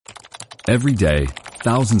Every day,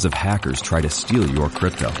 thousands of hackers try to steal your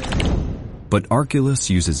crypto. But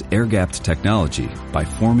Arculus uses air-gapped technology by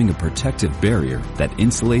forming a protective barrier that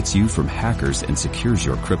insulates you from hackers and secures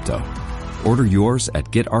your crypto. Order yours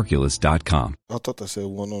at getarculus.com. I thought that said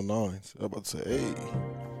 109s. I was about to say, hey.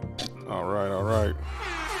 All right.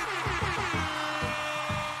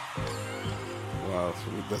 Wow,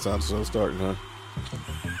 that's how the show's starting, huh?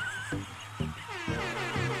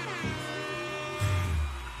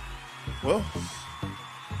 Well,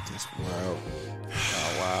 That's wild.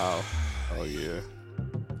 oh, wow. Oh, yeah.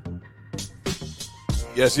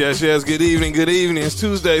 Yes. Good evening. It's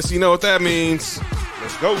Tuesday, so you know what that means.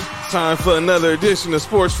 Let's go. Time for another edition of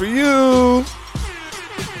Sports for You.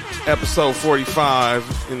 Episode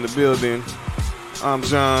 45 in the building. I'm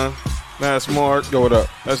John. That's Mark. Yo, what up?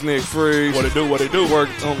 That's Nick Freeze. What it do?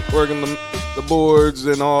 Working the boards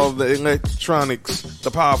and all the electronics.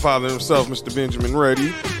 The power father himself, Mr. Benjamin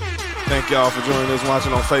Reddy. Thank y'all for joining us,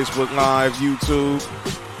 watching on Facebook Live, YouTube.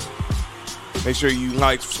 Make sure you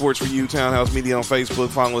like Sports for You, Townhouse Media on Facebook.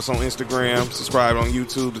 Follow us on Instagram. Subscribe on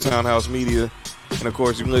YouTube to Townhouse Media. And, of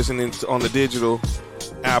course, you're listening on the digital.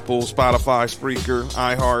 Apple, Spotify, Spreaker,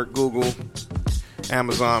 iHeart, Google,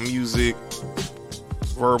 Amazon Music,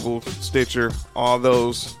 Verbal, Stitcher, all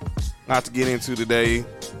those. Not to get into today.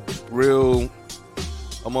 Real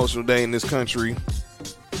emotional day in this country.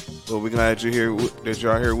 But we're glad that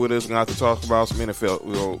y'all here with us. We're going to have to talk about some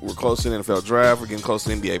NFL. We're close to the NFL draft. We're getting close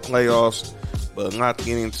to the NBA playoffs. But not to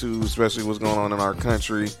get into, especially what's going on in our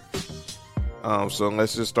country. So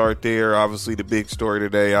let's just start there. Obviously, the big story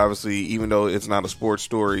today, even though it's not a sports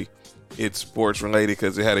story, it's sports related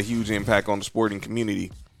because it had a huge impact on the sporting community.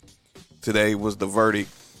 Today was the verdict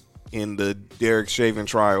in the Derek Chauvin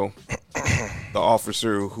trial, the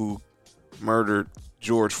officer who murdered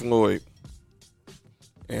George Floyd.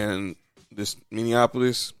 And this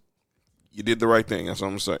Minneapolis, you did the right thing. That's what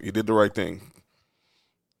I'm saying. You did the right thing.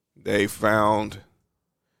 They found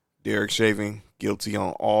Derek Chauvin guilty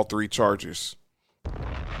on all three charges.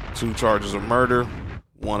 2 charges of murder,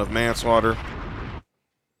 1 of manslaughter.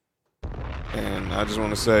 And I just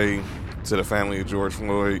want to say to the family of George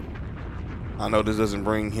Floyd, I know this doesn't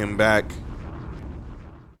bring him back,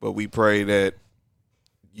 but we pray that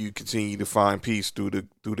you continue to find peace through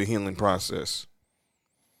the healing process.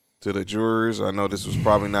 To the jurors, I know this was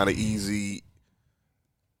probably not an easy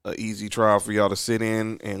trial for y'all to sit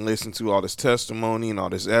in and listen to all this testimony and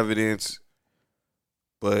all this evidence.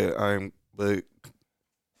 But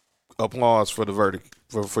applause for the verdict,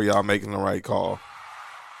 for y'all making the right call.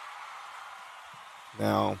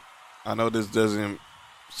 Now, I know this doesn't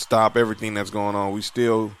stop everything that's going on. We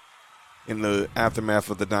still, in the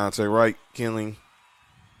aftermath of the Daunte Wright killing,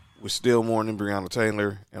 we're still mourning Breonna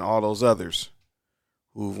Taylor and all those others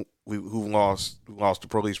who lost to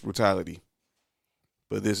police brutality.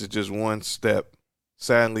 But this is just one step.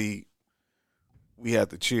 Sadly, we have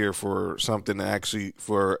to cheer for something to actually,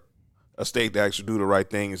 for a state to actually do the right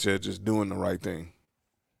thing instead of just doing the right thing.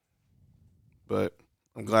 But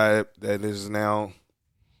I'm glad that this is now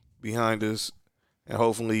behind us, and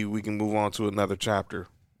hopefully we can move on to another chapter.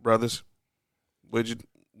 Brothers,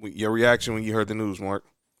 your reaction when you heard the news, Mark?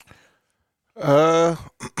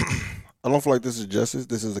 I don't feel like this is justice.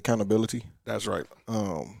 This is accountability. That's right.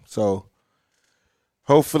 So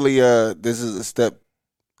hopefully this is a step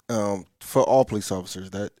for all police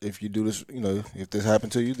officers that if you do this, if this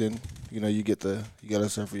happened to you, then you got to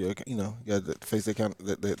suffer your, you got to face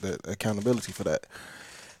the accountability for that.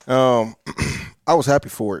 I was happy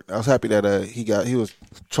for it. I was happy that he was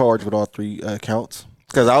charged with all 3 counts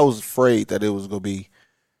because I was afraid that it was going to be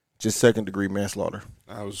just 2nd-degree manslaughter.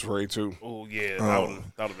 I was afraid too. Oh yeah,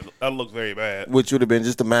 that looked very bad. Which would have been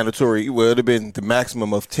just the mandatory. Well, it would have been the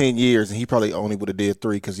maximum of 10 years, and he probably only would have did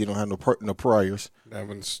 3 because you don't have no priors. That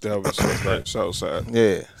was so sad.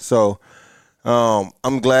 Yeah. So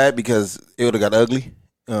I'm glad because it would have got ugly.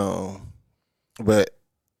 But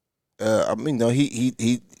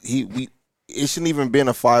it shouldn't even been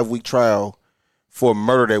a 5-week trial for a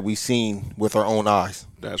murder that we seen with our own eyes.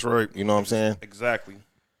 That's right. You know what I'm saying? Exactly.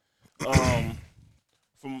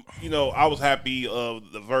 I was happy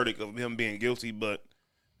of the verdict of him being guilty, but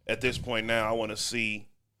at this point now, I want to see,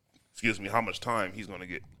 how much time he's going to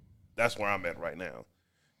get. That's where I'm at right now.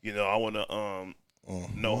 I want to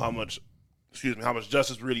know how much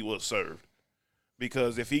justice really was served.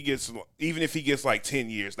 Because even if he gets like 10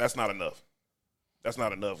 years, that's not enough. That's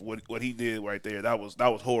not enough. What he did right there, that was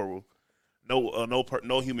horrible.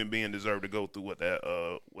 No human being deserved to go through what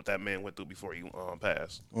that man went through before he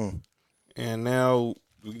passed. And now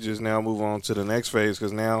we just move on to the next phase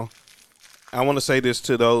because now I want to say this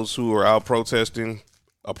to those who are out protesting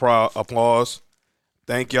applause.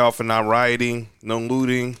 Thank y'all for not rioting, no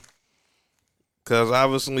looting, because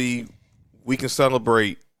obviously we can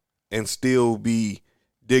celebrate and still be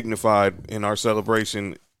dignified in our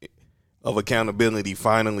celebration of accountability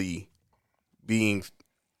finally being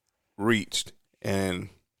reached and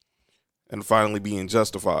finally being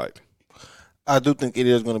justified. I do think it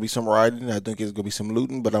is going to be some rioting. I think it's going to be some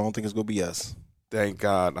looting, but I don't think it's going to be us. Thank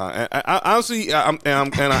God. I honestly,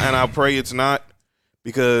 I pray it's not,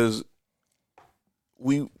 because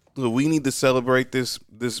we need to celebrate this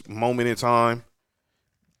moment in time.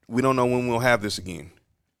 We don't know when we'll have this again,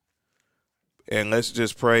 and let's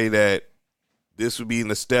just pray that this would be in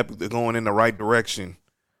the step going in the right direction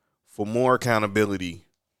for more accountability,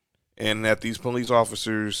 and that these police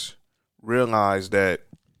officers realize that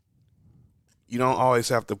you don't always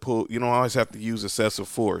have to use excessive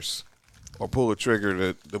force or pull a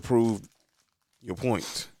trigger to prove your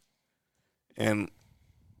point. And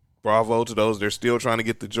bravo to those. They're still trying to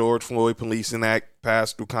get the George Floyd Policing Act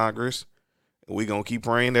passed through Congress. And we're going to keep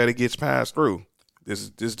praying that it gets passed through.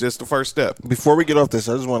 This is just the first step. Before we get off this,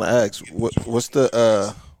 I just want to ask,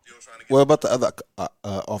 what about the other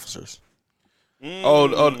officers?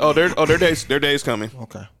 Their day's coming.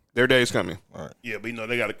 Okay. Their day's coming. All right. Yeah, but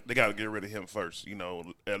they got to get rid of him first.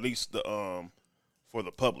 At least for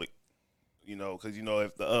the public. Because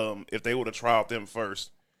if they would have trialed them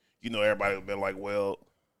first, everybody would have been like, well,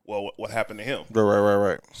 what happened to him?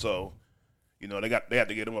 Right. So, they have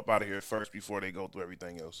to get him up out of here first before they go through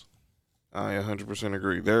everything else. I 100%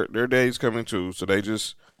 agree. Their day's coming too, so they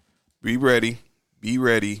just be ready.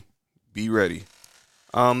 The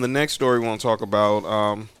next story we want to talk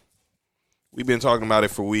about, we've been talking about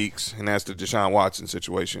it for weeks, and that's the Deshaun Watson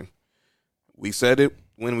situation. We said it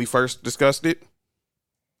when we first discussed it,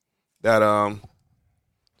 that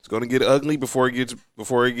it's going to get ugly before it gets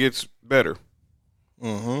better.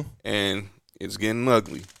 Mm-hmm. And it's getting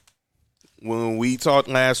ugly. When we talked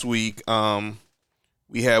last week,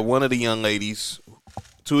 we had two of the young ladies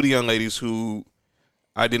who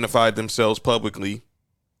identified themselves publicly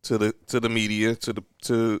to the media, to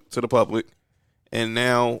the public, and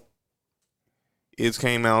now it's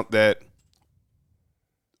came out that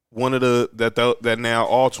that now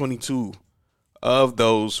all 22 of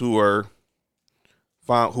those who are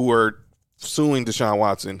suing Deshaun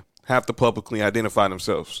Watson have to publicly identify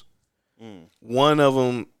themselves. One of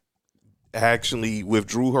them actually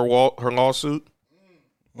withdrew her lawsuit.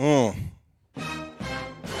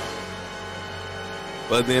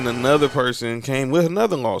 But then another person came with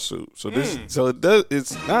another lawsuit. So he's still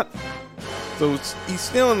not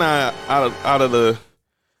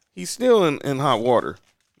he's still in hot water.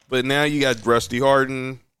 But now you got Rusty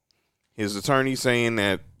Hardin, his attorney, saying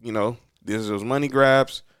that, this was money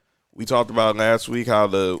grabs. We talked about last week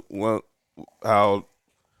how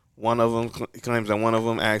one of them claims that one of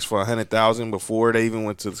them asked for $100,000 before they even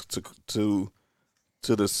went to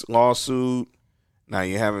this lawsuit. Now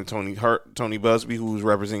you're having Tony Busby, who's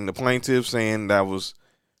representing the plaintiff, saying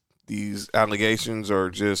these allegations are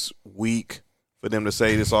just weak for them to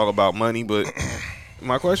say it's all about money. But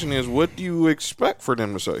my question is, what do you expect for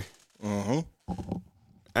them to say? Mm-hmm.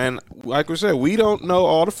 And like we said, we don't know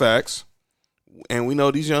all the facts, and we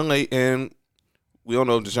know these young ladies, and we don't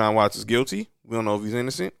know if Deshaun Watson's guilty. We don't know if he's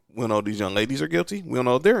innocent. We don't know if these young ladies are guilty. We don't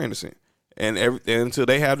know if they're innocent. And until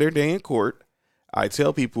they have their day in court, I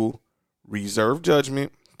tell people, reserve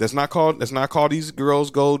judgment. Let's not call these girls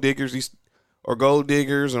gold diggers or gold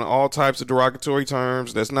diggers and all types of derogatory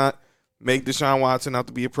terms. Let's not make Deshaun Watson out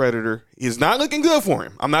to be a predator. It's not looking good for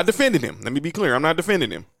him. I'm not defending him. Let me be clear. I'm not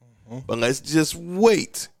defending him. Mm-hmm. But let's just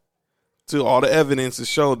wait till all the evidence is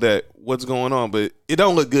shown that what's going on. But it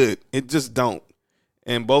don't look good. It just don't.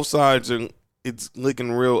 And both sides it's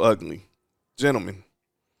looking real ugly. Gentlemen.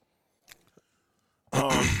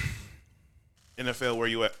 NFL, where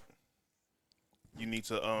you at? You need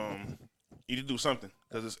to do something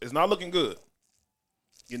because it's not looking good.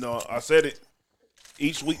 I said it.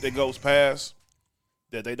 Each week that goes past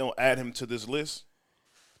that they don't add him to this list,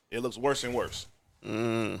 it looks worse and worse.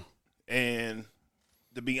 And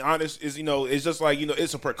to be honest, it's just like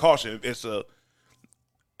it's a precaution. It's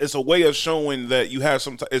a way of showing that you have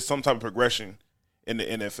some type of progression in the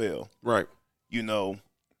NFL, right?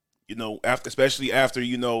 Especially after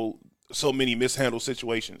so many mishandled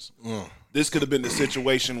situations. This could have been the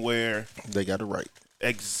situation where they got it right.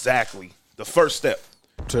 Exactly. The first step.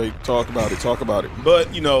 Talk about it. But,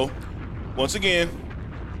 once again,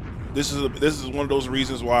 this is one of those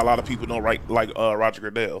reasons why a lot of people don't like Roger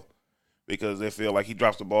Goodell, because they feel like he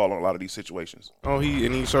drops the ball on a lot of these situations. Oh,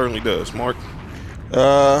 he certainly does. Mark?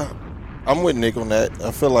 I'm with Nick on that.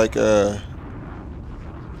 I feel like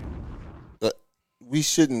we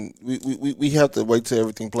shouldn't. We have to wait till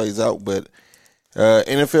everything plays out. But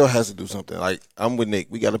NFL has to do something. Like, I'm with Nick.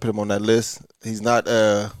 We got to put him on that list. He's not.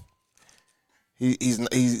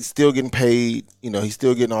 He's still getting paid. You know, he's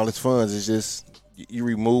still getting all his funds. It's just you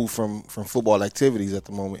remove from football activities at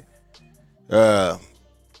the moment.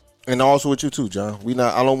 And also with you too, John.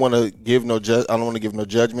 I don't want to give no judgment. I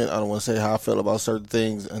don't want to say how I feel about certain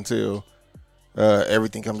things until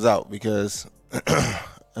everything comes out, because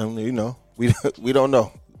you know, we don't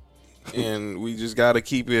know. And we just got to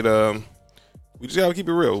keep it. We just got to keep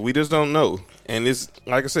it real. We just don't know. And it's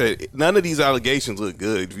like I said, none of these allegations look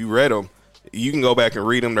good. If you read them, you can go back and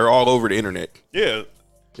read them. They're all over the internet. Yeah,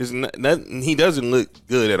 he doesn't look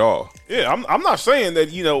good at all. Yeah, I'm not saying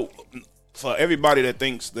that, you know, for everybody that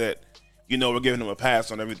thinks that, you know, we're giving them a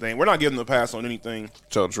pass on everything. We're not giving them a pass on anything.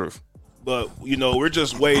 Tell the truth. But, you know, we're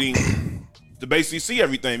just waiting to basically see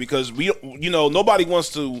everything, because nobody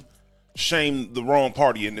wants to shame the wrong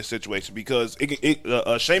party in this situation, because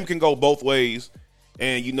shame can go both ways.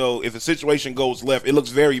 And, you know, if a situation goes left, it looks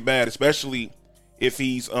very bad, especially if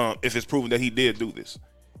it's proven that he did do this.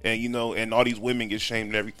 And, you know, and all these women get shamed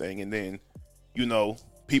and everything. And then, you know,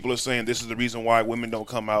 people are saying this is the reason why women don't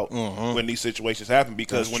come out when these situations happen,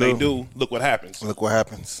 because That's when true. they do, look what happens. Look what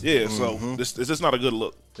happens. Yeah, so this is not a good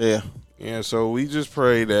look. Yeah. Yeah, so we just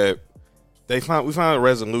pray that we find a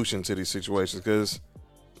resolution to these situations, because,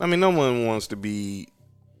 I mean, no one wants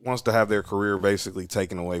to have their career basically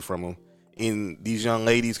taken away from them. In these young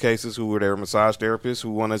ladies' cases who were their massage therapists, who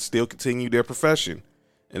want to still continue their profession,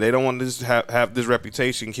 and they don't want to just have this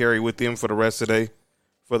reputation carry with them for the rest of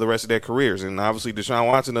their careers. And obviously, Deshaun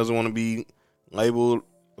Watson doesn't want to be labeled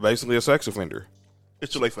basically a sex offender.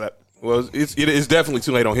 It's too late for that. Well, it is definitely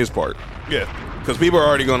too late on his part. Yeah. Because people are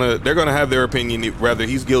already they're gonna have their opinion whether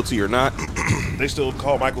he's guilty or not. They still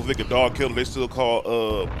call Michael Vick a dog killer. They still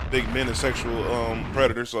call big men a sexual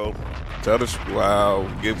predator. So,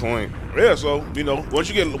 Wow, good point. yeah. So, you know, once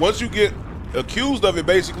you get accused of it,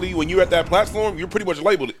 basically, when you're at that platform, you're pretty much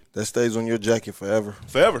labeled it That stays on your jacket forever.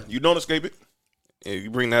 forever. You don't escape it. Yeah, you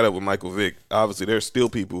bring that up with Michael Vick. Obviously, there's still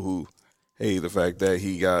people who hate the fact that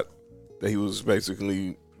he was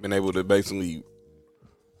basically been able to basically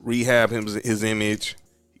rehab his image,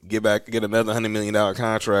 get another $100 million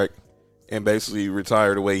contract, and basically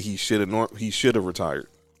retire the way he should have retired.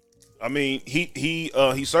 I mean, he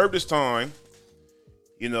served his time.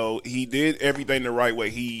 You know, he did everything the right way.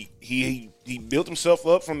 He built himself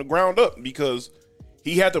up from the ground up, because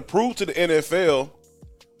he had to prove to the NFL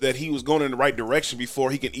that he was going in the right direction before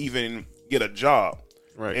he could even get a job.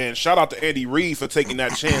 Right. And shout out to Andy Reid for taking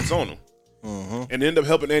that chance on him. And ended up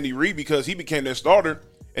helping Andy Reid, because he became their starter,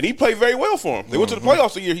 and he played very well for him. They went to the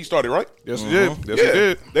playoffs the year he started, right? Yes, he did. Yes,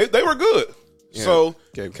 he did. They were good. Yeah, So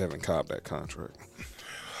gave Kevin Cobb that contract.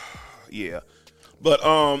 yeah. But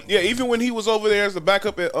even when he was over there as the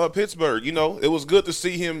backup at Pittsburgh, you know, it was good to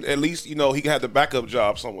see him at least, you know, he had the backup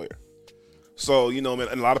job somewhere. So, you know, man,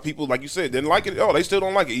 and a lot of people, like you said, didn't like it. Oh, they still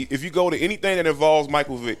don't like it. If you go to anything that involves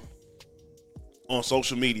Michael Vick on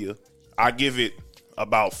social media, I give it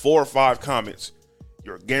about 4 or 5 comments.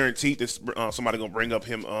 You're guaranteed that somebody gonna bring up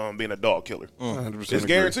him being a dog killer. 100% It's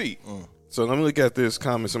guaranteed. So let me look at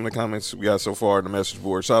some of the comments we got so far in the message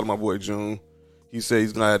board. Shout out to my boy June. He said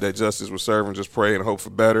he's glad that justice was served and just pray and hope for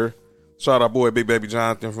better. Shout out boy Big Baby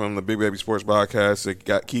Jonathan from the Big Baby Sports Podcast.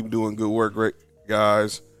 Said, keep doing good work, great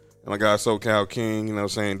guys. And my guy SoCal King, you know,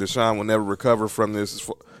 saying Deshaun will never recover from this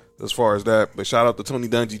as far as that. But shout out to Tony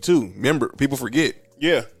Dungy too. Remember, people forget.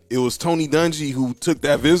 Yeah. It was Tony Dungy who took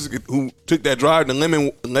that drive to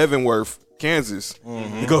Leavenworth, Kansas,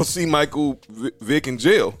 to go see Michael Vick in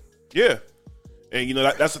jail. Yeah. And, you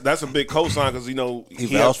know, that's a big cosign, because, you know, He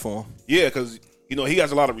vouched for him. Yeah, because, you know, he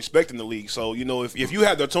has a lot of respect in the league. So, you know, if you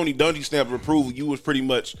had the Tony Dungy stamp of approval, you was pretty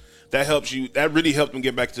much, that really helped him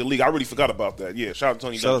get back to the league. I really forgot about that. Yeah, shout out to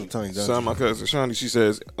Tony Dungy. Shout out to Tony Dungy. Son of my cousin Shawnee, she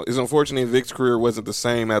says, it's unfortunate Vic's career wasn't the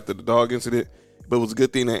same after the dog incident, but it was a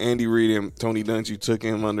good thing that Andy Reid and Tony Dungy took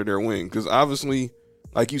him under their wing. Because obviously,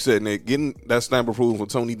 like you said, Nick, getting that stamp of approval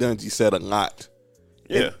for Tony Dungy said a lot.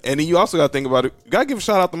 Yeah. And then you also got to think about it. You got to give a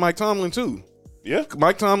shout out to Mike Tomlin, too. Yeah.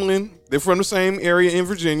 Mike Tomlin, they're from the same area in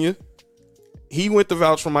Virginia. He went to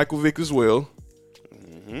vouch for Michael Vick as well.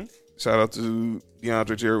 Shout out to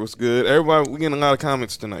DeAndre Jarrett. Was good. Everybody, we're getting a lot of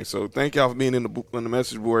comments tonight. So thank y'all for being in the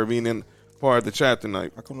message board, being in part of the chat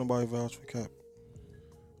tonight. How come nobody vouched for Cap?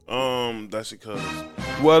 That's because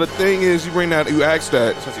Well, the thing is, you asked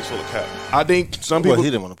that. since he's full of cap. I think some Well, people, he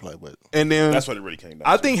didn't want to play, but and then That's what it really came down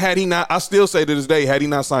I to. think had he not, I still say to this day, had he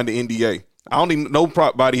not signed the NDA, I don't even know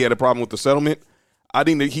nobody had a problem with the settlement. I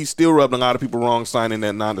think that he still rubbed a lot of people wrong signing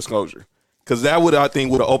that non-disclosure. because that would, I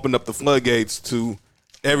think, would have opened up the floodgates to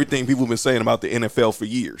everything people have been saying about the NFL for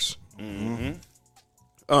years.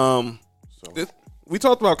 We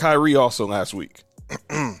talked about Kyrie also last week.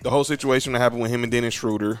 The whole situation that happened with him and Dennis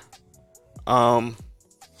Schroeder. And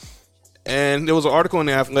there was an article in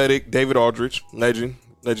The Athletic, David Aldridge,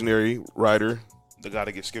 legendary writer. The guy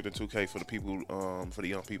that gets skipped in 2K for the people, for the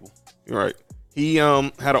young people. You're right. He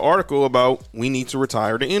had an article about we need to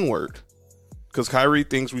retire the N-word. Because Kyrie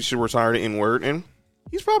thinks we should retire the N-word, and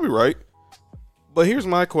he's probably right. But here's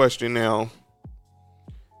my question now.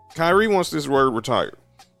 Kyrie wants this word retired.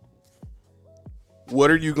 What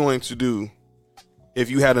are you going to do if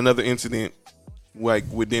you had another incident like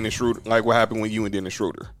with Dennis Schroeder, like what happened with you and Dennis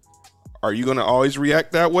Schroeder? Are you going to always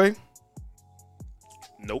react that way?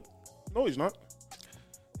 Nope. No, he's not.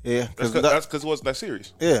 Yeah, that's because it wasn't that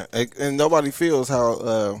serious. Yeah, and nobody feels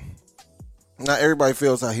how. Not everybody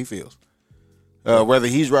feels how he feels. Whether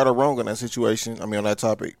he's right or wrong in that situation, I mean, on that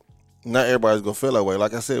topic, not everybody's gonna feel that way.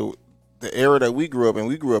 Like I said, the era that we grew up in,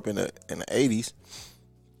 in the '80s.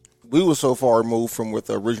 We were so far removed from what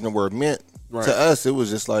the original word meant. Right. To us, it was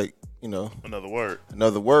just like, another word.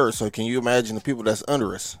 So can you imagine the people that's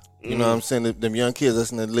under us? You know what I'm saying? Them young kids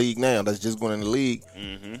that's in the league now, that's just going in the league.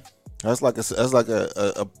 Mm-hmm. That's like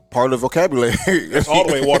a part of the vocabulary. It's all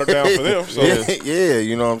the way watered down for them. So. Yeah,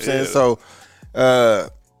 you know what I'm saying? So, I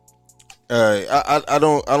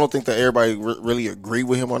don't think that everybody really agree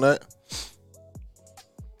with him on that.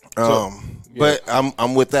 But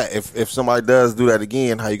I'm with that. If somebody does do that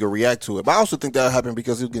again, how you gonna react to it? But I also think that happened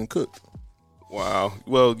because he was getting cooked. Wow.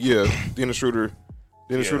 Well, yeah. Dennis Schroeder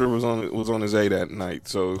was on his A that night,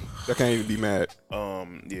 so I can't even be mad. That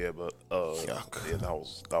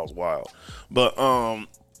was wild. But all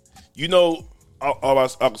I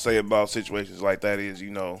can say about situations like that is,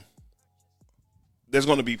 there's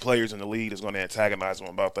going to be players in the league that's going to antagonize him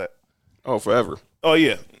about that. Oh, forever. Oh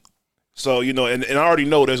yeah. So and I already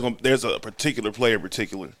know there's a particular player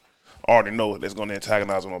I already know that's going to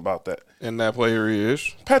antagonize him about that. And that player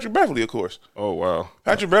is Patrick Beverley, of course. Oh wow.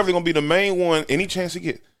 Patrick Beverley going to be the main one. Any chance he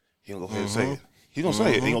get, he'll go ahead and say it. He's going to say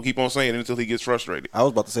it. He's going to keep on saying it until he gets frustrated. I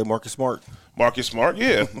was about to say Marcus Smart. Marcus Smart,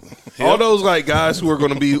 yeah. All those guys who are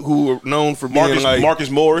known for being Marcus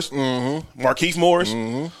Morris, Marquise Morris,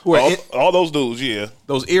 all those dudes, yeah.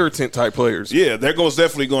 Those irritant type players. Yeah, they're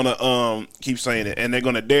definitely going to keep saying it, and they're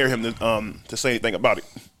going to dare him to say anything about it.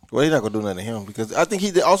 Well, he's not going to do nothing to him because I think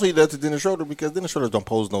he does to Dennis Schroeder because Dennis Schroeder don't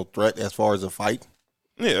pose no threat as far as a fight.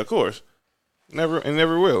 Yeah, of course.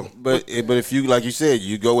 Never will. But if you, like you said,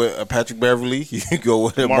 you go with Patrick Beverley, you go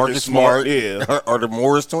with Marcus Smart, yeah, or the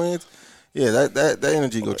Morris twins, yeah, that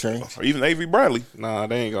energy go change. Or even Avery Bradley. Nah,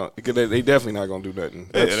 they ain't gonna. They definitely not gonna do nothing.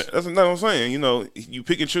 That's what I'm saying. You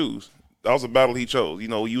pick and choose. That was a battle he chose.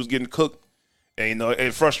 You was getting cooked, and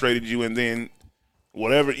it frustrated you, and then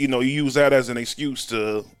whatever you use that as an excuse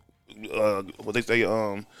to what they say,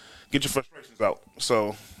 get your frustrations out.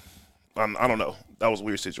 So I don't know. That was a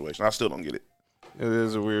weird situation. I still don't get it. It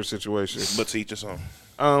is a weird situation. But to each his own.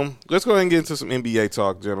 Let's go ahead and get into some NBA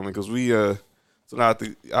talk, gentlemen, because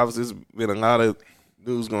obviously there's been a lot of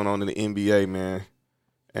news going on in the NBA, man.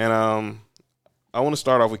 And I want to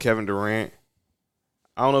start off with Kevin Durant.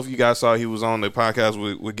 I don't know if you guys saw he was on the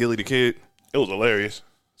podcast with Gilly the Kid. It was hilarious.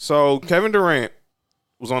 So Kevin Durant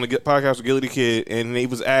was on the podcast with Gilly the Kid, and he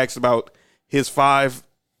was asked about his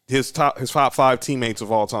top 5 teammates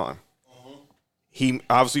of all time. He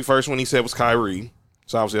obviously first one he said was Kyrie,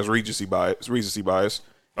 so obviously that's recency bias,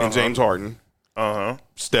 and James Harden,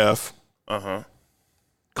 Steph,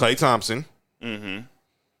 Klay Thompson. The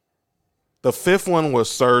 5th one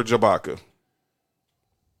was Serge Ibaka.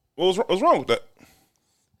 What's wrong with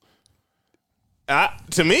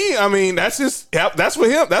that? To me, I mean that's for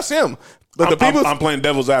him. That's him. But I'm playing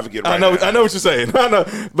devil's advocate right now. I know what you're saying. I know,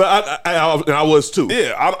 but I was too.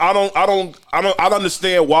 Yeah, I don't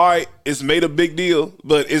understand why it's made a big deal,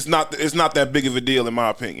 but it's not that big of a deal in my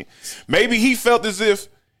opinion. Maybe he felt as if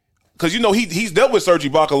because he's dealt with Serge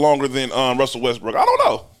Ibaka longer than Russell Westbrook. I don't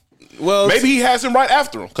know. Well, maybe he has him right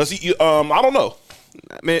after him because he I don't know.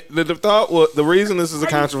 Man, the reason this is a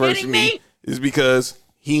controversy to me is because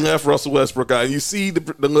he left Russell Westbrook out. You see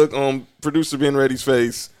the look on producer Ben Reddy's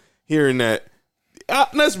face. Hearing that,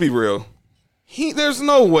 let's be real. There's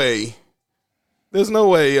no way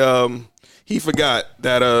he forgot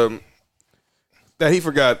that he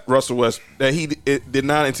forgot Russell West. That he did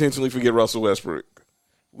not intentionally forget Russell Westbrook.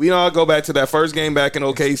 We all go back to that first game back in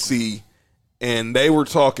OKC, and they were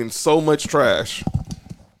talking so much trash.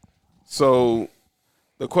 So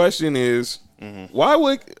the question is, why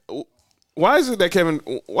is Kevin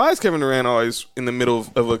Durant always in the middle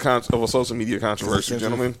of a social media controversy,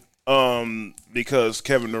 gentlemen? Because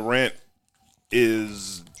Kevin Durant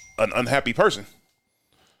is an unhappy person.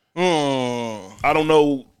 I don't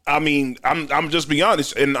know. I mean, I'm just being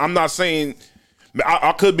honest, and I'm not saying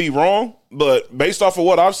I could be wrong, but based off of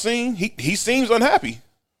what I've seen, he seems unhappy.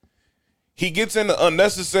 He gets into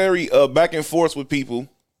unnecessary back and forth with people.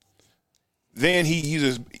 Then he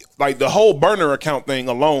uses like the whole burner account thing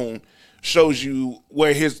alone shows you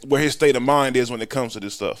where his state of mind is when it comes to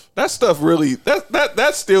this stuff. That stuff really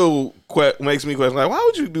that still makes me question. Like, why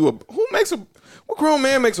would you do what grown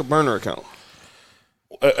man makes a burner account?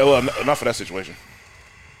 Well, not for that situation.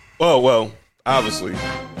 Well, obviously,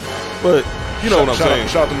 but you know what I'm saying.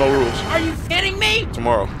 Shout out to No Rules. Are you kidding me?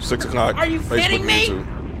 Tomorrow, 6 o'clock. Are you Facebook, kidding me?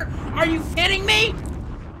 YouTube. Are you kidding me?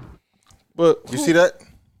 But You see that?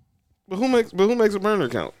 But who makes a burner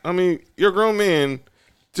account? I mean, you're a grown man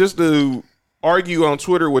just to argue on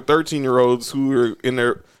Twitter with 13-year-olds who are in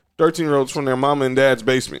their 13-year-olds from their mama and dad's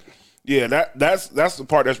basement. Yeah, that's the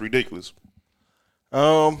part that's ridiculous.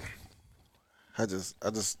 I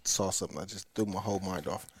just saw something. I just threw my whole mind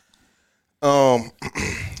off.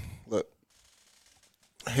 Look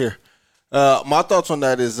here. My thoughts on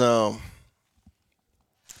that is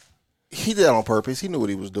he did it on purpose. He knew what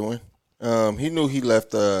he was doing. He knew he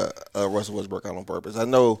left Russell Westbrook out on purpose. I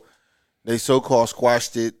know they so-called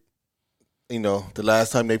squashed it, the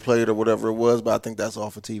last time they played or whatever it was, but I think that's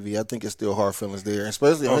off of TV. I think it's still hard feelings there,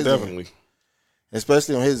 especially on his definitely. end.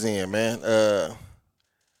 Especially on his end, man.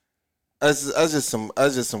 That's just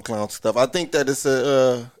some clown stuff. I think that it's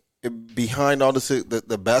behind all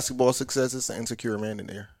the basketball success, it's an insecure man in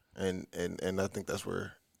there, and I think that's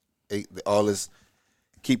where all this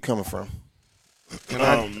keep coming from.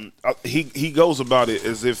 He goes about it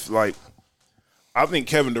as if like I think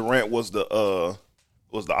Kevin Durant was the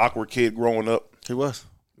awkward kid growing up. He was.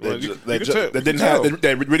 That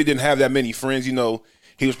really didn't have that many friends.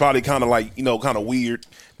 He was probably kind of like kind of weird.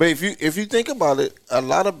 But if you think about it, a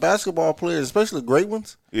lot of basketball players, especially great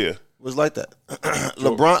ones, was like that.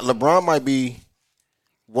 LeBron might be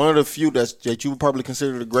one of the few that you would probably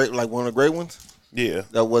consider one of the great ones. Yeah,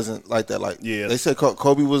 that wasn't like that. Like they said,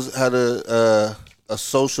 Kobe had a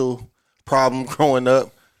social problem growing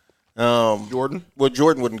up. Jordan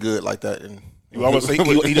wasn't good like that, and he just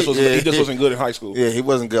wasn't good in high school. Yeah, he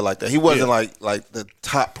wasn't good like that. He wasn't like the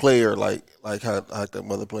top player like how the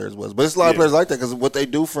other players was. But it's a lot of players like that because what they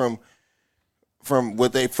do from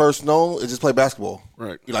what they first know is just play basketball.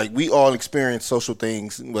 Right. Like we all experienced social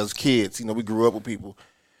things as kids. We grew up with people.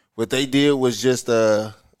 What they did was just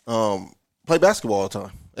play basketball all the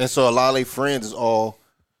time. And so a lot of their friends is all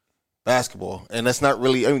basketball. And that's not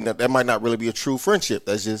really, that might not really be a true friendship.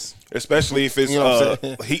 That's just. Especially if it's,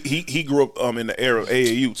 he grew up in the era of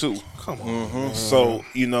AAU too. Come on. Mm-hmm. So,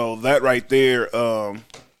 that right there,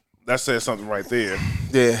 that says something right there.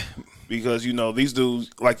 Yeah. Because, these dudes,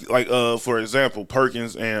 like for example,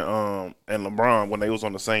 Perkins and LeBron, when they was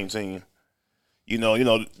on the same team,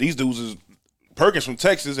 these dudes is Perkins from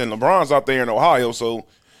Texas and LeBron's out there in Ohio. So,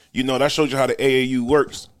 that shows you how the AAU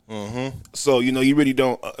works. Mm-hmm. So, you really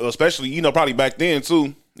don't, especially, probably back then,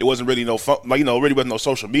 too, it wasn't really really wasn't no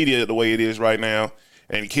social media the way it is right now.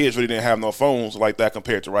 And kids really didn't have no phones like that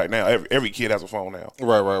compared to right now. Every kid has a phone now.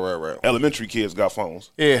 Right. Elementary kids got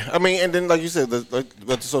phones. Yeah, and then like you said,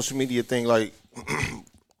 the social media thing, like,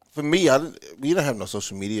 for me, we didn't have no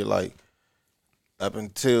social media, like, up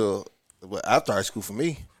until after high school for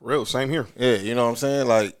me. Real, same here. Yeah, you know what I'm saying?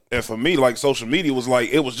 Like, and for me, like, social media was like,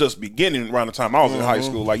 it was just beginning around the time I was in high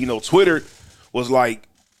school. Like, Twitter was like,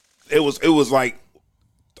 it was like,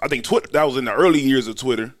 I think Twitter, that was in the early years of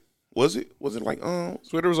Twitter. Was it like,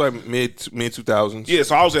 Twitter was like mid 2000s. Yeah,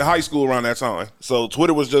 so I was in high school around that time. So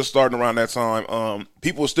Twitter was just starting around that time.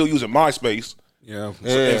 People were still using MySpace. Yeah.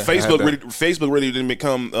 And Facebook really didn't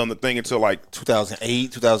become the thing until like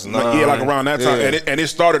 2008, 2009. Yeah, like around that time. And it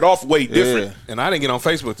started off way different. Yeah. And I didn't get on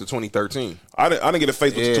Facebook till 2013. I didn't get a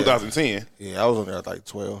Facebook till 2010. Yeah, I was on there at like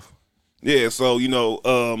 12. Yeah, so,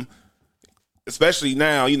 especially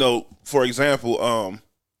now, for example,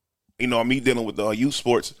 me dealing with youth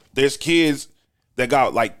sports, there's kids that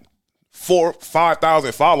got like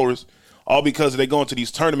 4,000-5,000 followers all because they go into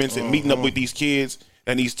these tournaments and meeting up with these kids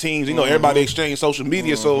and these teams. Everybody exchange social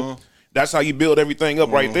media, so that's how you build everything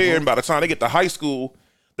up right there. And by the time they get to high school,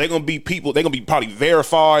 they're gonna be people. They're gonna be probably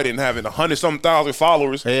verified and having 100-something thousand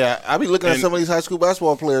followers. Hey, I be looking at some of these high school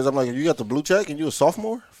basketball players. I'm like, you got the blue check and you a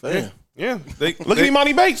sophomore? Fam. Yeah. Look at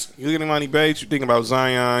Imani Bates. You look at Imani Bates. You thinking about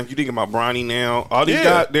Zion. You thinking about Bronny now. All these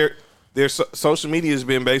guys, their social media is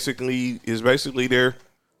basically their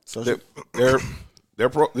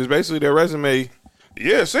basically their resume.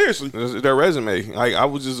 Yeah, seriously, their resume. Like I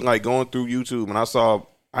was just like going through YouTube and I saw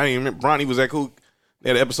I didn't remember Bronny was at Cool. They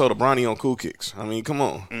had an episode of Bronny on Cool Kicks. I mean, come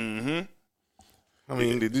on. Mm-hmm. I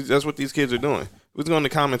mean, that's what these kids are doing. Let's go in the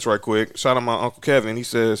comments right quick. Shout out my Uncle Kevin. He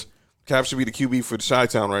says, Cap should be the QB for the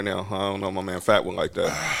Chi-Town right now. I don't know, my man Fat one like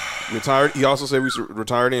that. Retired. He also said we should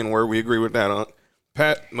retire in where we agree with that.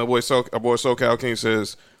 Pat, our boy SoCal King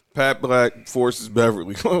says, Pat Black forces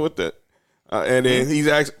Beverly. What that? And then he's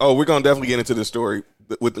asked, we're going to definitely get into this story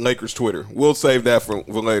with the Lakers Twitter. We'll save that for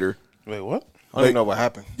later. Wait, what? I don't even know what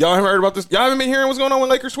happened. Y'all haven't heard about this? Y'all haven't been hearing what's going on with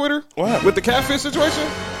Lakers Twitter? What happened? With the catfish situation?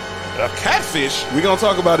 A catfish? We're going to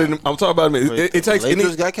talk about it. I'm talking about it. It takes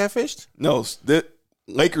Lakers got catfished? No, the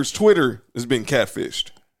Lakers Twitter has been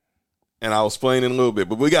catfished. And I'll explain in a little bit.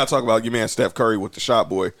 But we got to talk about your man Steph Curry with the shot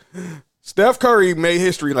boy. Steph Curry made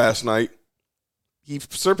history last night. He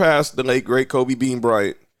surpassed the late, great Kobe Bean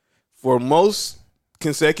Bryant for most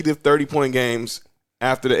consecutive 30-point games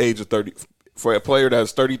after the age of 30 for a player that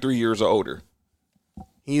is 33 years or older.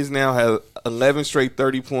 He has now had 11 straight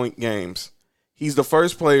 30-point games. He's the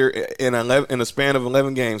first player in a span of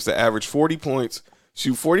 11 games to average 40 points,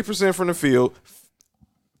 shoot 40% from the field,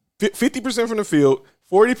 50% from the field,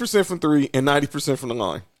 40% from three, and 90% from the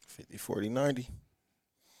line. 50, 40, 90.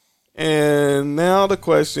 And now the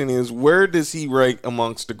question is, where does he rank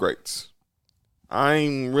amongst the greats?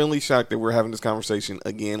 I'm really shocked that we're having this conversation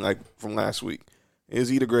again, like from last week. Is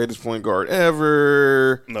he the greatest point guard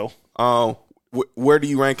ever? No. Where do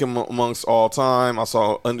you rank him amongst all time? I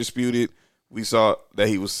saw Undisputed. We saw that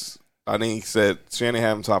he was, I think he said Shannon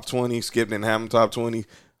had him top 20. Skip didn't have him top 20.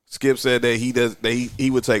 Skip said that he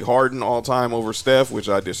would take Harden all time over Steph, which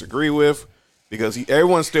I disagree with. Because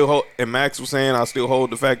everyone still and Max was saying, I still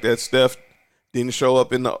hold the fact that Steph didn't show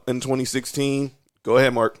up in 2016. Go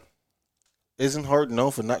ahead, Mark. Isn't Harden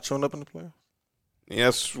known for not showing up in the playoffs?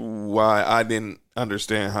 That's why I didn't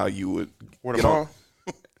understand how you would Where the get on. ball?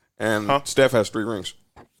 And Steph has 3 rings.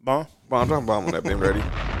 Bomb? I'm talking bomb on that been ready.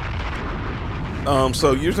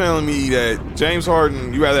 So you're telling me that James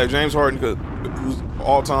Harden, you rather have James Harden who's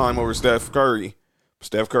all time over Steph Curry.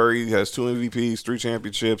 Steph Curry has 2 MVPs, 3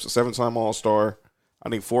 championships, a 7-time All-Star, I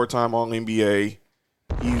think 4-time All-NBA.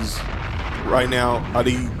 He's right now, I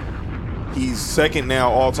think he's second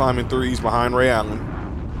now all-time in threes behind Ray Allen,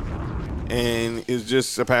 and is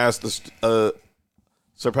just surpassed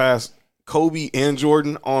Kobe and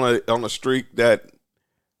Jordan on a streak that.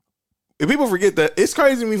 If people forget that, it's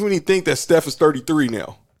crazy to me when you think that Steph is 33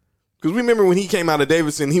 now, because remember when he came out of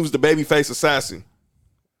Davidson, he was the babyface assassin.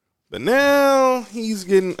 But now he's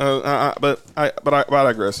getting, but I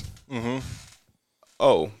digress. Mm-hmm.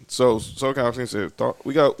 Oh, so Compton said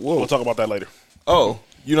we got. Whoa. We'll talk about that later. Oh,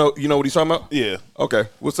 you know what he's talking about? Yeah. Okay,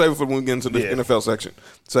 we'll save it for when we get into the NFL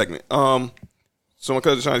segment. So my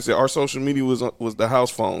cousin Shiny said our social media was the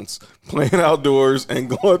house phones, playing outdoors and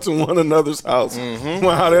going to one another's house. Mm-hmm.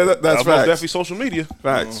 Wow, that's facts. Definitely social media.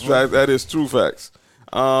 Facts. Mm-hmm. Fact, that is true facts.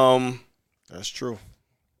 That's true.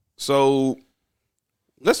 So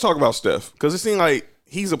let's talk about Steph, because it seems like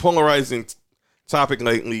he's a polarizing topic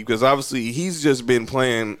lately, because obviously he's just been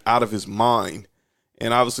playing out of his mind,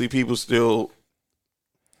 and obviously people still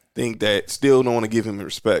think that, still don't want to give him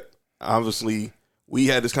respect. Obviously, we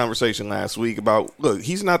had this conversation last week about, look,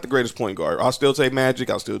 he's not the greatest point guard. I'll still take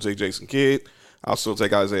Magic. I'll still take Jason Kidd. I'll still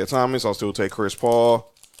take Isaiah Thomas. I'll still take Chris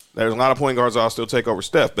Paul. There's a lot of point guards I'll still take over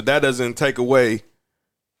Steph, but that doesn't take away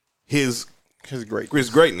his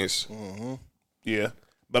greatness. Mm-hmm. Yeah.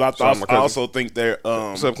 But I also think they're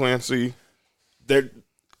what's up, Clancy?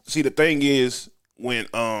 See, the thing is, when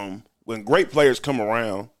great players come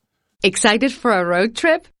around. Excited for a road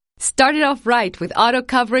trip? Start it off right with auto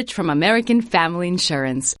coverage from American Family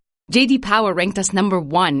Insurance. J.D. Power ranked us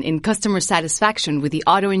 #1 in customer satisfaction with the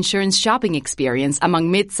auto insurance shopping experience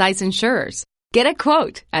among mid-size insurers. Get a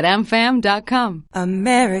quote at amfam.com.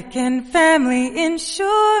 American Family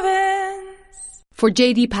Insurance. For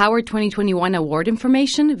J.D. Power 2021 award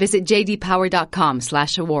information, visit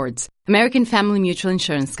jdpower.com/awards. American Family Mutual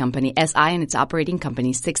Insurance Company, SI and its operating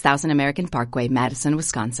company, 6000 American Parkway, Madison,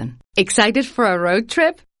 Wisconsin. Excited for a road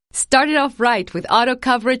trip? Start it off right with auto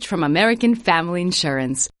coverage from American Family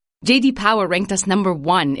Insurance. J.D. Power ranked us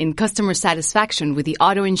 #1 in customer satisfaction with the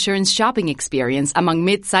auto insurance shopping experience among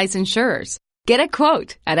mid-size insurers. Get a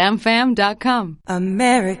quote at amfam.com.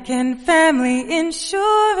 American Family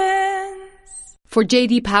Insurance. For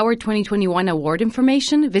J.D. Power 2021 award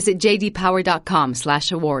information, visit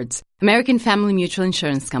jdpower.com/awards. American Family Mutual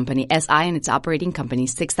Insurance Company, SI and its operating company,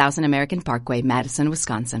 6000 American Parkway, Madison,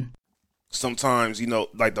 Wisconsin. Sometimes,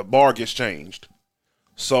 like the bar gets changed.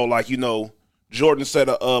 So, like, Jordan set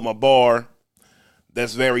a bar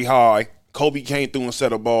that's very high. Kobe came through and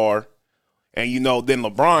set a bar. And, then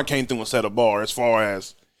LeBron came through and set a bar as far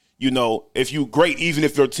as you know, if you great, even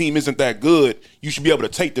if your team isn't that good, you should be able to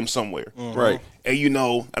take them somewhere. Right. And, you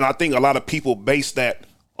know, and I think a lot of people base that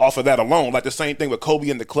off of that alone. Like the same thing with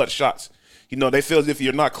Kobe and the clutch shots. You know, they feel as if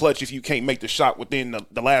you're not clutch if you can't make the shot within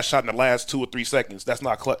the last shot in the last 2 or 3 seconds. That's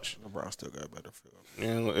not clutch. LeBron still got a better field.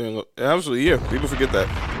 And absolutely, yeah. People forget that.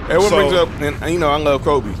 Everyone brings up, and you know, I love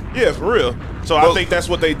Kobe. Yeah, for real. So I think that's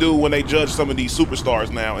what they do when they judge some of these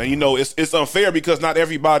superstars now. And, you know, it's unfair because not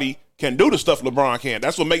everybody can do the stuff LeBron can.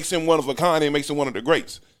 That's what makes him one of a kind and makes him one of the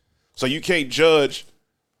greats. So you can't judge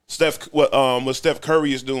what Steph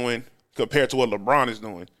Curry is doing compared to what LeBron is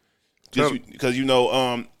doing. Just because, you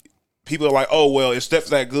know, people are like, oh, well, if Steph's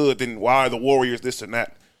that good, then why are the Warriors this and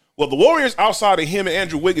that? Well, the Warriors outside of him and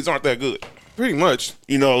Andrew Wiggins aren't that good. Pretty much.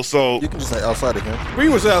 You know, so. You can just say outside of him.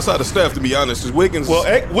 Pretty much outside of Steph, to be honest. Because Wiggins. Well,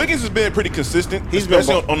 Wiggins has been pretty consistent,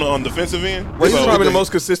 especially on the defensive end. He's so, probably the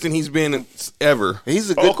most consistent he's been ever. He's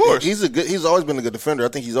a good. of course. He's always been a good defender. I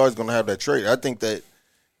think he's always going to have that trait. I think that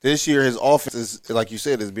this year his offense is, like you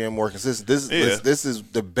said, is being more consistent. This is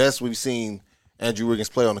the best we've seen Andrew Wiggins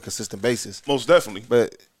play on a consistent basis. Most definitely.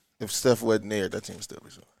 But if Steph wasn't there, that team would still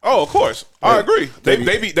be so. Oh, of course. I agree. They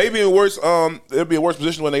be in worse. They'll be in worse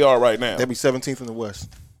position when they are right now. They'd be 17th in the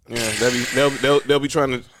West. Yeah, they'll be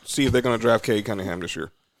trying to see if they're going to draft Cade Cunningham this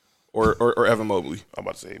year, or Evan Mobley. I'm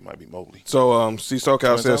about to say it might be Mobley. So,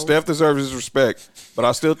 SoCal says Steph deserves his respect, but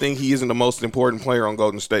I still think he isn't the most important player on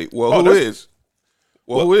Golden State. Well, who is?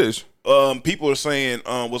 Who is? People are saying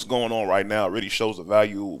what's going on right now really shows the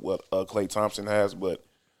value of what Klay Thompson has, but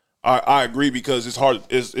I agree because it's hard.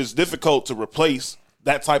 It's difficult to replace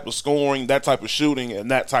that type of scoring, that type of shooting, and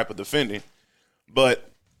that type of defending. But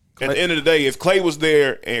at the end of the day, if Klay was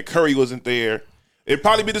there and Curry wasn't there, it'd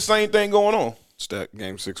probably be the same thing going on.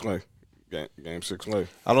 Game 6 Klay. Game 6 Klay.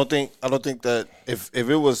 I don't think that if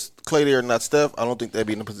it was Klay there and not Steph, I don't think they'd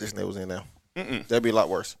be in the position they was in now. That'd be a lot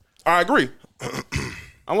worse. I agree.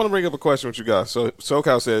 I want to bring up a question with you guys. So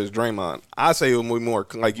SoCal says Draymond. I say it would be more,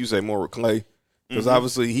 like you say, more with Klay. Because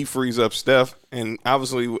obviously he frees up Steph, and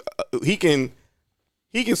obviously he can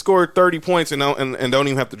score 30 points and don't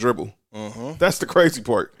even have to dribble. That's the crazy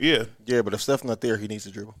part. Yeah, but if Steph's not there, he needs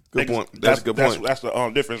to dribble. Good point. That's a good point. That's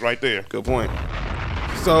the difference right there. Good point.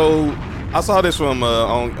 So I saw this from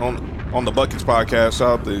on the Buckets podcast.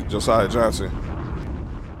 Shout out to Josiah Johnson.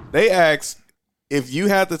 They asked if you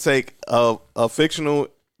had to take a fictional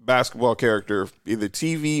basketball character, either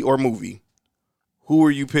TV or movie, who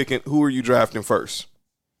are you picking? Who are you drafting first?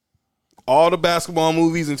 All the basketball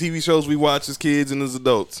movies and TV shows we watch as kids and as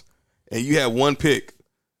adults, and you had one pick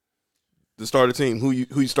to start a team. Who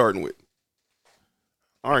you starting with?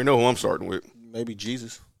 I already know who I'm starting with. Maybe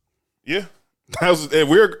Jesus. Yeah.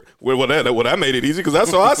 That made it easy because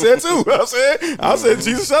that's what I said too. I said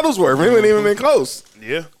Jesus Shuttlesworth. He wouldn't even been close.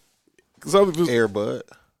 Yeah. Air Bud.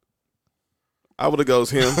 I would have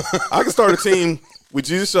goes him. I can start a team with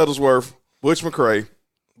Jesus Shuttlesworth, Butch McRae.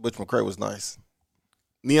 Butch McRae was nice.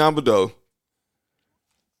 Neon Badeau.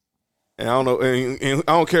 And I don't know, and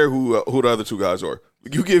I don't care who the other two guys are.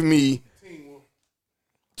 You give me Teen Wolf.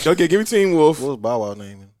 Okay, give me Teen Wolf. What was Bow Wow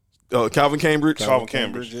naming? Calvin Cambridge. Calvin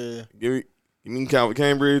Cambridge. Yeah. You mean Calvin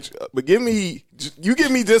Cambridge? But give me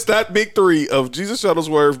just that big three of Jesus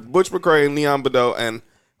Shuttlesworth, Butch McRae, and Neon Badeau, and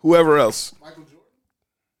whoever else. Michael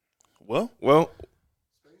Jordan.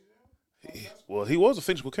 Well, he was a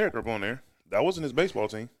fictional character up on there. That wasn't his baseball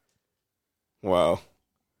team. Wow.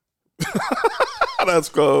 That's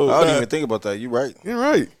cool. I didn't even think about that. You're right. You're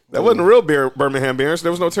right. That wasn't a real Birmingham Barons.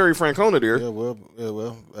 There was no Terry Francona there. Yeah,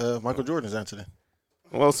 well, Michael Jordan's answered it.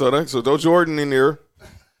 Well, so throw Jordan in there.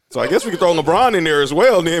 So I guess we could throw LeBron in there as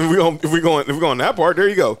well. Then if we're going that part, there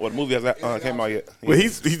you go. What movie has that came out yet? Well,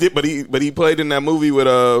 he played in that movie with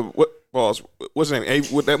what's his name?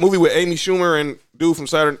 With that movie with Amy Schumer and dude from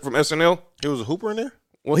SNL. He was a hooper in there.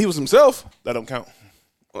 Well, he was himself. That don't count.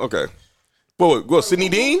 Okay. Well, go Sidney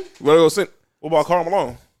Dean. What about Karl Malone?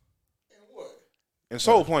 And what? And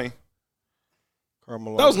Soul Plane. Karl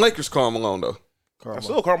Malone. That was Lakers Karl Malone though. That's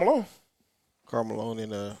still Karl Malone. Karl Malone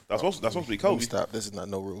and That's supposed to be Kobe. Stop. This is not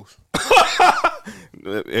no rules.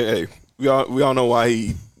 Hey, we all know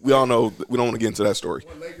why we all know we don't want to get into that story.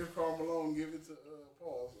 When Lakers Karl Malone give it to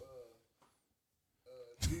Paul's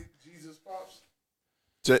Jesus Pops.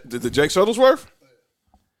 The Jake Shuttlesworth?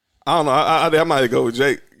 I don't know. I might go with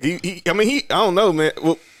Jake. I don't know, man.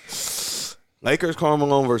 Well, Lakers Karl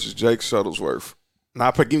Malone versus Jake Shuttlesworth.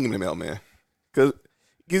 Give me the mail, man.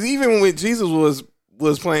 Because even when Jesus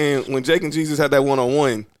was playing, when Jake and Jesus had that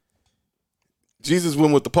one-on-one, Jesus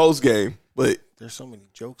went with the post game. But there's so many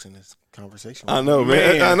jokes in this conversation. I know,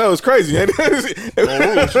 man. I know it's crazy, ain't it?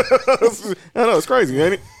 I know it's crazy,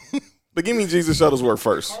 ain't it? But give me Jesus Shuttlesworth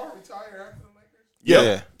first.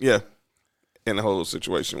 Yeah. And the whole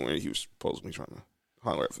situation where he was supposedly trying to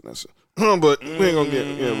holler at Vanessa. But we ain't gonna get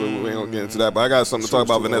into that. But I got something to talk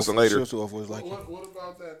about Vanessa later. What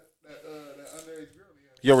about that underage girl?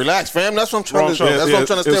 Yo, relax, fam. That's what I'm trying to. Yeah, That's what I'm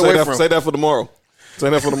trying to stay away from. Say that for tomorrow.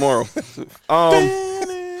 That's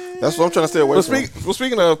what I'm trying to stay away from. Well,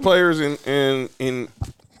 speaking of players in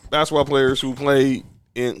basketball players who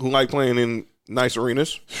like playing in nice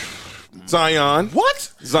arenas, Zion.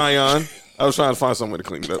 What? Zion. I was trying to find some way to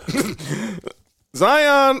clean it up.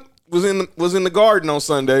 Zion was in the Garden on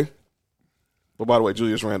Sunday. But by the way,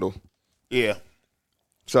 Julius Randle. Yeah.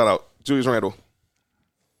 Shout out. Julius Randle.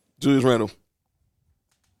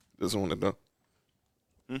 This one that done.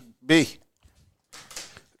 B.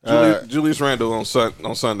 Julius Randle on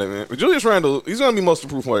Sunday, man. But Julius Randle, he's going to be most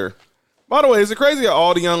improved player. By the way, is it crazy that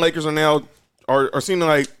all the young Lakers are now are seeming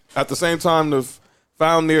like at the same time they've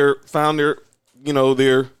found their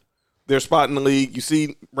their spot in the league? You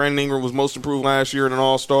see, Brandon Ingram was most improved last year and an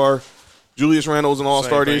All-Star. Julius Randle was an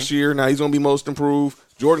All-Star this year. Now he's going to be most improved.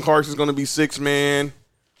 Jordan Clarkson's going to be sixth man.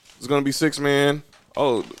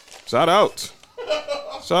 Oh, shout out.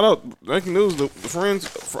 Breaking news. Our friends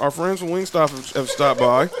from Wingstop have stopped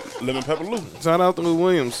by. Lemon Pepper Lou. Shout out to Lou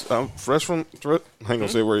Williams. Fresh from – I ain't going to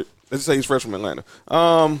say where – let's say he's fresh from Atlanta.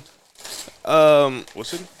 What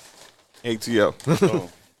city? ATL. Oh.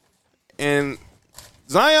 And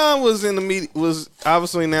Zion was in the was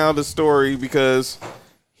obviously now the story because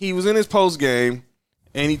he was in his post game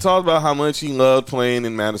and he talked about how much he loved playing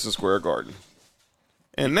in Madison Square Garden.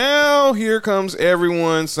 And now here comes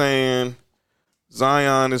everyone saying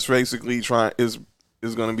Zion is basically is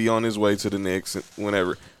going to be on his way to the Knicks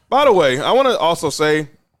whenever. By the way, I want to also say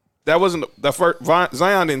that wasn't the first.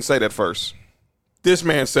 Zion didn't say that first. This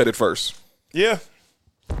man said it first. Yeah.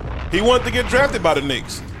 He wanted to get drafted by the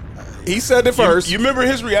Knicks. He said it first. You remember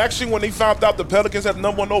his reaction when he found out the Pelicans had the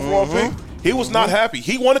number 1 overall pick? He was not happy.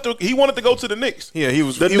 He wanted to go to the Knicks. Yeah, he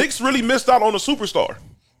was. The Knicks really missed out on a superstar.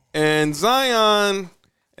 And Zion,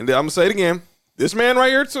 and I'm gonna say it again. This man right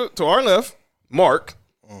here to our left, Mark,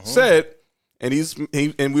 said, and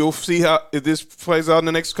and we'll see how if this plays out in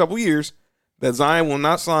the next couple years, that Zion will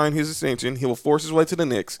not sign his extension. He will force his way to the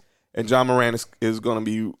Knicks, and John Moran is going to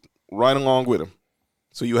be right along with him.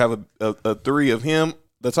 So you have a three of him,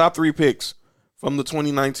 the top 3 picks from the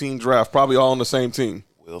 2019 draft, probably all on the same team.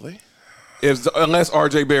 Will they? Unless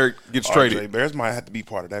R.J. Barrett gets traded. R.J. Barrett might have to be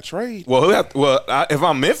part of that trade. Well, if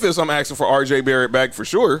I'm Memphis, I'm asking for R.J. Barrett back for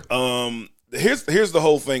sure. Here's the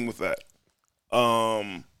whole thing with that.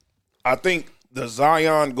 I think the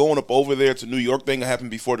Zion going up over there to New York thing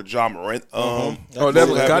happened before the John Morant.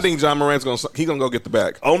 Definitely. I think John Morant's gonna go get the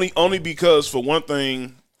bag. Only because for one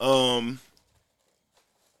thing,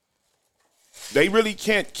 they really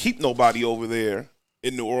can't keep nobody over there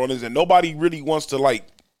in New Orleans, and nobody really wants to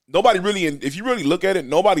if you really look at it,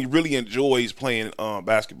 nobody really enjoys playing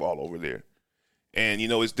basketball over there. And,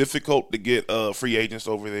 it's difficult to get free agents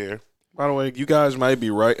over there. By the way, you guys might be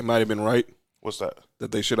right. It might have been right. What's that?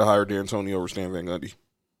 That they should have hired D'Antoni over Stan Van Gundy.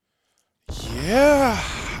 Yeah.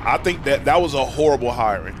 I think that was a horrible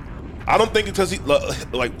hiring. I don't think because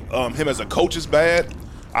him as a coach is bad.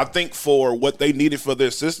 I think for what they needed for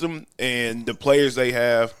their system and the players they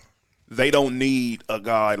have, they don't need a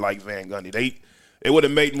guy like Van Gundy. It would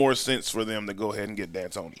have made more sense for them to go ahead and get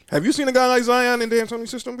D'Antoni. Have you seen a guy like Zion in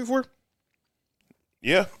D'Antoni's system before?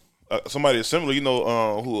 Yeah. Somebody similar,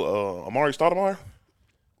 who Amari Stoudemire?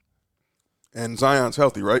 And Zion's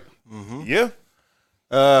healthy, right? Mm-hmm. Yeah.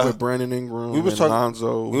 With Brandon Ingram and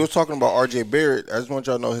Lonzo. We were talking about R.J. Barrett. I just want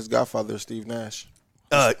y'all to know his godfather is Steve Nash,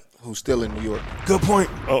 who's still in New York. Good point.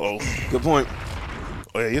 Uh-oh. Good point.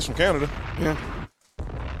 Oh, yeah, he's from Canada. Yeah.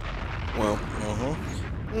 Well.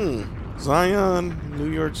 Zion,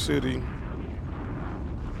 New York City,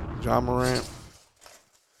 John Morant.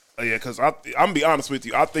 Yeah, because I'm gonna be honest with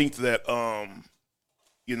you. I think that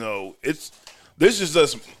this is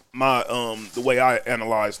just my the way I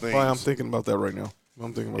analyze things. Well, I'm thinking about that right now.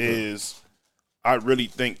 I really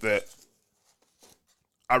think that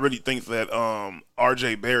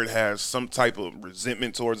R.J. Barrett has some type of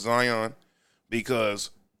resentment towards Zion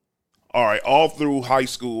because, all right, all through high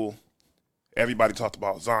school, everybody talked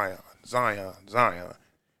about Zion.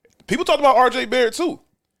 People talked about R.J. Barrett too,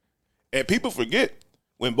 and people forget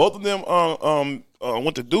when both of them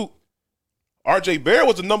went to Duke. R.J. Barrett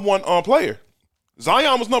was the number 1 player.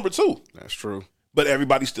 Zion was number 2. That's true. But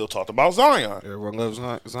everybody still talked about Zion. Everyone loves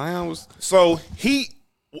Zion. Zion was so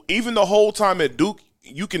even the whole time at Duke,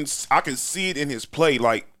 I can see it in his play.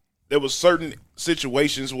 Like there was certain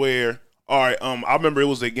situations where, all right, I remember it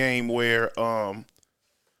was a game where I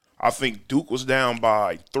think Duke was down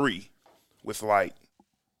by 3 with like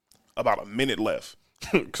about a minute left.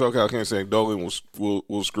 So I can't say Dolan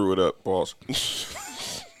will screw it up. Pause.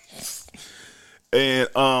 And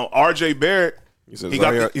R.J. Barrett, he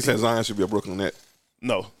said Zion should be a Brooklyn Net.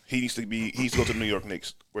 No, he needs to go to the New York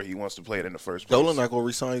Knicks where he wants to play it in the first place. Dolan not going to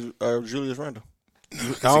resign Julius Randle. I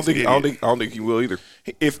don't think he will either.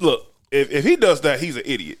 If he does that, he's an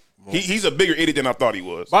idiot. He's a bigger idiot than I thought he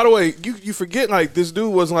was. By the way, you forget like this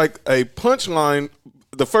dude was like a punchline.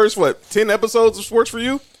 The first 10 episodes of Sports for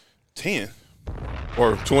You, 10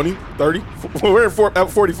 or 20, 30. We're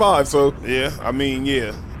at 45. So yeah, I mean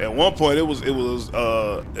At one point it was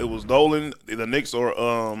Dolan, the Knicks,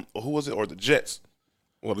 or who was it, or the Jets.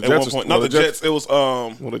 Well, the At Jets one point, not the Jets. It was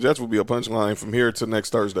well, the Jets will be a punchline from here to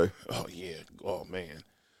next Thursday. Oh yeah. Oh man.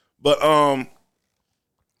 But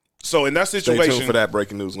so in that situation, stay tuned for that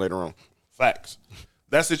breaking news later on. Facts.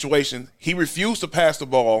 That situation, he refused to pass the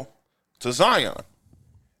ball to Zion.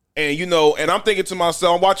 And, and I'm thinking to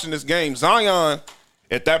myself, I'm watching this game, Zion,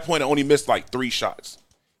 at that point, only missed like 3 shots.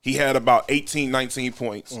 He had about 18, 19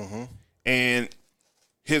 points. Mm-hmm. And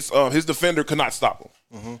his defender could not stop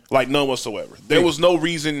him, like none whatsoever. There was no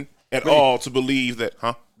reason at all to believe that,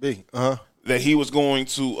 that he was going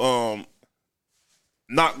to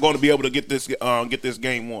not going to be able to get this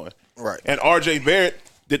game won. Right. And R.J. Barrett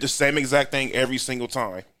did the same exact thing every single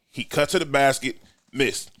time. He cut to the basket,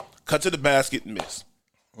 missed. Cut to the basket, missed.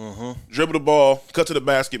 Dribble the ball, cut to the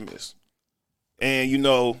basket, miss. And,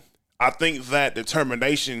 I think that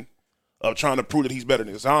determination of trying to prove that he's better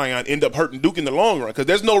than Zion end up hurting Duke in the long run, because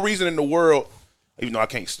there's no reason in the world, even though I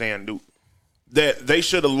can't stand Duke, that they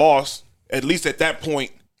should have lost at least at that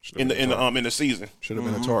point in the season. Should have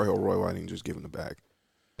been a Tar Heel. Roy White didn't just give him the bag.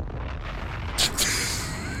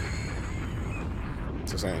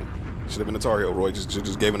 It's the same. Should have been a Tar Heel. Roy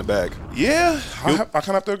just gave him the bag. Yeah, I kind of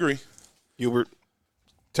have to agree. Hubert,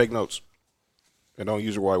 take notes. And don't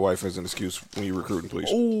use your white wife as an excuse when you're recruiting,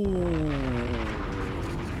 please. Ooh.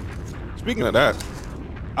 Speaking of that,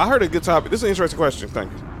 I heard a good topic. This is an interesting question.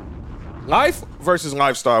 Thank you. Life versus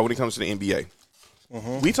lifestyle when it comes to the NBA.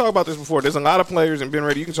 We talked about this before. There's a lot of players, and Ben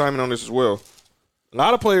Ready, you can chime in on this as well. A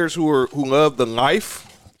lot of players who love the life.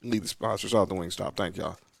 Leave the sponsors out the Wingstop. Thank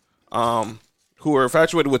y'all. Who are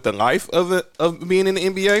infatuated with the life of being in the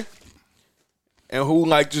NBA, and who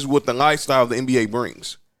like just what the lifestyle the NBA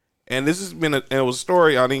brings. And this has been it was a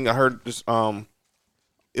story. I think I heard this.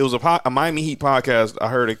 It was a Miami Heat podcast. I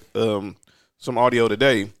heard some audio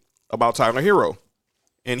today about Tyler Hero,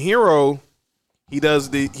 and Hero, he's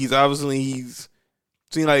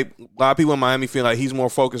seems like a lot of people in Miami feel like he's more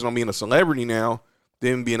focused on being a celebrity now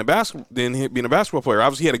than being a basketball player.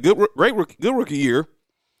 Obviously, he had a good rookie year.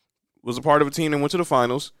 Was a part of a team that went to the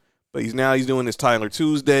finals, but he's doing his Tyler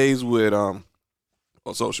Tuesdays with on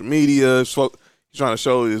social media. He's trying to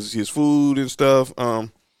show his food and stuff.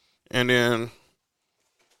 And then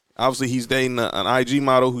obviously he's dating an IG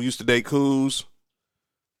model who used to date Kuz.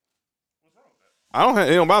 It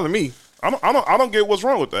don't bother me. I don't get what's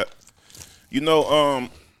wrong with that. LeBron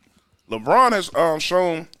has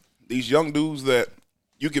shown these young dudes that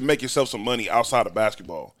you can make yourself some money outside of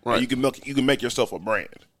basketball. Right. You can make yourself a brand.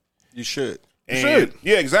 You should. Yeah,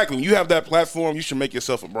 exactly. When you have that platform, you should make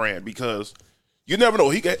yourself a brand, because you never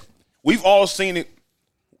know. We've all seen it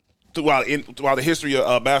throughout the history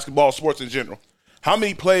of basketball, sports in general. How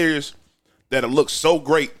many players that have looked so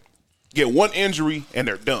great get one injury and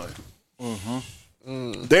they're done?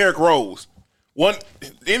 Derrick Rose, one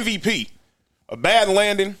MVP, a bad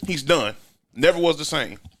landing, he's done. Never was the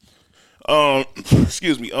same.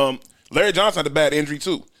 Excuse me. Larry Johnson had a bad injury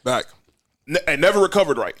too. Back. And never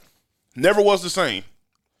recovered right. Never was the same.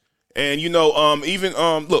 And,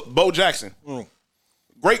 look, Bo Jackson,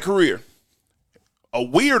 great career. A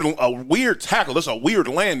weird tackle. That's a weird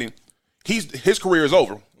landing. His career is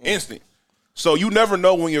over. Instant. So you never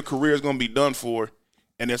know when your career is going to be done for,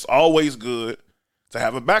 and it's always good to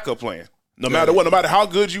have a backup plan. No matter what, no matter how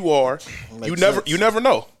good you are, you never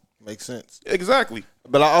know. Makes sense. Exactly.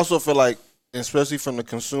 But I also feel like, especially from the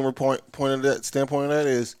consumer standpoint of that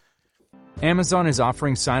is, Amazon is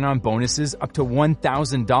offering sign-on bonuses up to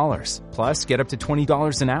 $1,000. Plus, get up to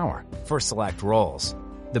 $20 an hour for select roles.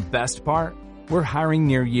 The best part? We're hiring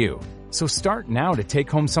near you. So start now to take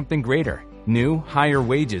home something greater. New, higher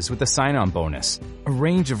wages with a sign-on bonus, a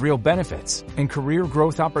range of real benefits, and career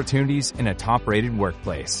growth opportunities in a top-rated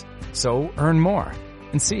workplace. So earn more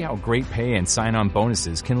and see how great pay and sign-on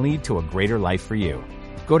bonuses can lead to a greater life for you.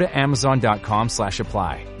 Go to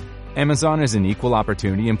Amazon.com/apply. Amazon is an equal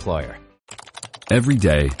opportunity employer. Every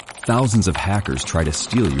day, thousands of hackers try to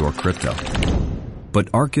steal your crypto. But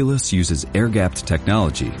Arculus uses air-gapped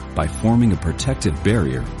technology by forming a protective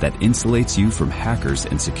barrier that insulates you from hackers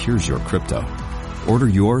and secures your crypto. Order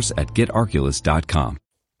yours at getarculus.com.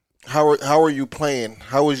 How are you playing?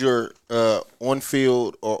 How is your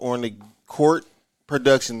on-field or on the court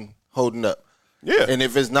production holding up? Yeah. And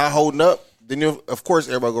if it's not holding up, then of course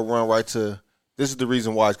everybody go run right to this is the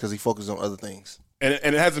reason why, because he focuses on other things. And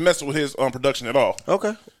it hasn't messed with his production at all.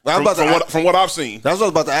 Okay. From what I've seen. That's what I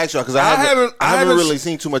was about to ask y'all, because I haven't really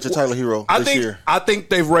seen too much of Tyler Hero this year. I think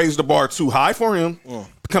they've raised the bar too high for him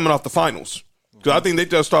coming off the finals. Because I think they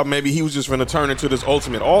just thought maybe he was just going to turn into this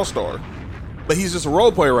ultimate all-star. But he's just a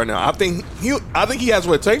role player right now. I think he has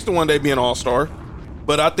what it takes to one day be an all-star.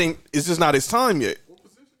 But I think it's just not his time yet.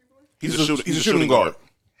 He's a shooting guard.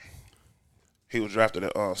 He was drafted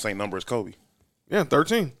at same number as Kobe. Yeah,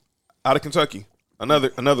 13. Out of Kentucky.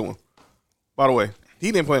 Another one. By the way,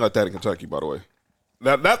 he didn't play like that in Kentucky, by the way.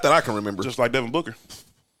 Not that I can remember. Just like Devin Booker.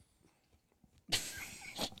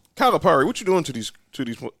 Calipari, what you doing to these?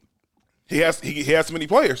 He has too many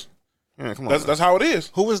players. Yeah, come on. That's how it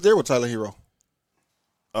is. Who was there with Tyler Hero?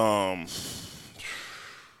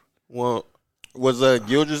 Well, was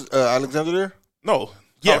Gilgeous Alexander there? No.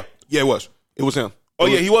 Yeah, it was. It was him. Oh,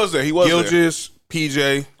 yeah, he was there. Gilgeous,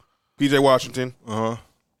 PJ Washington.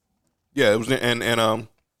 Yeah, it was, and I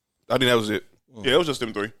think that was it. Yeah, it was just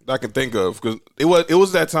them three that I can think of, because it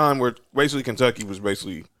was that time where basically Kentucky was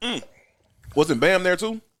basically. Wasn't Bam there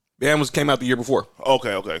too? Bam came out the year before.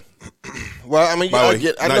 Okay. Well, I mean,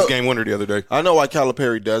 nice game winner the other day. I know why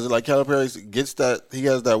Calipari does it. Like Calipari gets that, he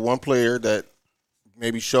has that one player that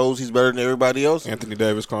maybe shows he's better than everybody else. Anthony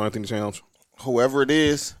Davis, Karl Anthony Towns, whoever it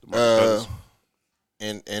is,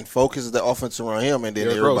 and focuses the offense around him, and then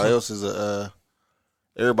everybody else is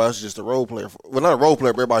everybody's just a role player. Well, not a role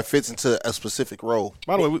player, but everybody fits into a specific role.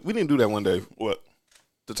 By the way, we didn't do that one day. What?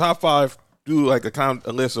 The top 5, do like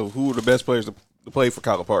a list of who are the best players to play for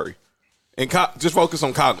Calipari, and just focus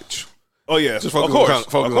on college. Oh yeah, just focus on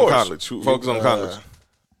college. Focus on college,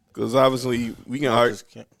 because obviously we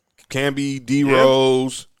can be D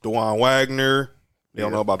Rose, DeJuan Wagner. They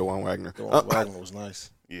don't know about DeJuan Wagner. DeJuan Wagner was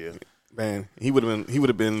nice. Yeah, man, he would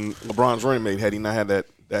have been LeBron's running mate had he not had that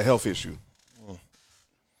health issue.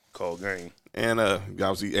 Cold game. And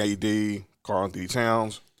obviously AD, Karl Anthony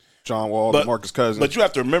Towns, John Wall, Marcus Cousins. But you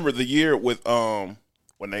have to remember the year with when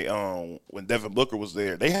Devin Booker was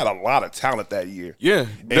there, they had a lot of talent that year. Yeah,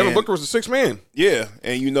 Devin Booker was the 6th man. Yeah,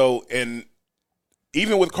 and and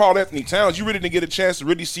even with Karl Anthony Towns, you really didn't get a chance to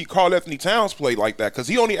really see Karl Anthony Towns play like that, because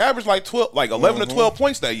he only averaged like 11 to 12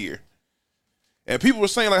 points that year. And people were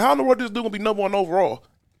saying, like, how in the world is this dude gonna be number 1 overall?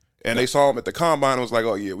 And they saw him at the combine and was like,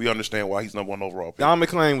 oh yeah, we understand why he's number 1 overall. Don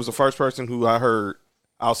McClain was the first person who I heard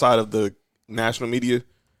outside of the national media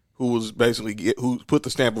who was basically who put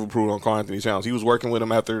the stamp of approval on Karl Anthony Towns. He was working with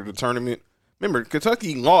him after the tournament. Remember,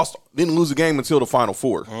 Kentucky didn't lose a game until the Final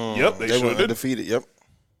Four. Yep, they were undefeated. Yep.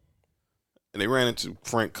 And they ran into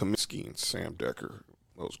Frank Kaminsky and Sam Decker,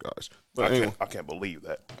 those guys. But anyway, I can't believe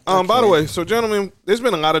that. By the way, so gentlemen, there's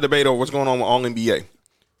been a lot of debate over what's going on with All NBA.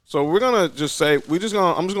 So we're gonna just say I'm just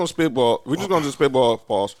gonna spitball. We're just gonna spitball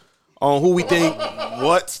pause on who we think.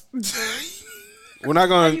 What? We're not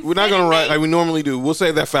gonna write like we normally do. We'll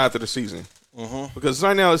save that for after the season, because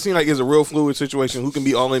right now it seems like it's a real fluid situation. Who can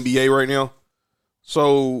be All NBA right now?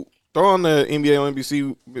 So throw on the NBA on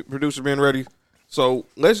NBC producer being ready. So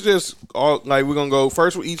let's just we're gonna go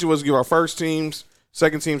first. With each of us give our first teams,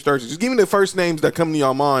 second teams, third teams. Just give me the first names that come to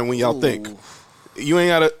y'all mind when y'all think. You ain't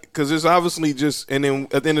gotta, because it's obviously just, and then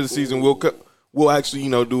at the end of the season we'll actually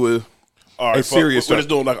do a serious. We're just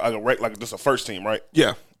doing like just a first team, right?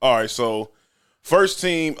 Yeah. All right. So first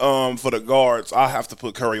team for the guards, I have to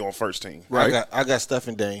put Curry on first team. Right. I got Steph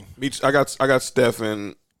and Dame. I got Steph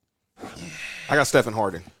and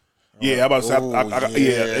Harden. Yeah, I'm about to say,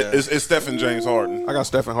 it's Steph and James Harden. I got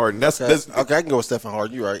Steph and Harden. That's okay. I can go with Steph and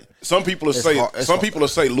Harden. You're right. Some people will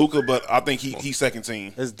say Luka, but I think he's second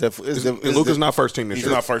team. It's difficult. Luka's not first team this year.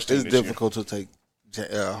 He's not first team. It's difficult to take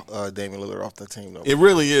Damian Lillard off the team, though. It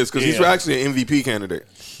really is, because he's actually an MVP candidate,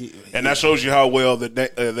 and that shows you how well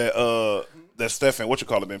that Steph and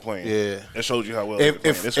been playing. Yeah, it shows you how well.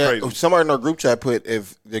 It's crazy. If somebody in our group chat put,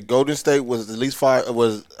 if the Golden State was at least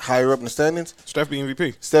was higher up in the standings, Steph be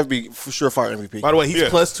MVP. Steph be for sure fire MVP. By the way, he's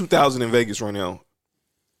plus 2,000 in Vegas right now.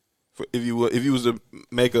 If you was to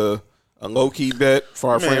make a low key bet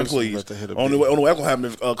for our friends, please. Only way will happen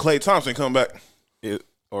if Klay Thompson come back.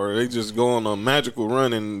 Or they just go on a magical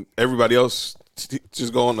run and everybody else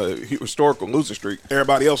just go on a historical losing streak.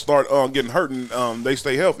 Everybody else start getting hurt and they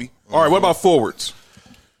stay healthy. All right, what about forwards?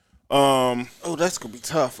 That's gonna be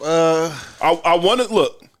tough. I want to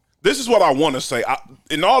look. This is what I want to say.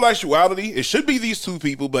 In all actuality, it should be these two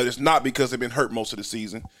people, but it's not because they've been hurt most of the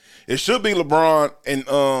season. It should be LeBron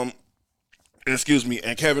and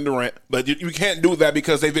and Kevin Durant, but you can't do that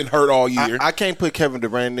because they've been hurt all year. I can't put Kevin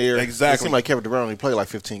Durant there. Exactly. It seems like Kevin Durant only played like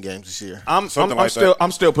 15 games this year. I'm still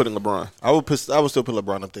putting LeBron. I would still put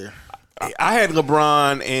LeBron up there. I had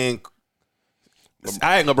LeBron and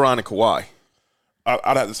Kawhi.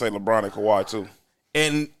 I'd have to say LeBron and Kawhi too.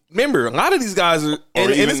 And remember, a lot of these guys are,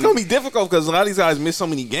 and it's going to be difficult because a lot of these guys miss so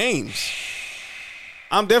many games.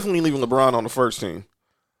 I'm definitely leaving LeBron on the first team,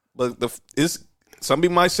 but some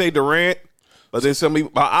people might say Durant, but then some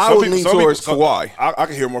people I would lean towards Kawhi. I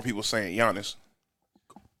can hear more people saying Giannis.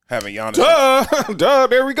 Having Giannis, duh.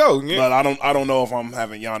 There we go. Yeah. But I don't know if I'm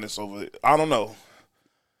having Giannis over it. I don't know.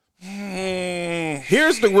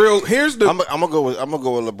 Here's the. I'm gonna go with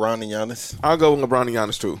LeBron and Giannis. I'll go with LeBron and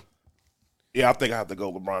Giannis too. Yeah, I think I have to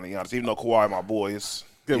go LeBron and Giannis, even though Kawhi, my boy,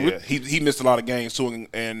 he missed a lot of games too,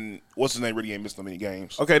 and what's his name really ain't missed that many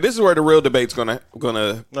games. Okay, this is where the real debate's gonna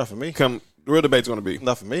not for me. The real debate's gonna be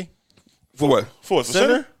not for me. For what? For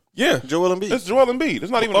center? Yeah, Joel Embiid. It's Joel Embiid.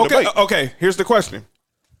 It's not even a debate. Okay, here's the question: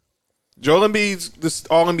 Joel Embiid's this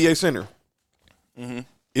All NBA center. Mm-hmm.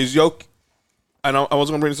 Is Jokic? And I was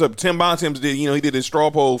going to bring this up. Tim Bontemps did. He did his straw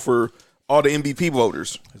poll for all the MVP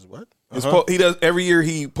voters. His what? He does every year.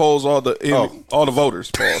 He polls all the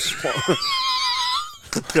voters.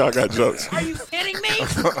 Y'all got jokes. Are you kidding me?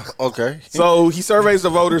 Okay. So he surveys the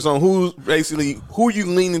voters on who you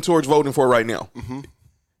leaning towards voting for right now. Mm-hmm.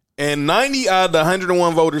 And 90 out of the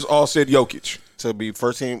 101 voters all said Jokic. To be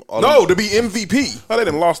first team? To be MVP. Oh, they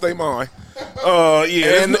done lost their mind.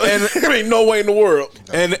 Yeah, and there ain't no way in the world.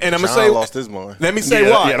 And I'm gonna John say lost his mind. Let me say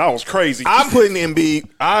why. Yeah, that was crazy. I would put Embiid.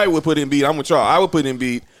 I'm with y'all. I would put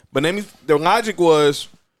Embiid. But the logic was,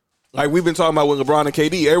 like we've been talking about with LeBron and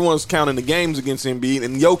KD, everyone's counting the games against Embiid,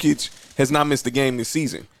 and Jokic has not missed a game this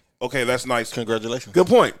season. Okay, that's nice. Congratulations. Good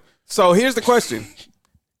point. So here's the question: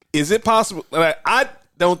 is it possible? I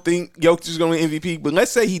don't think Jokic is going to MVP, but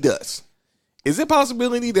let's say he does. Is it a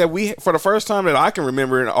possibility that we, for the first time that I can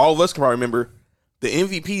remember, and all of us can probably remember, the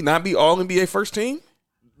MVP not be All NBA first team?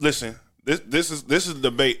 Listen, this is the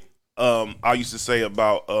debate I used to say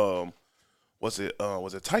about was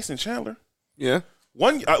it Tyson Chandler? Yeah.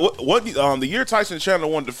 The year Tyson Chandler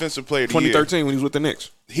won Defensive Player of the Year, 2013 when he was with the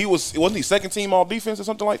Knicks. Wasn't he second team All Defense or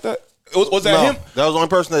something like that? Was that him? That was the only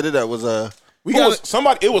person that did that. Was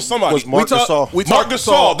somebody. It was somebody. Was Marc Gasol. Marc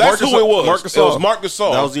Gasol. That's who it was. Marc Gasol. It was Marc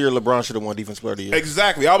Gasol. That was the year LeBron should have won Defensive Player of the Year.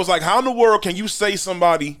 Exactly. I was like, how in the world can you say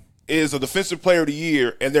somebody is a Defensive Player of the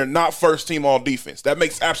Year and they're not first team All Defense? That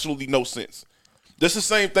makes absolutely no sense. This is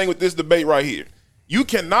the same thing with this debate right here. You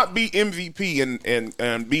cannot be MVP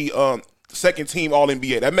and be second team All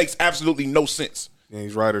NBA. That makes absolutely no sense. Yeah,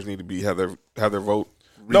 these writers need to have their vote.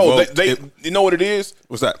 No, they you know what it is?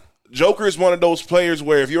 What's that? Joker is one of those players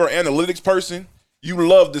where if you're an analytics person, you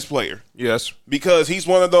love this player. Yes, because he's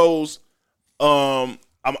one of those.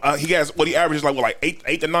 He has what he averages like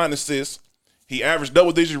 8 to 9 assists. He averaged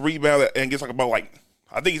double digit rebound and gets like about I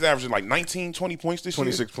think he's averaging like 19, 20 points this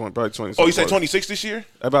 26 year. 26 points, probably 26. Oh, you said 26 this year?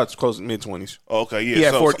 About close to mid-20s. Oh, okay, yeah.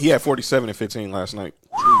 He had 47 and 15 last night.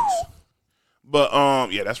 But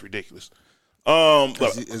yeah, that's ridiculous.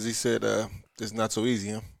 As he said, it's not so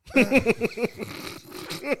easy, huh?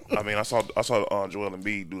 I mean, I saw Joel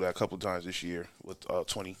Embiid do that a couple of times this year with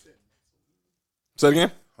 20. Say it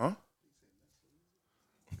again? Huh?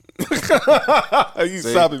 He's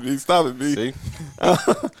stopping me. See?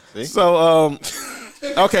 See? So,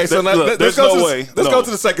 okay, so let's go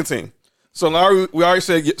to the second team. So we already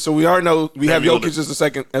said. So we already know we have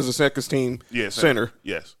Jokic as a second team center.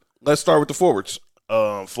 Yes. Let's start with the forwards.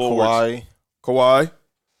 Forwards.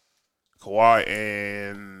 Kawhi,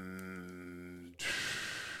 and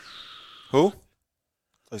who?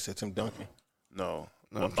 I said Tim Duncan. No.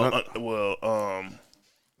 I'm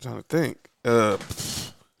trying to think.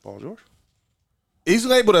 Paul George. He's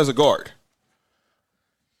labeled as a guard.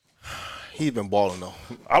 He's been balling though.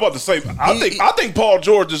 I'm about to say, I think Paul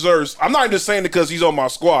George deserves. I'm not just saying it because he's on my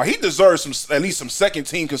squad. He deserves at least some second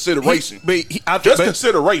team consideration.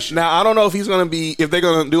 Consideration. Now I don't know if he's going to be, if they're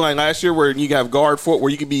going to do like last year where you have guard forward,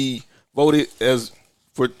 where you could be voted as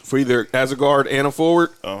for either as a guard and a forward.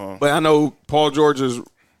 But I know Paul George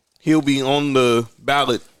he'll be on the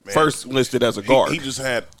ballot first listed as a guard. He just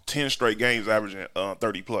had 10 straight games averaging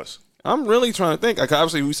 30 plus. I'm really trying to think. Like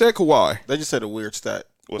obviously we said Kawhi. They just said a weird stat.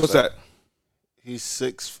 What's that? He's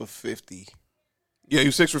 6 for 50. Yeah, he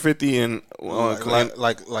was 6 for 50 and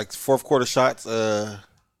like fourth quarter shots. I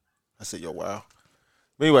said, yo, wow.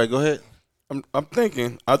 But anyway, go ahead. I'm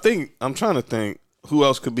thinking. I'm trying to think who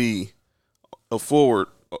else could be a forward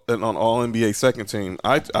All NBA second team.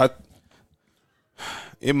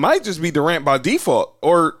 It might just be Durant by default,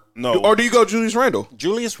 or do you go Julius Randle?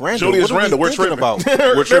 Julius Randle. Julius what Randle. We're Tripping about.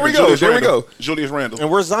 We're There we go. There we go. Julius Randle. And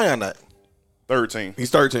where's Zion at? Third team.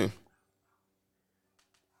 He's 13.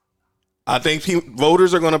 I think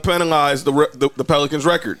voters are going to penalize the Pelicans'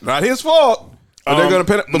 record. Not his fault. But they're going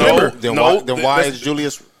to penalize. No. Then why is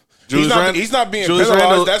Julius? He's not being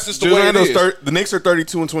penalized. That's just the way it is. The Knicks are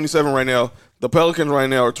 32 and 27 right now. The Pelicans right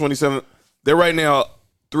now are 27. They're right now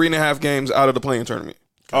 3.5 games out of the play-in tournament.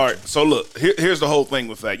 All right, so look, here's the whole thing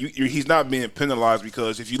with that. He's not being penalized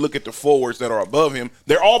because if you look at the forwards that are above him,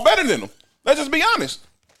 they're all better than him. Let's just be honest.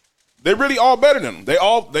 They're really all better than him. They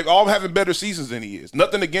all having better seasons than he is.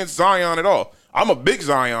 Nothing against Zion at all. I'm a big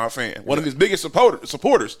Zion fan, one of his biggest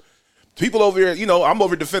supporters. People over here, I'm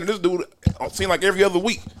over defending this dude. It seems like every other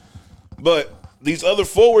week. But these other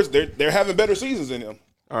forwards, they're having better seasons than him.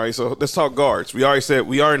 All right, so let's talk guards. We already said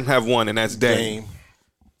we already have one, and that's Dame.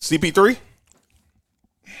 CP3.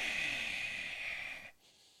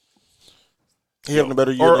 He having a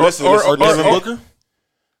better year. Or Devin Booker.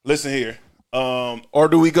 Listen here. Or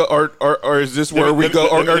do we go? Or is this where we go?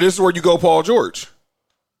 Or this is where you go, Paul George?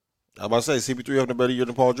 I'm about to say CP3 having a better year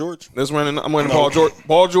than Paul George. I'm running Paul George.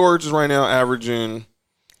 Paul George is right now averaging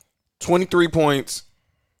 23 points,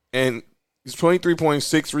 and he's 23 points,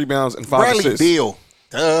 6 rebounds, and 5 assists. Bradley Beal,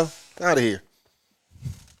 out of here.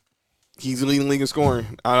 He's leading league in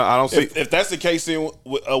scoring. I don't see. If that's the case, then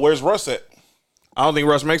where's Russ at? I don't think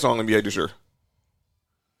Russ makes All NBA this year.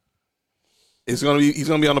 He's gonna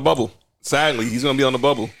be on the bubble. Sadly, he's gonna be on the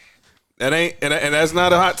bubble. And that's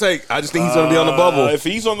not a hot take. I just think he's gonna be on the bubble. If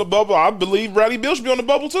he's on the bubble, I believe Bradley Beal should be on the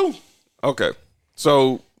bubble too. Okay,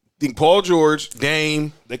 so I think Paul George,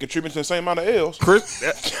 Dame, they contribute to the same amount of L's.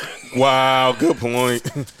 Chris. Wow, good point.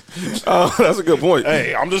 That's a good point.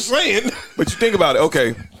 Hey, I'm just saying. But you think about it.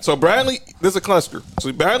 Okay, so Bradley, there's a cluster.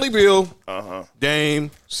 So Bradley Beal,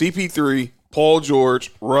 Dame, CP3, Paul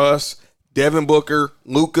George, Russ, Devin Booker,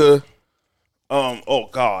 Luka. Oh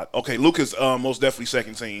God. Okay, Luka's most definitely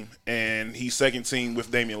second team, and he's second team with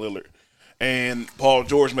Damian Lillard, and Paul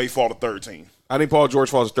George may fall to third team. I think Paul George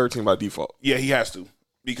falls to 13 by default. Yeah, he has to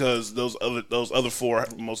because those other four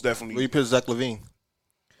most definitely. Where you put Zach LaVine?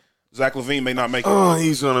 Zach LaVine may not make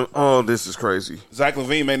it. This is crazy. Zach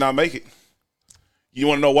LaVine may not make it. You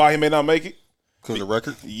want to know why he may not make it? Because of the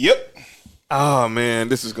record. Yep. Oh man,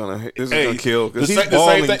 this is gonna kill. Because he's the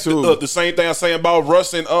balling same thing, too. Look, the same thing I'm saying about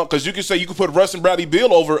Russ and because you could put Russ and Bradley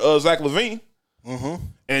Beal over Zach LaVine,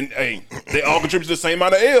 and hey, they all contribute to the same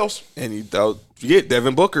amount of L's. And you get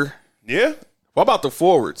Devin Booker. Yeah. What about the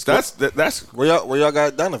forwards? That's where y'all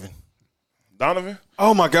got Donovan. Donovan.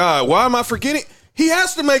 Oh my God, why am I forgetting? He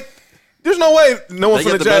has to make. There's no way no one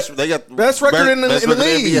from the Jazz. They got best record in the league.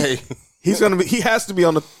 NBA. He has to be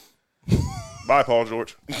on the. Bye, Paul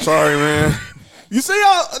George. Sorry, man. You see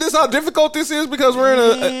how difficult this is because we're in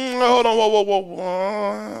a. Hold on,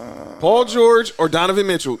 whoa. Paul George or Donovan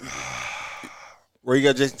Mitchell. Where you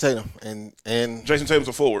got Jason Tatum and Jason Tatum's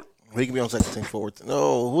a forward. He can be on second team forward.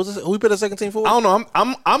 No, who we put a second team forward? I don't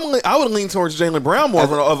know. I would lean towards Jaylen Brown more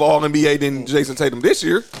of all NBA than Jason Tatum this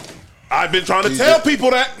year. I've been trying to tell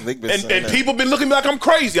people that, and people been looking at me like I'm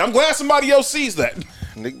crazy. I'm glad somebody else sees that.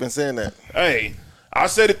 Nick been saying that. Hey, I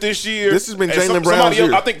said it this year. This has been Jaylen Brown's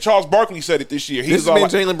year. I think Charles Barkley said it this year. This has been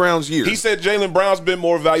Jaylen Brown's year. He said Jaylen Brown's been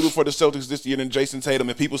more valuable for the Celtics this year than Jason Tatum,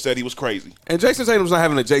 and people said he was crazy. And Jason Tatum's not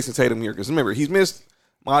having a Jason Tatum year because remember, he's missed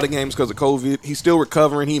a lot of games because of COVID. He's still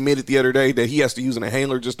recovering. He admitted the other day that he has to use an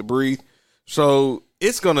inhaler just to breathe. So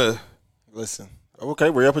it's gonna listen. Okay,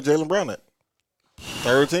 where you put Jaylen Brown at?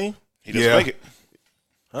 Third team? He doesn't make it.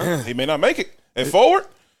 Huh? He may not make it. And forward?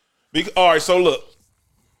 All right, so look.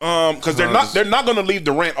 Because they're not going to leave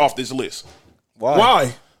Durant off this list.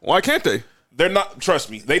 Why? Why can't they? They're not. Trust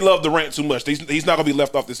me, they love Durant too much. He's not going to be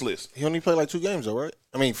left off this list. He only played like 2 games, though, right?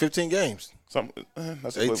 I mean, 15 games.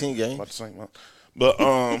 That's 18 games. About the same amount. But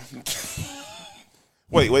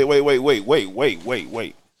wait.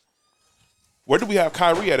 Where do we have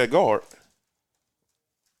Kyrie at guard?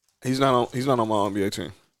 He's not on my NBA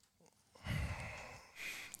team.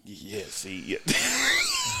 Yeah. See. Yeah.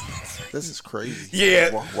 This is crazy. Yeah.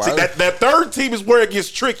 See, that third team is where it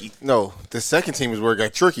gets tricky. No, the second team is where it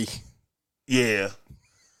got tricky. Yeah.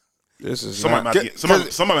 This is somebody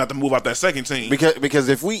have to move out that second team. Because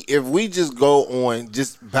if we just go on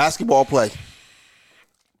just basketball play,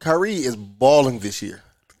 Kyrie is balling this year.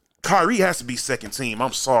 Kyrie has to be second team.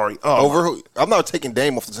 I'm sorry. I'm not taking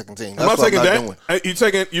Dame off the second team. That's I'm not taking Dame.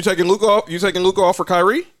 You taking Luka off? You taking Luka off for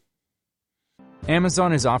Kyrie?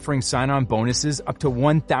 Amazon is offering sign-on bonuses up to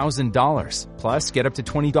 $1,000, plus get up to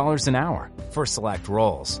 $20 an hour for select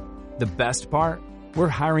roles. The best part? We're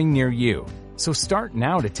hiring near you. So start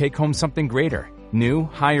now to take home something greater. New,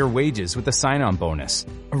 higher wages with a sign-on bonus,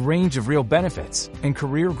 a range of real benefits, and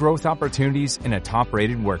career growth opportunities in a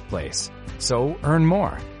top-rated workplace. So earn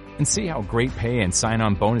more and see how great pay and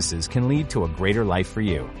sign-on bonuses can lead to a greater life for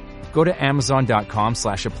you. Go to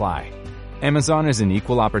amazon.com/apply. Amazon is an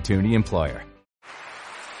equal opportunity employer.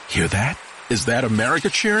 Hear that? Is that America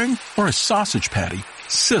cheering or a sausage patty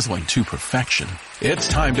sizzling to perfection? It's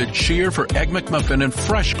time to cheer for Egg McMuffin and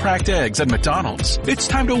fresh cracked eggs at McDonald's. It's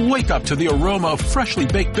time to wake up to the aroma of freshly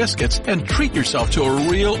baked biscuits and treat yourself to a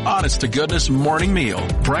real honest-to-goodness morning meal.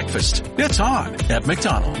 Breakfast, it's on at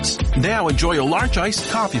McDonald's. Now enjoy a large iced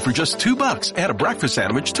coffee for just $2. Add a breakfast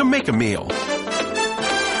sandwich to make a meal.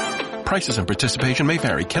 Prices and participation may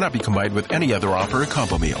vary. Cannot be combined with any other offer or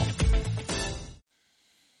combo meal.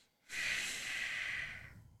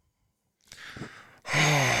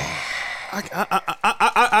 I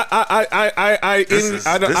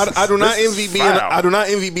do not envy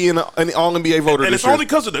being an All NBA voter. And it's only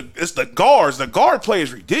because of the guards. The guard play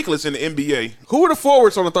is ridiculous in the NBA. Who are the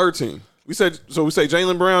forwards on the third team? We say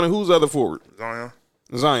Jaylen Brown, and who's the other forward? Zion.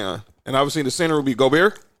 And obviously the center would be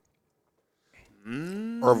Gobert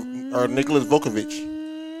or Nicholas Vucevic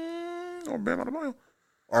or Bam Adebayo.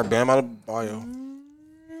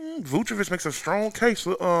 Vucevic makes a strong case.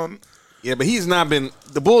 Yeah, but he's not been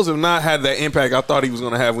 – the Bulls have not had that impact I thought he was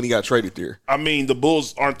going to have when he got traded there. I mean, the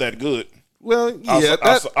Bulls aren't that good. Well, yeah,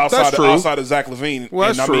 that's true. Outside of Zach LaVine.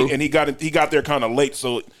 Well, that's true. And he got there kind of late,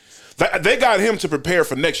 so they got him to prepare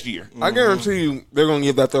for next year. I guarantee you they're going to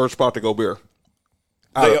give that third spot to Gobert.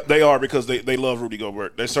 They are because they love Rudy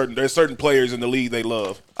Gobert. There's certain players in the league they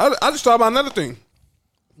love. I just thought about another thing.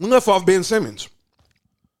 We left off Ben Simmons.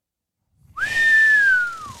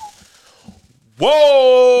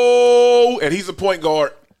 Whoa! And he's a point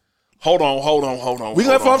guard. Hold on. We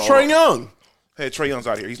left off Trae Young. Hey, Trae Young's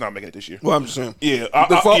out here. He's not making it this year. Well, I'm just saying. Yeah,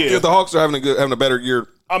 the Hawks are having a better year.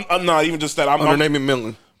 I'm not even just that. Under Naaman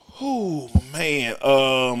Millen. Oh man.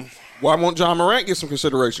 Why won't John Morant get some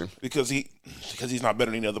consideration? Because he's not better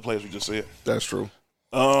than the other players we just said. That's true.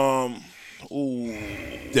 Ooh.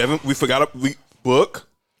 Devin, we forgot Book.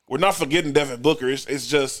 We're not forgetting Devin Booker. It's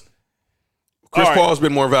just Chris Paul has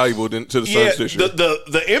been more valuable to the Suns this year.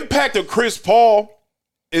 The impact of Chris Paul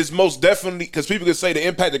is most definitely, because people can say the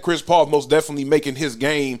impact of Chris Paul is most definitely making his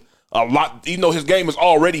game a lot. Even though his game is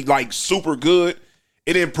already like super good,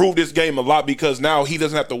 it improved his game a lot because now he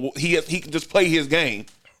doesn't have to. He can just play his game.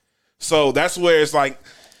 So that's where it's like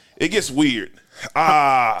it gets weird.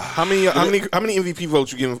 How many MVP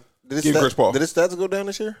votes you give Chris Paul? Did his stats go down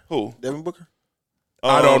this year? Who? Devin Booker?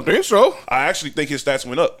 I don't think so. I actually think his stats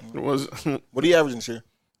went up. What are you averaging this year?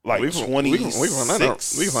 Like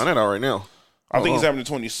 26. We can find that out right now. I think he's averaging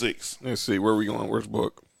 26. Let's see. Where are we going? Where's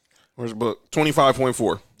Book?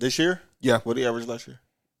 25.4. This year? Yeah. What did he average last year?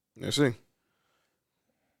 Let's see.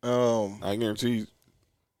 I guarantee you.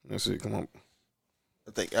 Let's see. Come on.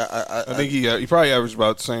 I think he probably averaged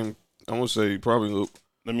about the same. I'm going to say probably.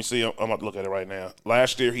 Let me see. I'm about to look at it right now.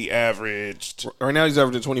 Last year he averaged. Right now he's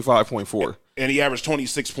averaging 25.4. And he averaged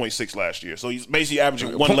 26.6 last year. So he's basically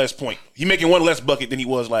averaging one less point. He's making one less bucket than he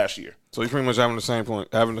was last year. So he's pretty much having the same point,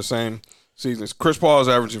 having the same seasons. Chris Paul is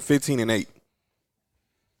averaging 15 and 8.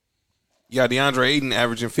 You got DeAndre Ayton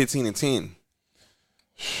averaging 15 and 10.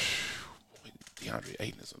 DeAndre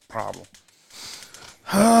Ayton is a problem.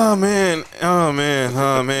 Oh man. Chris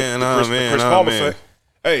Paul would say,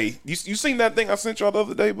 hey, you seen that thing I sent y'all the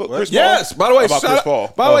other day about Chris Paul? Yes. By the way, Chris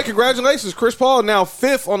Paul. By the way, congratulations. Chris Paul now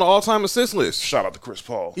 5th on the all-time assist list. Shout out to Chris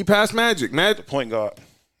Paul. He passed Magic. The point guard.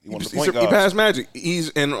 He passed Magic.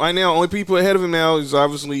 And right now, only people ahead of him now is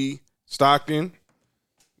obviously Stockton,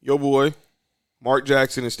 your boy, Mark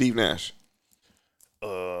Jackson, and Steve Nash.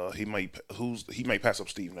 He may pass up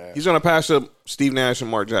Steve Nash. He's gonna pass up Steve Nash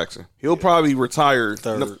and Mark Jackson. He'll probably retire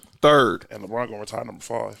third. And LeBron gonna retire number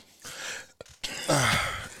 5.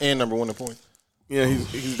 And number 1 in points. Yeah,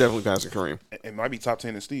 he's definitely passing Kareem. It might be top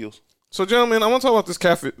 10 in steals. So, gentlemen, I want to talk about this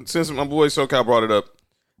cafe since my boy SoCal brought it up.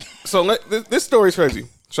 So this story's crazy.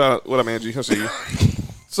 Shout out, what up, Angie? I see you.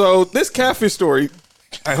 So this catfish story,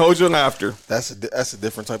 I hold your laughter. That's a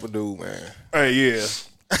different type of dude, man. Hey, yeah.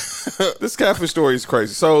 This catfish story is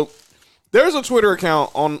crazy. So there's a Twitter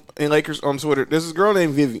account in Lakers on Twitter. There's this girl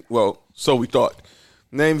named Vivian. Well, so we thought,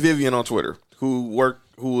 named Vivian on Twitter, who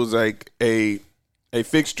was like a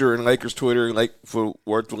fixture in Lakers Twitter,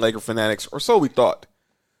 worked with Laker fanatics, or so we thought.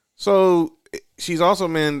 So she's also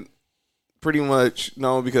been pretty much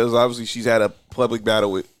known because obviously she's had a public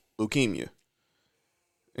battle with leukemia.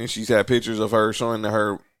 and she's had pictures of her showing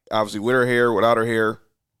her obviously with her hair, without her hair,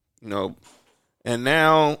 and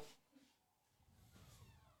now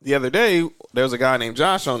the other day there was a guy named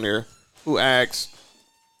Josh on there who asked,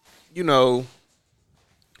 that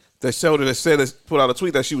put out a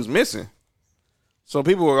tweet that she was missing. So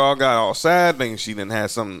people got all sad, thinking she didn't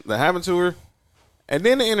have something that happened to her. And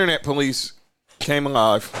then the internet police came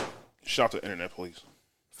alive. Shout out to internet police.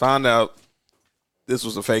 Found out this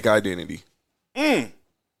was a fake identity.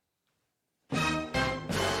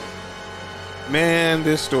 Man,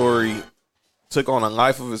 this story took on a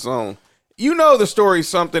life of its own. The story's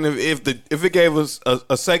something if it gave us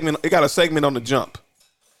a segment, it got a segment on the jump.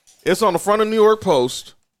 It's on the front of New York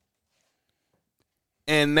Post.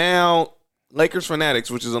 And now Lakers Fanatics,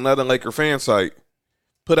 which is another Laker fan site,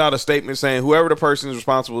 put out a statement saying whoever the person is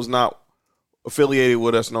responsible is not affiliated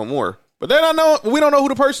with us no more. But we don't know who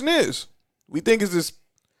the person is. We think it's this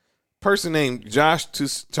person named Josh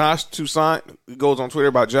Toussaint. He goes on Twitter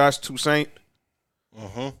about Josh Toussaint.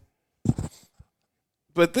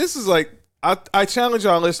 But this is like, I challenge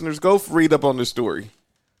y'all listeners, go read up on this story.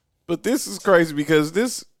 But this is crazy because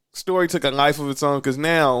this story took a life of its own because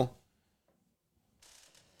now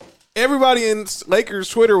everybody in Lakers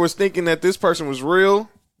Twitter was thinking that this person was real.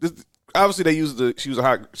 Obviously, they used she was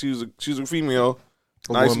a female,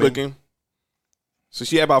 nice looking. So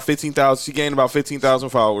she had about 15,000. She gained about 15,000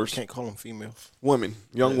 followers. Can't call them females. Women,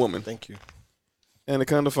 young woman. Thank you. And to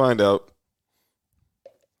come to find out,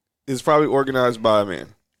 it's probably organized by a man.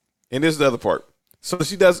 And this is the other part. So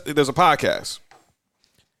there's a podcast.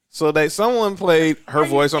 So someone played her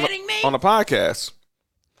voice on a podcast.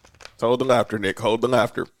 Hold the laughter, Nick. Hold the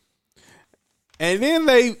laughter. And then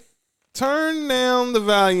they turned down the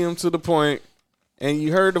volume to the point, and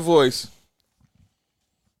you heard the voice.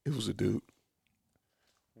 It was a dude.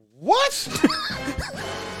 What?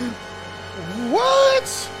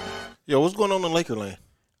 What? Yo, what's going on in Lakerland?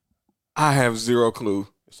 I have zero clue.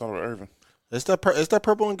 It's all with Irvin. It's that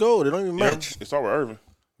purple and gold. It don't even match. It's all with Irvin.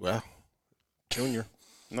 Wow. Junior.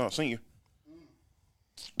 No, senior.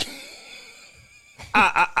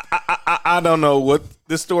 I don't know what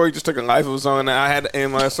this story just took a life of its own. I had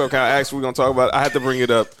in my SoCal asked we're gonna talk about it. I had to bring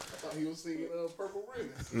it up. I thought he was singing Purple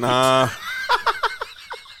Ribbon. Nah.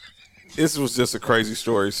 This was just a crazy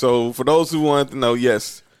story. So for those who want to know,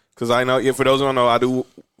 yes, because I know, for those who don't know, I do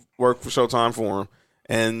work for Showtime Forum,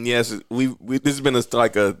 and yes, we this has been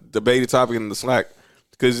like a debated topic in the Slack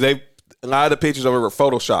because a lot of the pictures of her were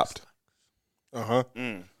photoshopped.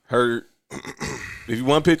 Her, if you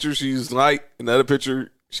one picture she's light, another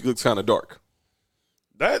picture she looks kind of dark.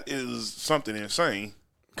 That is something insane.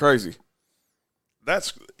 Crazy.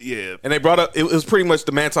 That's yeah. And they brought up it was pretty much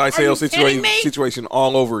the Manti Te'o situation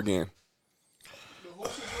all over again.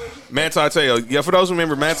 Manti Te'o. Yeah, for those who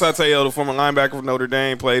remember, Manti Te'o, the former linebacker for Notre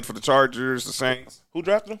Dame, played for the Chargers, the Saints. Who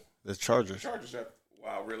drafted him? The Chargers.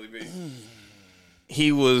 Wow, really big.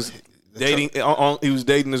 He was dating. He was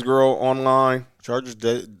dating this girl online. Chargers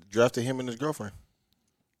drafted him and his girlfriend.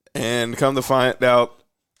 And come to find out,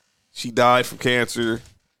 she died from cancer.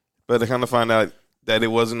 But to come to find out that it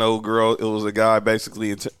wasn't no girl, it was a guy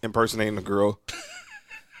basically impersonating a girl.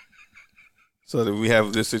 So that we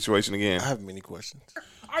have this situation again. I have many questions.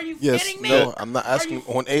 Are you kidding me? No, I'm not asking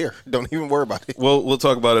on air. Don't even worry about it. We'll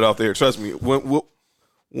talk about it off the air. Trust me.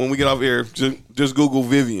 When we get off air, just Google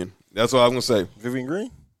Vivian. That's all I'm gonna say. Vivian Green?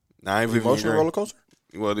 Nah, I ain't Vivian Emotional Green. roller coaster?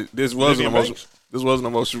 Well, this wasn't emotional. This wasn't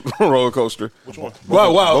an emotional roller coaster. Which one?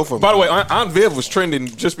 Wow. Both of them. By the way, Aunt Viv was trending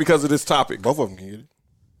just because of this topic. Both of them can get it.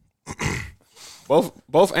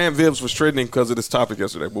 Both Aunt Vivs was trending because of this topic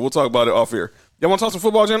yesterday. But we'll talk about it off air. Y'all want to talk some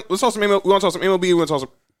football, Jen? Let's talk some MLB. We want to talk some MLB. We want to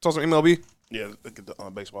talk some MLB. Yeah, let's get the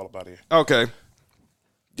baseball up out of here. Okay.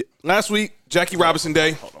 Last week, Jackie Robinson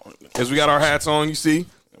Day. As we got our hats on, you see.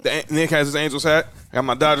 Nick has his Angels hat. I got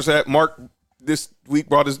my Dodgers hat. Mark this week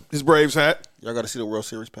brought his Braves hat. Y'all got to see the World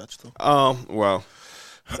Series patch, too. Wow.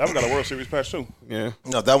 That one got a World Series patch, too. Yeah.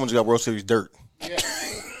 No, that one's got World Series dirt. Yeah.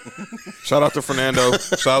 Shout out to Fernando.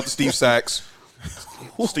 Shout out to Steve Sachs.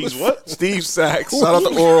 Steve's what? Steve Sachs. Shout out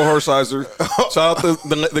to Oral Horsizer. Shout out to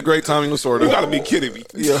the great Tommy Lasorda. You got to be kidding me.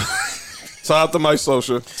 Yeah. Shout out to Mike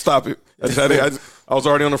Socha. Stop it. I was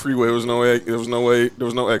already on the freeway. There was no way. There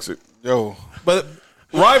was no exit. Yo. But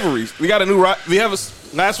rivalries. We got a new. We have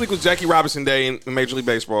last week was Jackie Robinson Day in Major League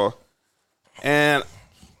Baseball, and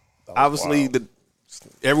obviously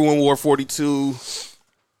everyone wore 42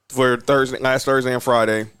 for last Thursday and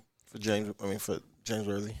Friday for James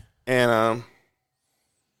Worthy, and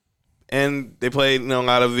they played a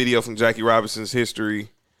lot of video from Jackie Robinson's history,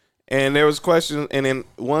 and there was questions, and then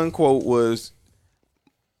one quote was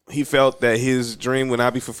he felt that his dream would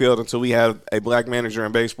not be fulfilled until we had a black manager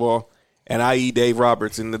in baseball, and i.e. Dave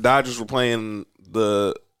Roberts. And the Dodgers were playing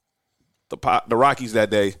the Rockies that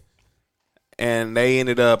day, and they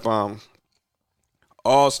ended up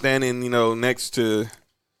all standing, next to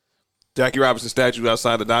Jackie Robinson statue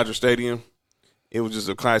outside the Dodger Stadium. It was just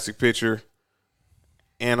a classic picture.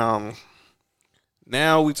 And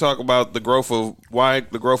now we talk about the growth of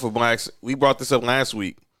blacks. We brought this up last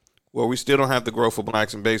week, where we still don't have the growth of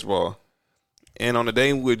blacks in baseball. And on the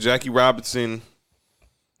day with Jackie Robinson,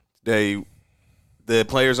 the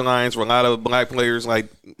Players Alliance were a lot of black players like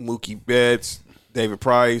Mookie Betts, David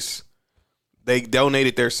Price. They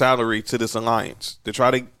donated their salary to this alliance to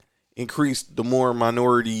try to increase the more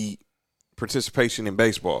minority participation in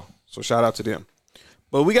baseball. So shout out to them.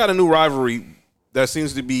 But we got a new rivalry that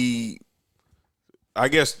seems to be, I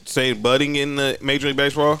guess, budding in the Major League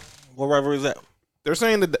Baseball. What rivalry is that? They're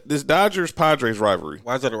saying that this Dodgers-Padres rivalry.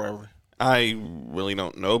 Why is that a rivalry? I really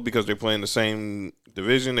don't know, because they play in the same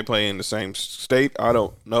division. They play in the same state. I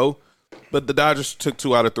don't know. But the Dodgers took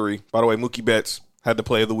 2 out of 3. By the way, Mookie Betts had the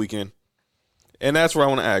play of the weekend. And that's where I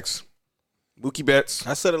want to ask. Mookie Betts.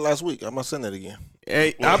 I said it last week. I'm going to send it again.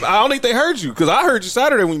 Hey, I don't think they heard you, because I heard you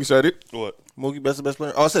Saturday when you said it. What? Mookie Betts the best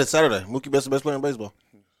player? Oh, I said it Saturday. Mookie Betts the best player in baseball.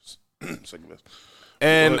 Second best.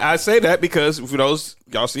 And I say that because, for those,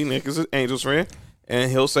 y'all see Nick is an Angels fan,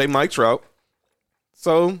 and he'll say Mike Trout.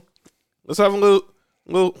 So let's have a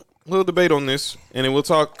little debate on this, and then we'll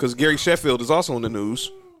talk, because Gary Sheffield is also in the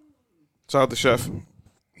news. Shout out to Chef.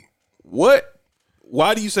 Why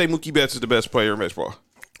do you say Mookie Betts is the best player in baseball?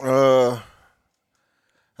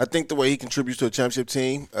 I think the way he contributes to a championship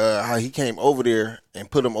team, how he came over there and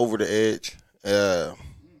put him over the edge, and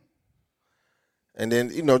then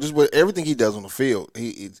just with everything he does on the field,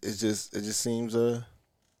 it just seems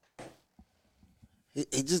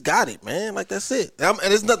he just got it, man. Like, that's it. And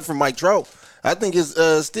it's nothing from Mike Trout. I think it's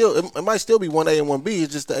it might still be 1A and 1B.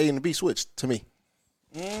 It's just the A and the B switched to me.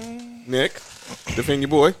 Nick, defend your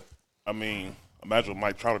boy. I mean, imagine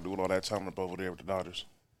Mike Trout doing all that time up over there with the Dodgers.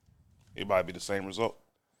 It might be the same result.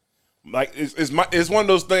 Like, it's one of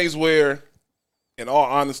those things where, in all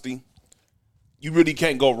honesty, you really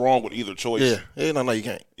can't go wrong with either choice. Yeah, no, you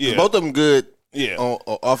can't. Yeah. Both of them good. Yeah. On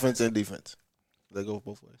offense and defense. They go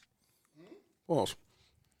both ways. Pause.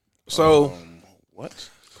 So what?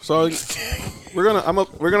 So we're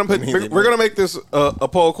gonna make this a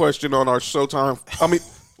poll question on our Showtime.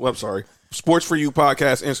 I'm sorry, Sports for You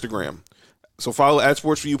podcast Instagram. So follow at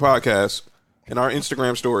Sports for You podcast in our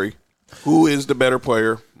Instagram story. Who is the better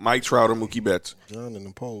player, Mike Trout or Mookie Betts? John in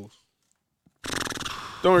the polls.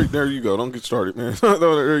 There you go. Don't get started, man.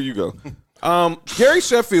 There you go. Gary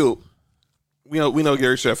Sheffield. We know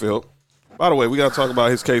Gary Sheffield. By the way, we got to talk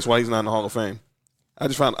about his case why he's not in the Hall of Fame. I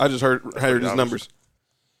just heard his numbers.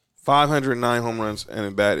 509 home runs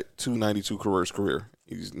and batted 292 career.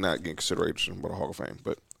 He's not getting consideration for the Hall of Fame,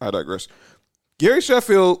 but I digress. Gary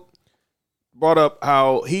Sheffield brought up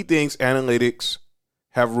how he thinks analytics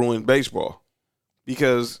have ruined baseball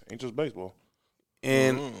because ain't just baseball,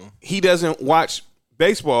 and he doesn't watch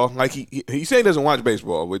baseball. Like he said he doesn't watch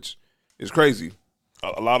baseball, which is crazy.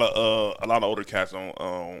 A lot of older cats don't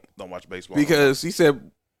watch baseball because he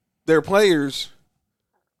said there are players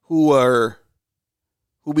who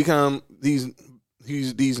become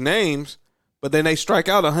these names, but then they strike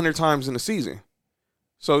out 100 times in a season.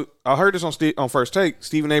 So I heard this on First Take.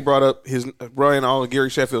 Stephen A. brought in all of Gary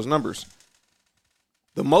Sheffield's numbers.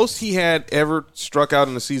 The most he had ever struck out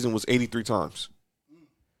in a season was 83 times.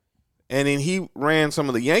 And then he ran some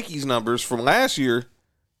of the Yankees numbers from last year.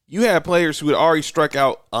 You had players who had already struck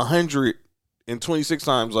out 126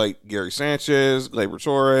 times, like Gary Sanchez, Gleyber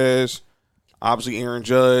Torres, obviously Aaron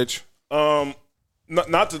Judge.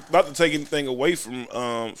 Not to take anything away from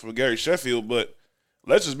Gary Sheffield, but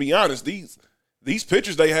let's just be honest. These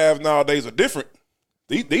pitchers they have nowadays are different.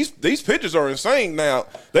 These pitchers are insane now.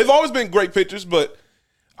 They've always been great pitchers, but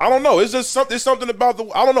I don't know. It's just something about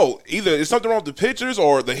I don't know. Either it's something wrong with the pitchers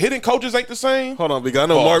or the hitting coaches ain't the same. Hold on, because I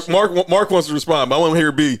know Mark wants to respond, but I want to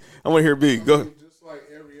hear B. Go ahead. Just like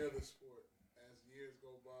every other sport, as years go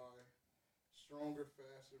by, stronger,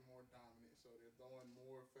 faster, more dominant. So they're throwing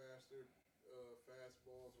more faster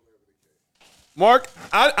fastballs, whatever the case. Mark,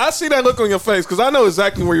 I see that look on your face because I know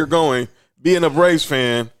exactly where you're going. Being a Braves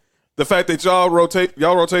fan, the fact that y'all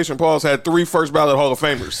rotation Pauls had 3 first ballot Hall of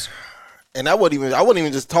Famers. And I wasn't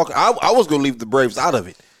even just talking. I was going to leave the Braves out of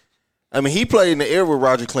it. I mean, he played in the era with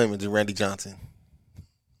Roger Clemens and Randy Johnson.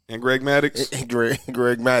 And Greg Maddux. And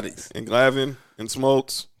Greg Maddux. And Glavine and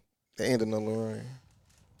Smoltz. And another line.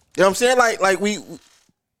 You know what I'm saying?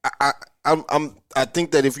 I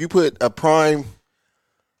think that if you put a prime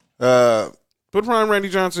Put prime Randy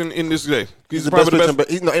Johnson in this day. He's the best pitcher.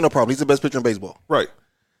 Ain't no problem. He's the best pitcher in baseball. Right.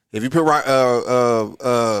 If you put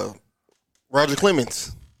Roger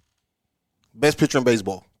Clemens, best pitcher in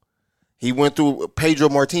baseball. He went through Pedro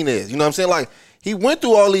Martinez. You know what I'm saying? Like, he went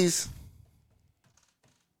through all these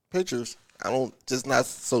pitchers. Just not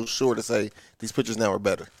so sure to say these pitchers now are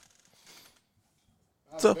better.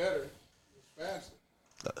 Not better. It's faster.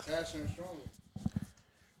 Faster and stronger.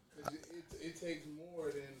 It takes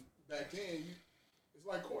more than back then. It's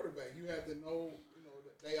like quarterback. You have to know,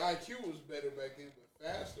 their IQ was better back then, but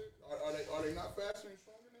faster. Are they not faster and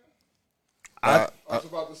stronger now? It's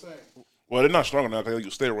about the same. Well, they're not strong enough. They don't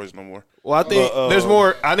use steroids no more. Well, I think there's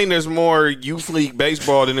more. I think there's more youth league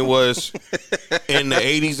baseball than it was in the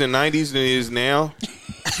 '80s and '90s than it is now.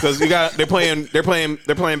 Because they're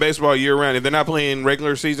playing baseball year round. If they're not playing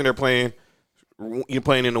regular season, you're playing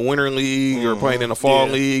in the winter league or playing in the fall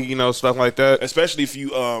league. Stuff like that. Especially if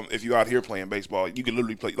you out here playing baseball, you can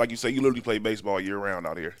literally play, like you say, you literally play baseball year round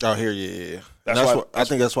out here. Out here, yeah. I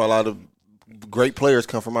think that's why a lot of great players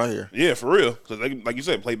come from out here. Yeah, for real. Because like you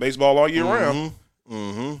said, play baseball all year round.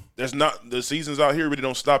 Mm-hmm. There's not the seasons out here really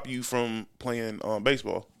don't stop you from playing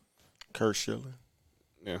baseball. Kurt Schilling.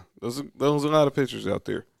 Yeah, those are a lot of pitchers out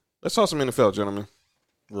there. Let's talk some NFL, gentlemen.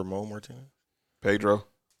 Ramon Martinez. Pedro.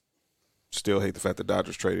 Still hate the fact that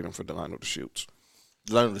Dodgers traded him for Delano DeShields.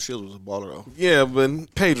 Delano DeShields was a baller, though. Yeah,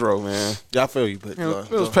 but Pedro, man. Yeah, I feel you. But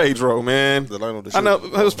it was Pedro, man. Delano DeShields. I know,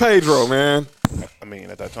 it was Pedro, man. I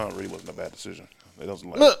mean, at that time, it really wasn't a bad decision.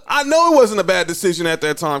 Look, I know it wasn't a bad decision at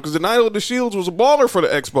that time because Delano DeShields was a baller for the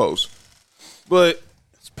Expos. But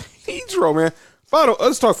it's Pedro, man.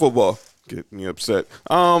 Let's talk football. Get me upset.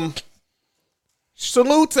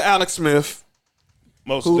 Salute to Alex Smith.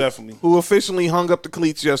 Most definitely. Who officially hung up the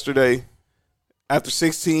cleats yesterday after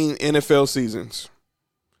 16 NFL seasons.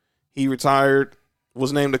 He retired,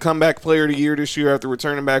 was named the comeback player of the year this year after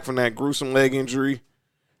returning back from that gruesome leg injury,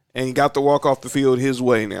 and he got to walk off the field his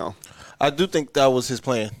way now. I do think that was his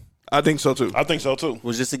plan. I think so, too.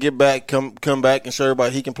 Was just to get back, come back and show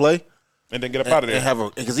everybody he can play. And then get up out of there.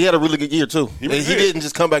 Because he had a really good year, too. He didn't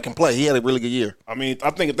just come back and play. He had a really good year. I mean,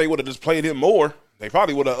 I think if they would have just played him more, they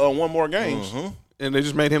probably would have won more games. Mm-hmm. And they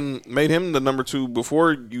just made him the number 2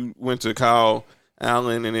 before you went to Kyle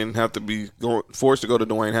Allen and then have to be forced to go to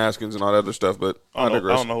Dwayne Haskins and all that other stuff. But I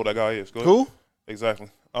don't know who that guy is. Go ahead. Who? Exactly.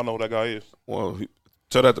 I don't know who that guy is. Well,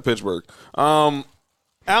 tell that to Pittsburgh.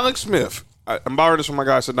 Alex Smith. I'm borrowing this from my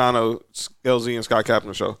guy Sedano, LZ, and Scott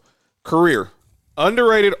Kaplan show. Career.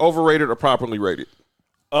 Underrated, overrated, or properly rated?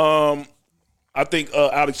 I think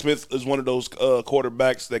Alex Smith is one of those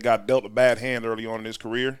quarterbacks that got dealt a bad hand early on in his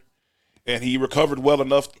career. And he recovered well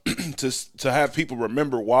enough to have people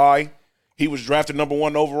remember why he was drafted number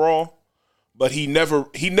 1 overall. But he never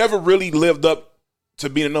really lived up to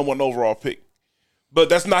being a number 1 overall pick. But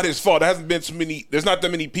that's not his fault. There's not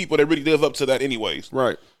that many people that really live up to that anyways.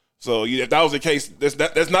 Right. So if that was the case, there's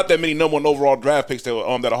not that many number 1 overall draft picks that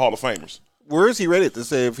are Hall of Famers. Where is he rated to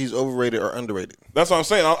say if he's overrated or underrated? That's what I'm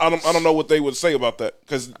saying. I don't know what they would say about that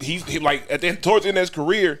because he like towards the end of his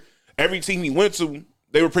career, every team he went to,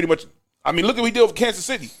 they were pretty much. I mean, look at what he did with Kansas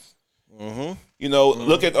City. Mm-hmm.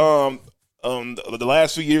 Look at the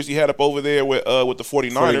last few years he had up over there with the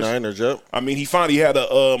 49ers. Yep. I mean, he finally had a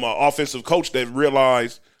offensive coach that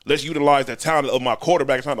realized let's utilize the talent of my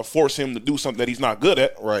quarterback, trying to force him to do something that he's not good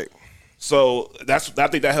at. Right. So I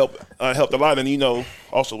think that helped a lot, and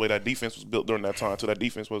also the way that defense was built during that time too. That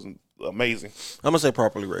defense wasn't amazing. I'm gonna say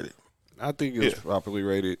properly rated. I think it was properly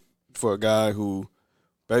rated for a guy who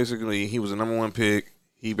basically he was a number 1 pick.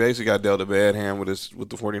 He basically got dealt a bad hand with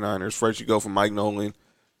the 49ers. First you go from Mike Nolan,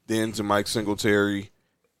 then to Mike Singletary.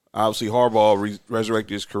 Obviously Harbaugh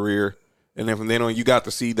resurrected his career, and then from then on you got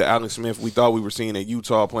to see the Alex Smith we thought we were seeing at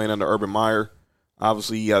Utah playing under Urban Meyer.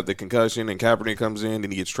 Obviously, he got the concussion, and Kaepernick comes in,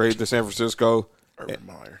 and he gets traded to San Francisco. Urban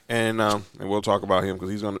Meyer, and we'll talk about him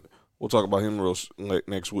because we'll talk about him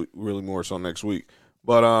next week, really more so next week.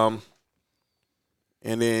 But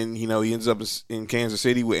and then he ends up in Kansas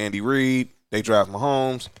City with Andy Reid. They draft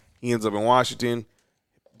Mahomes. He ends up in Washington.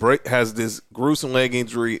 Has this gruesome leg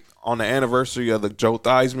injury on the anniversary of the Joe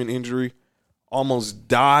Theismann injury. Almost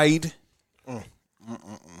died.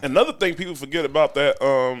 Another thing people forget about that,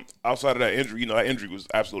 outside of that injury, that injury was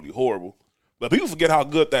absolutely horrible. But people forget how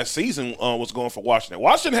good that season was going for Washington.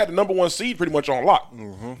 Washington had the number 1 seed pretty much on lock.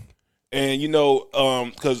 Mm-hmm.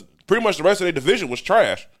 And, because pretty much the rest of their division was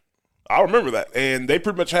trash. I remember that. And they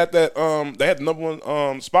pretty much had that, they had the number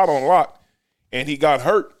 1 spot on lock. And he got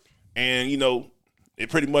hurt. And, It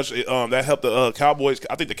pretty much that helped the Cowboys.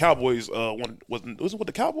 I think the Cowboys won. Was it with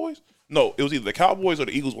the Cowboys? No, it was either the Cowboys or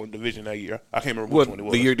the Eagles won the division that year. I can't remember which one it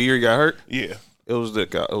was. The year he got hurt? Yeah, it was the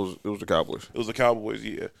Cowboys. It was the Cowboys.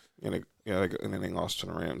 Yeah, and then they lost to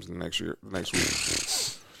the Rams the next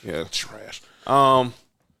week. Yeah, trash.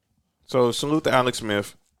 So salute to Alex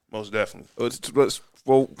Smith. Most definitely.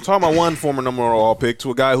 Well, talking about one former number one overall pick to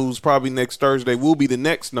a guy who's probably next Thursday will be the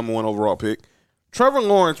next number one overall pick. Trevor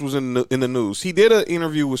Lawrence was in the news. He did an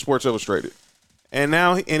interview with Sports Illustrated, and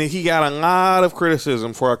he got a lot of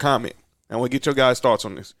criticism for a comment. And we'll get your guys' thoughts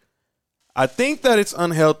on this. I think that it's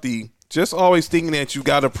unhealthy just always thinking that you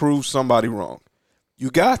got to prove somebody wrong.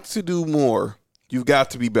 You got to do more. You've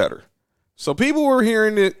got to be better. So people were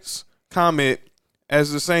hearing this comment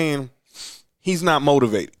as the saying he's not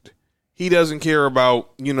motivated. He doesn't care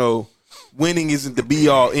about, winning isn't the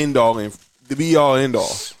be-all, end-all, and the be-all,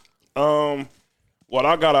 end-all. What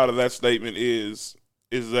I got out of that statement is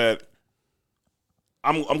that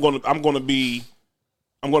I'm gonna be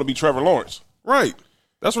Trevor Lawrence. Right.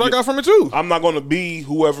 That's what I got from it too. I'm not gonna be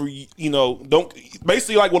whoever don't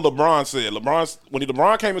basically like what LeBron said. When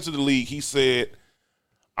LeBron came into the league, he said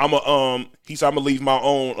I'm gonna leave my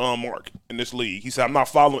own mark in this league. He said I'm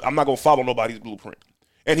not gonna follow nobody's blueprint.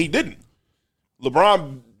 And he didn't.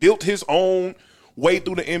 LeBron built his own way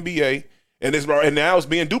through the NBA and now it's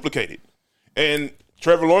being duplicated. And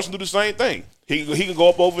Trevor Lawrence can do the same thing. He can go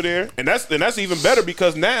up over there, and that's even better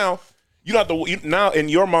because now you don't have to. Now in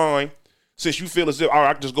your mind, since you feel as if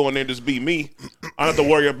I can just go in there and just be me, I don't have to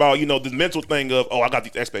worry about the mental thing of I got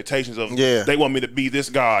these expectations of they want me to be this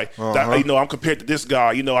guy. That, I'm compared to this guy.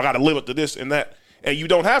 I got to live up to this and that, and you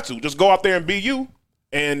don't have to. Just go out there and be you,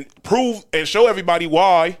 and prove and show everybody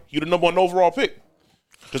why you're the number one overall pick.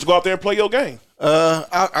 Just go out there and play your game.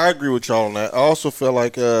 I agree with y'all on that. I also feel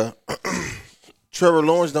like Trevor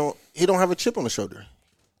Lawrence don't have a chip on the shoulder,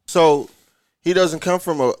 so he doesn't come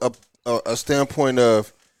from a standpoint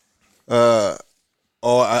of I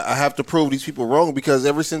have to prove these people wrong, because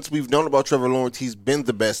ever since we've known about Trevor Lawrence, he's been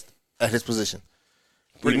the best at his position.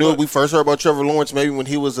 We first heard about Trevor Lawrence maybe when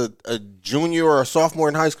he was a junior or a sophomore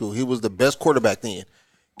in high school. He was the best quarterback then.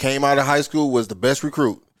 Came out of high school, was the best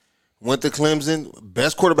recruit. Went to Clemson,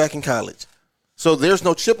 best quarterback in college. So there's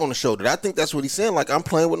no chip on the shoulder. I think that's what he's saying. Like, I'm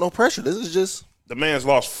playing with no pressure. This is just... The man's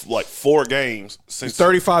lost like 4 games since... He's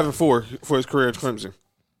 35-4 for his career at Clemson.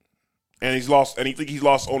 And he's lost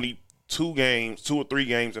only 2 or 3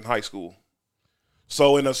 games in high school.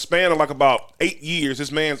 So in a span of like about 8 years,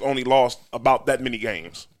 this man's only lost about that many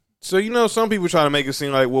games. So, some people try to make it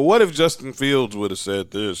seem like, well, what if Justin Fields would have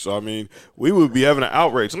said this? I mean, we would be having an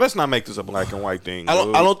outrage. So let's not make this a black and white thing. I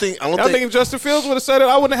don't think if Justin Fields would have said it,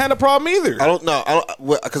 I wouldn't have had a problem either. I don't know.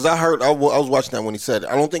 Because I was watching that when he said it.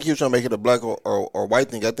 I don't think he was trying to make it a black or white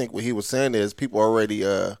thing. I think what he was saying is people are already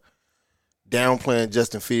downplaying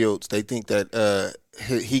Justin Fields. They think that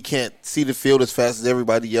he can't see the field as fast as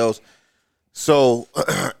everybody else. So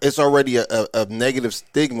it's already a negative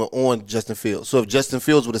stigma on Justin Fields. So if Justin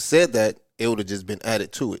Fields would have said that, it would have just been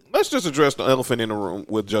added to it. Let's just address the elephant in the room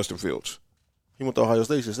with Justin Fields. He went to Ohio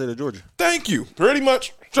State. He should have stayed at Georgia. Thank you. Pretty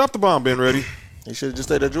much. Drop the bomb, Ben Ready. He should have just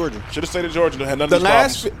stayed at Georgia. Should have stayed at Georgia. Had none of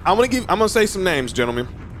these problems. I'm gonna say some names, gentlemen,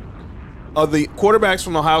 of the quarterbacks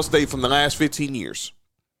from Ohio State from the last 15 years.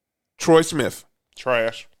 Troy Smith.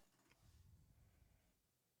 Trash.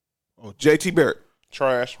 Oh, J.T. Barrett.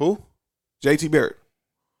 Trash. Who? J.T. Barrett.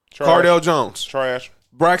 Trash. Cardell Jones. Trash.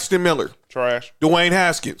 Braxton Miller. Trash. Dwayne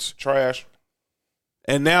Haskins. Trash.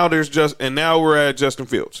 And now we're at Justin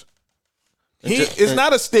Fields. It's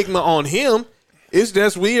not a stigma on him. It's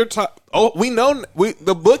just we know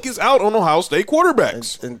the book is out on Ohio State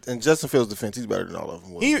quarterbacks. And Justin Fields' defense, he's better than all of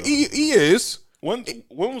them. He is. When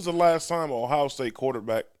was the last time an Ohio State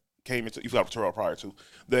quarterback came into? You got Terrell Pryor too.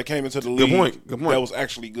 That came into the league. Good point. That was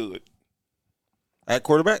actually good at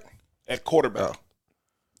quarterback. At quarterback. Oh.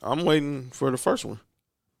 I'm waiting for the first one.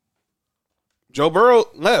 Joe Burrow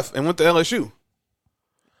left and went to LSU.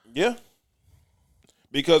 Yeah.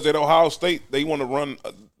 Because at Ohio State, they want to run,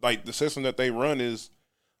 like the system that they run is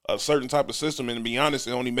a certain type of system. And to be honest,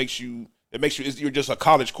 you're just a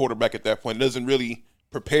college quarterback at that point. It doesn't really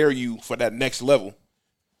prepare you for that next level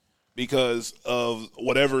because of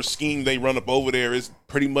whatever scheme they run up over there is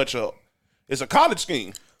pretty much it's a college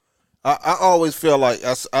scheme. I always feel like,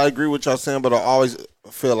 I agree with y'all saying, but I always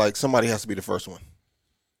feel like somebody has to be the first one.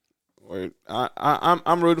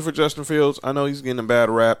 I'm rooting for Justin Fields. I know he's getting a bad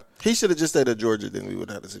rap. He should have just stayed at Georgia, then we would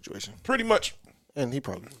have had a situation. Pretty much. And he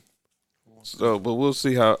probably. So, but we'll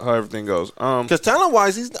see how everything goes. Because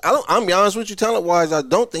talent-wise, I'm be honest with you, talent-wise, I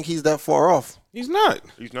don't think he's that far off. He's not.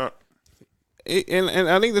 He's not. And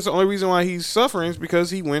I think that's the only reason why he's suffering is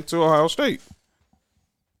because he went to Ohio State.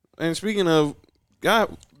 And speaking of,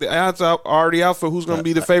 God, the odds are already out for who's going to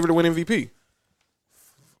be the favorite to win MVP.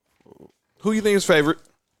 Who you think is favorite?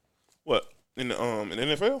 What in the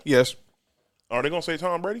NFL? Yes. Are they going to say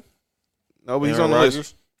Tom Brady? No, but he's Aaron on the Rodgers?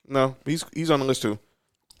 list. No, he's on the list too.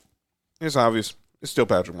 It's obvious. It's still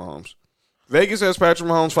Patrick Mahomes. Vegas has Patrick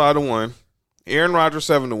Mahomes 5-1. Aaron Rodgers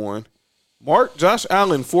 7-1. Josh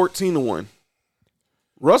Allen 14-1.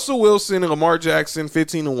 Russell Wilson and Lamar Jackson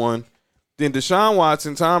 15-1. Then Deshaun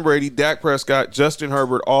Watson, Tom Brady, Dak Prescott, Justin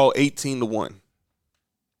Herbert all 18-1.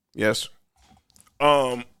 Yes.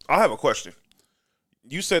 I have a question.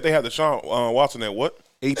 You said they had Deshaun Watson at what?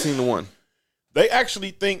 18-1. They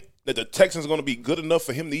actually think that the Texans are going to be good enough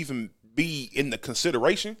for him to even be in the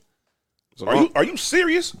consideration? Are you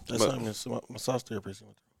serious? That's not even massage therapist.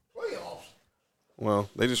 Playoffs. Well,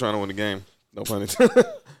 they just trying to win the game. No pun intended.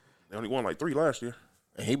 They only won like 3 last year.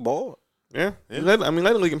 And he balled. Yeah. He led the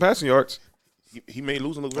league in passing yards. He made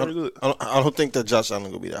losing look very good. I don't think that Josh Allen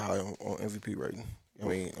gonna be that high on MVP rating. I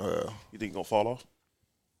mean, You think he's going to fall off?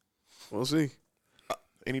 We'll see.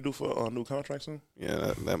 Any due for a new contract soon?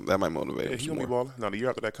 Yeah, that might motivate Yeah, him he's some going to be more. balling. Now, the year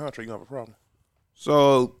after that contract, you're going to have a problem.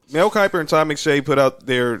 So Mel Kiper and Todd McShay put out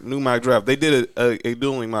their new mock draft. They did a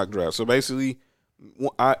dueling mock draft. So basically,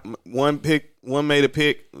 one made a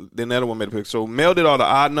pick, then the other one made a pick. So Mel did all the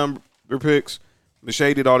odd number picks.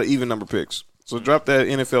 McShay did all the even number picks. So drop that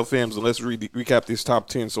NFL Films and let's recap these top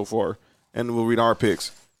 10 so far, and we'll read our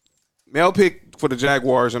picks. Mel picked for the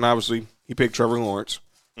Jaguars, and obviously he picked Trevor Lawrence.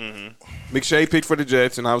 Mm-hmm. McShay picked for the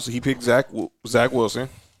Jets, and obviously he picked Zach Wilson.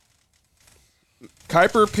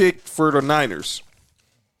 Kiper picked for the Niners,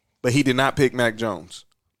 but he did not pick Mac Jones.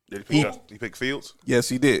 Did he pick Fields? Yes,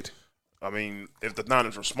 he did. I mean, if the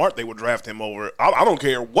Niners were smart, they would draft him over. I don't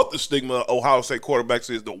care what the stigma of Ohio State quarterbacks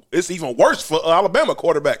is. It's even worse for Alabama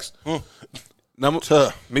quarterbacks.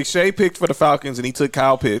 McShay picked for the Falcons, and he took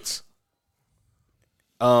Kyle Pitts.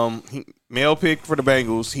 Mel picked for the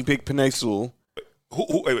Bengals. He picked Penei Sewell.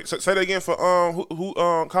 Wait, say that again for who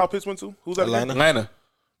Kyle Pitts went to? Who's that? Atlanta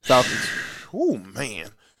Falcons. Oh man.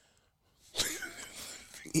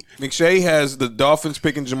 McShay has the Dolphins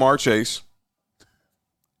picking Jamar Chase.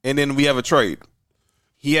 And then we have a trade.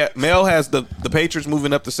 Mel has the Patriots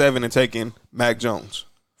moving up to 7 and taking Mac Jones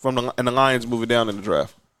and the Lions moving down in the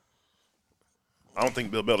draft. I don't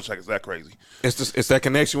think Bill Belichick is that crazy. It's that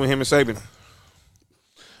connection with him and Saban.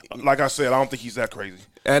 Like I said, I don't think he's that crazy.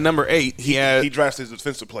 At number 8, he drafts his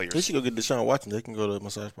defensive players. They should go get Deshaun Watson. They can go to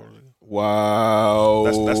massage parlor. Wow.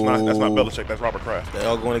 That's not Belichick. That's Robert Kraft. They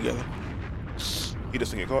all going together. He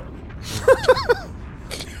just didn't get caught.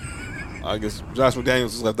 I guess Josh McDaniels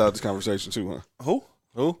is left out of this conversation too, huh?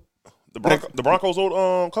 Who? The Broncos'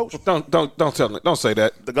 old coach. Don't tell me. Don't say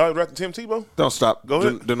that. The guy who drafted Tim Tebow. Don't stop. Go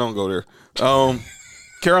ahead. Don't go there.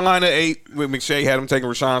 Carolina 8 with McShay had him taking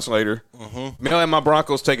Rashawn Slater. Mel had my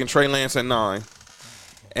Broncos taking Trey Lance at 9.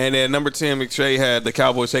 And then number 10, McShay had the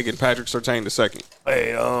Cowboys taking Patrick Surtain the second.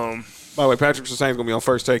 Hey, by the way, Patrick Surtain's gonna be on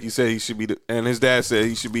first take. He said he should be, and his dad said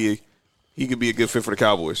he could be a good fit for the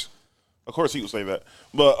Cowboys. Of course, he would say that.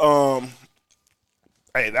 But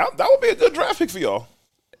hey, that would be a good draft pick for y'all.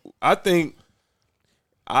 I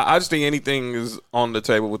just think anything is on the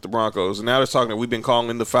table with the Broncos. And now they're talking. We've been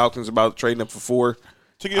calling the Falcons about trading up for 4.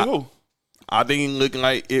 To get who? I think looking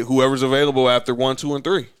like whoever's available after 1, 2, and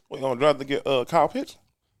 3. We're gonna draft to get Kyle Pitts.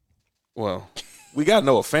 Well, we got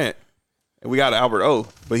Noah Fant, and we got Albert O,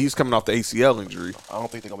 but he's coming off the ACL injury. I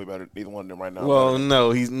don't think they're gonna be better either one of them right now. Well,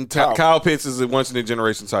 no, Kyle Pitts is a once in a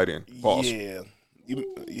generation tight end. Pause.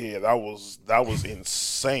 Yeah, that was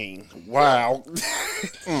insane. Wow.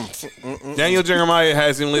 Daniel Jeremiah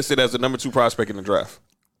has him listed as the number 2 prospect in the draft.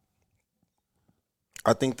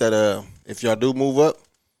 I think that if y'all do move up,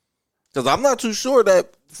 because I'm not too sure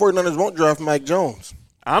that 49ers won't draft Mac Jones.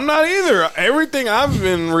 I'm not either. Everything I've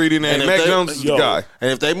been reading, and Mac Jones is the guy.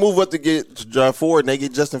 And if they move up to draft 4 and they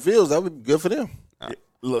get Justin Fields, that would be good for them.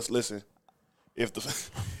 Listen, if the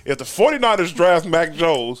 49ers draft Mac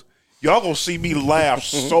Jones, y'all gonna see me laugh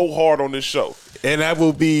so hard on this show. And that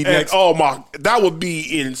will be next. That would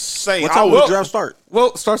be insane. What time will the draft start?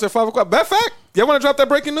 Well, it starts at 5 o'clock. Matter of fact, y'all want to drop that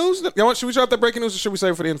breaking news? Should we drop that breaking news, or should we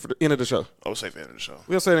save it for the end of the show? I'll save it for the end of the show.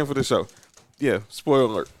 We'll save it for the show. Yeah, spoiler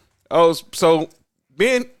alert. Oh, so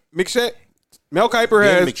Ben McShay, Mel Kiper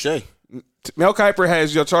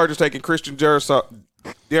has your Chargers taking Christian Darrisaw,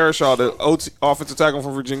 the offensive tackle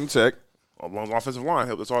from Virginia Tech. Along the offensive line,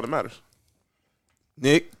 that's all that matters.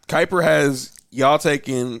 Nick Kiper has y'all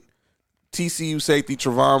taking TCU safety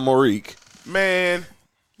Trevon Morik. Man,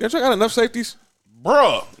 y'all got enough safeties,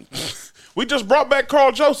 bruh. We just brought back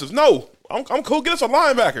Carl Joseph. No, I'm cool. Get us a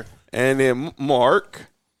linebacker. And then Mark.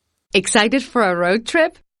 Excited for a road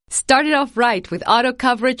trip? Start it off right with auto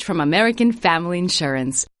coverage from American Family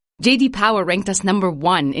Insurance. J.D. Power ranked us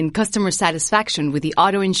 #1 in customer satisfaction with the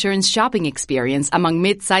auto insurance shopping experience among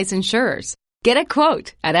mid-size insurers. Get a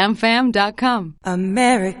quote at amfam.com.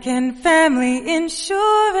 American Family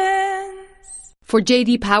Insurance. For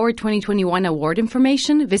J.D. Power 2021 award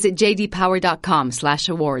information, visit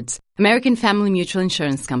jdpower.com/awards. American Family Mutual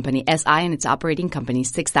Insurance Company, SI and its operating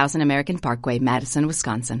companies, 6000 American Parkway, Madison,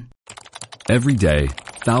 Wisconsin. Every day,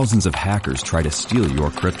 thousands of hackers try to steal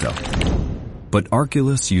your crypto. But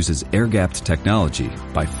Arculus uses air-gapped technology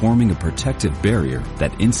by forming a protective barrier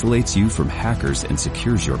that insulates you from hackers and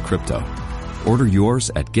secures your crypto. Order yours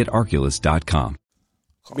at getarculus.com.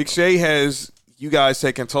 McShay has you guys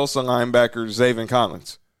taking Tulsa linebacker Zaven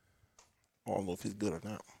Collins. I don't know if he's good or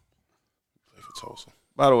not. Play for Tulsa.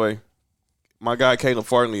 By the way, my guy Caleb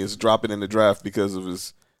Farley is dropping in the draft because of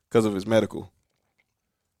his medical.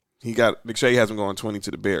 McShay has him going 20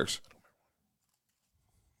 to the Bears.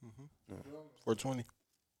 420.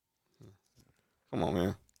 Come on,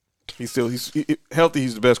 man. He's healthy.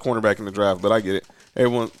 He's the best cornerback in the draft, but I get it.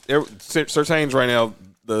 Surtain's right now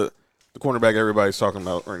the cornerback everybody's talking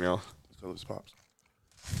about right now. His pops.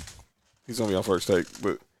 He's gonna be on first take,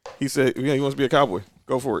 but he said he wants to be a Cowboy.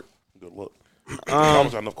 Go for it. Good luck.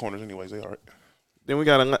 Cowboys got enough corners anyways. They all right. Then we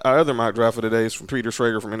got our other mock draft of the day is from Peter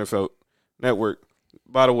Schrager from NFL Network.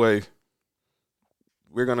 By the way,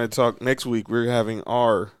 we're gonna talk next week. We're having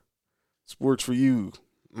our Sports for You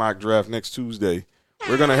mock draft next Tuesday.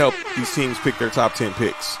 We're going to help these teams pick their top 10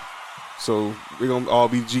 picks. So we're going to all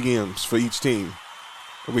be GMs for each team.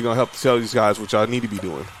 And we're going to help tell these guys what y'all need to be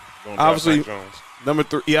doing. Obviously, number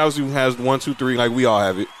 3, he obviously has 1, 2, 3 like we all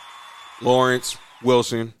have it. Lawrence,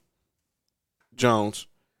 Wilson, Jones.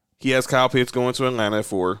 He has Kyle Pitts going to Atlanta at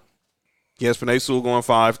 4. He has Penei Sewell going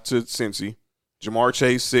 5 to Cincy. Jamar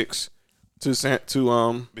Chase 6 to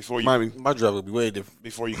Miami. My draft will be way different.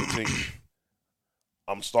 Before you continue.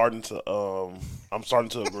 I'm starting to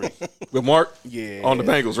agree with Mark. Yeah, on the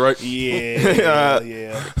Bengals, right?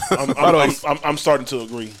 Yeah. I'm starting to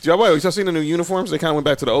agree. Y'all seen the new uniforms? They kind of went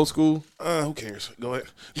back to the old school. Who cares? Go ahead.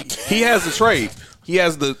 He has the trade. He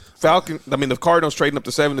has the the Cardinals trading up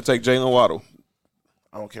to 7 to take Jalen Waddle.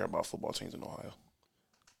 I don't care about football teams in Ohio.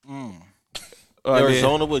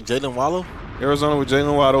 Arizona with Jalen Waddle. Arizona with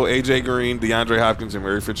Jalen Waddle, AJ Green, DeAndre Hopkins, and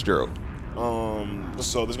Larry Fitzgerald.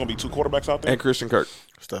 So there's gonna be 2 quarterbacks out there, and Christian Kirk.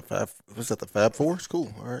 Was that the Fab Four? It's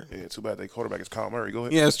cool. All right. Yeah. Too bad their quarterback is Kyle Murray. Go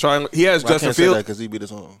ahead. He has Justin Fields because he beat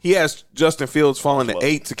his own. He has Justin Fields falling to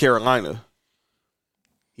 8 to Carolina.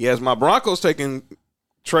 He has my Broncos taking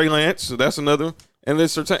Trey Lance, so that's another. And then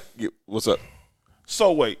what's up?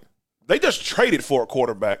 So wait, they just traded for a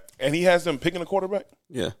quarterback, and he has them picking a quarterback.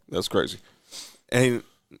 Yeah, that's crazy. And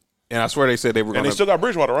I swear they said they were going to. And they still got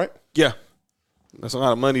Bridgewater, right? Yeah. That's a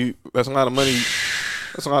lot of money. That's a lot of money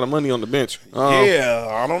on the bench. Yeah,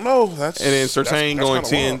 I don't know. And then Surtain going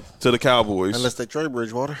 10 wild to the Cowboys. Unless they trade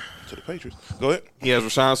Bridgewater to the Patriots. Go ahead. He has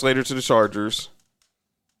Rashawn Slater to the Chargers.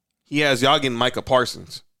 He has y'all getting Micah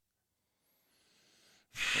Parsons.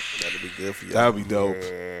 That'd be good for you. That'd be dope.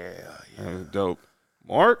 Yeah. That'd be dope.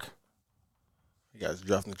 Mark? You guys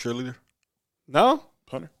drafting the cheerleader? No.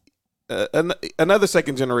 Punter. Another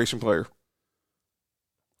second-generation player.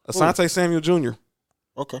 Asante Samuel Jr.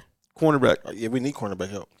 Okay. Cornerback. Yeah, we need cornerback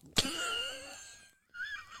help.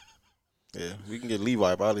 Yeah, we can get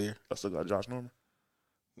Levi out of here. I still got Josh Norman.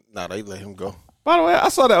 Nah, they let him go. By the way, I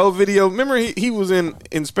saw that old video. Remember he was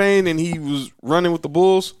in Spain and he was running with the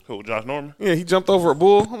Bulls? Who, Josh Norman? Yeah, he jumped over a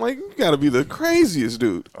bull. I'm like, you got to be the craziest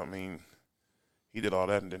dude. I mean, he did all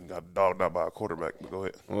that and then got dogged out by a quarterback. But go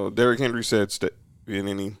ahead. Well, Derrick Henry said and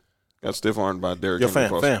then he got stiff-armed by Derrick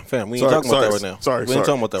Henry. Fam. We ain't talking about that right now. Sorry. We ain't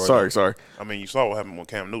talking about that right now. Sorry. I mean, you saw what happened with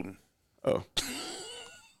Cam Newton. Oh.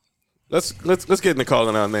 Let's get into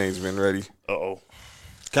calling out names, man. Ready? Uh-oh.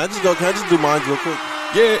 Can I just do mine real quick?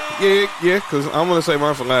 Yeah. Because I'm gonna say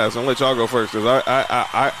mine for last. I'm gonna let y'all go first because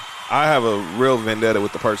I have a real vendetta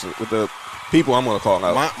with the people I'm gonna call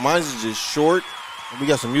out. Mine's is just short. We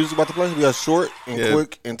got some music about to play. We got short and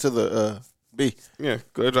quick into the B. Yeah,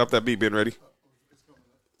 go ahead, drop that beat, Ben. Ready?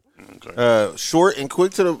 Okay. Short and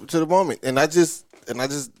quick to the moment, and I just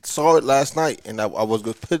saw it last night, and I was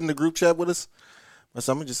going to put in the group chat with us. But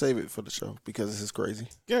so I'm gonna just save it for the show because this is crazy.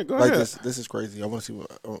 Yeah, go ahead. This is crazy. I want to see what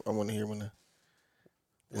I want to hear when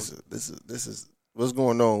this is what's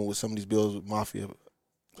going on with some of these Bills Mafia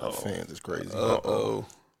fans. It's crazy. Oh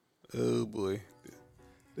boy,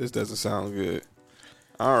 this doesn't sound good.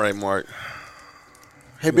 All right, Mark.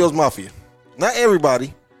 Hey, Bills Mafia. Not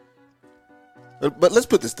everybody, But let's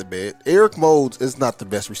put this to bed. Eric Moulds is not the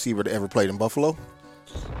best receiver that ever played in Buffalo.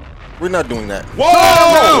 We're not doing that.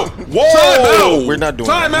 Whoa! Whoa! Time out! We're not doing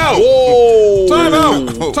Time that. out! Whoa! Time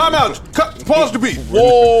out! Time out! Pause the beat.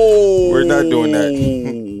 Whoa! We're not doing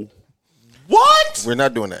that. What? We're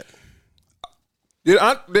not doing that.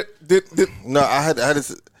 No, I had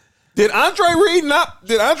to. Did Andre Reed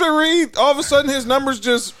all of a sudden his numbers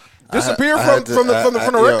just disappear from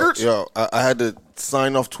the records? I had to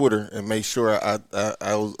sign off Twitter and make sure I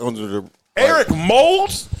was under the Eric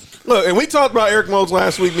Moulds. Look, and we talked about Eric Moulds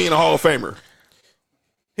last week being a Hall of Famer.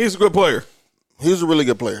 He's a good player. He's a really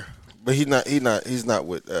good player, but he's not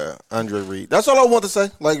with Andre Reed. That's all I want to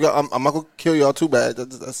say. Like I'm not gonna kill y'all too bad.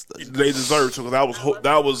 That's they deserve to.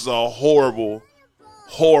 That was a horrible,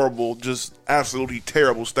 just absolutely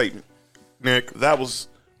terrible statement, Nick. I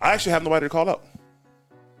actually have nobody to call up.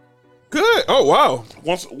 Good. Oh wow.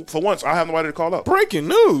 For once, I have nobody to call up. Breaking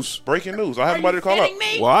news. I have nobody to call up.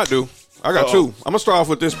 Well, I do. I got two. I'm gonna start off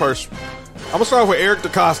with this person. I'm gonna start off with Eric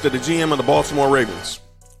DeCosta, the GM of the Baltimore Ravens.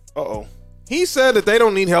 He said that they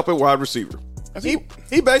don't need help at wide receiver. He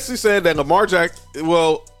basically said that Lamar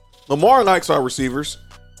likes our receivers.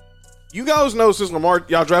 You guys know since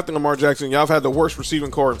y'all drafted Lamar Jackson, y'all have had the worst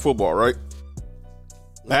receiving core in football, right?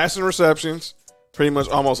 Last in receptions, pretty much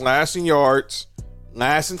almost last in yards,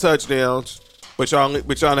 last in touchdowns, but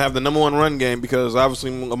y'all have the number one run game because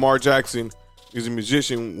obviously Lamar Jackson is a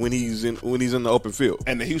magician when he's in the open field.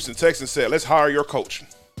 And the Houston Texans said, "Let's hire your coach."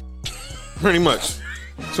 Pretty much.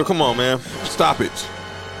 So come on, man, stop it.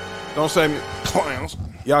 Don't say me clowns.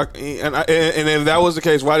 Y'all, and if that was the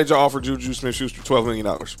case, why did y'all offer Juju Smith-Schuster $12 million?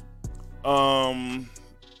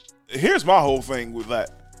 Here's my whole thing with that.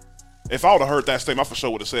 If I would have heard that statement, I for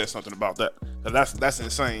sure would have said something about that. That's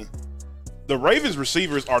insane. The Ravens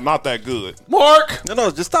receivers are not that good. Mark! No,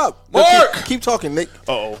 just stop. Mark! Keep talking, Nick.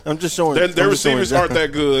 I'm just showing. Their receivers aren't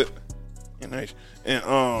that good. And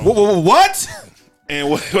what? And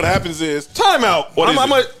what happens is timeout.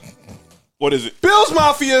 What is it? Bills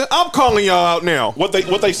Mafia. I'm calling y'all out now. What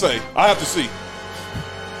they say? I have to see.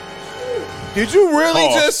 Did y'all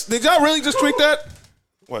really just tweet that?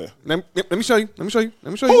 Wait. Let me show you.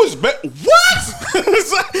 Who is what?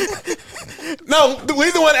 No,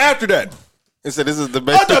 leave the one after that. It said this is a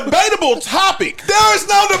debatable topic. There is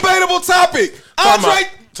no debatable topic. Time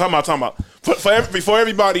out. Before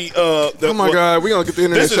everybody, oh my God, we're gonna get the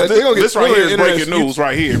internet. This right here is breaking news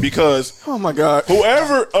right here because oh my God,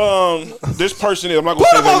 whoever this person is, I'm not gonna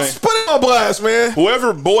say their name. Put it on blast, man.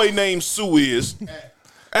 Whoever boy named Sue is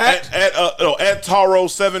at Taro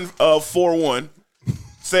 741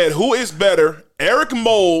 said, "Who is better, Eric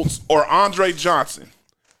Moulds or Andre Johnson?"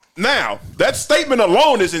 Now that statement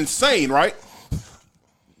alone is insane, right?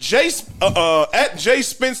 At Jay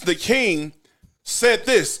Spence the King said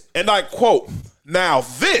this, and I quote, "Now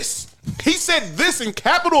this," he said this in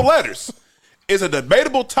capital letters, "is a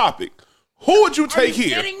debatable topic. Who would you take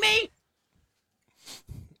here?" Kidding me?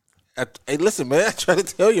 Hey, listen, man. I try to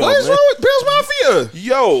tell you. What is wrong with Bills Mafia?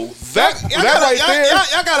 Yo, that right there.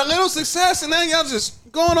 Y'all got a little success, and then y'all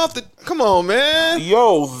just going off the. Come on, man.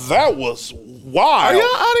 Yo, that was wild. Are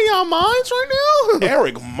y'all out of y'all minds right now?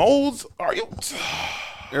 Eric Moulds, are you?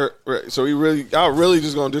 So y'all really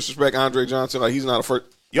just gonna disrespect Andre Johnson like he's not a first.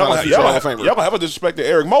 Y'all gonna have a disrespect to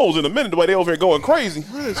Eric Moulds in a minute the way they over here going crazy.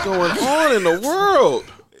 What is going on in the world?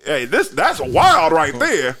 Hey, that's wild right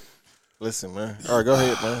there. Listen, man. All right, go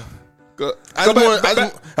ahead, man. I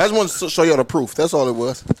just want to show y'all the proof. That's all it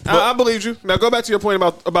was. I believed you. Now go back to your point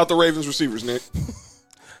about the Ravens receivers, Nick.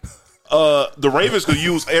 The Ravens could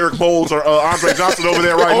use Eric Moulds or Andre Johnson over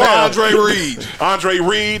there right now. Andre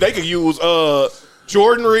Reed. They could use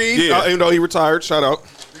Jordan Reed. Yeah. Even though he retired. Shout out.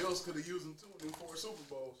 Bills could have used him too in 4 Super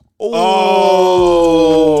Bowls. Oh.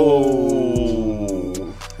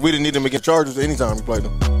 We didn't need them against Chargers anytime we played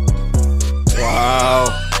them. Wow.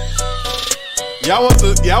 Y'all want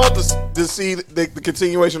to see the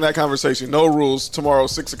continuation of that conversation. No rules tomorrow,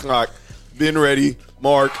 6:00. Been ready.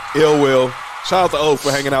 Mark, Ill Will. Shout out to O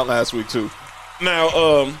for hanging out last week too.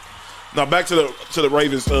 Now back to the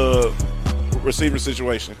Ravens receiver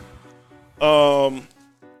situation. I'm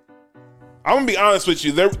gonna be honest with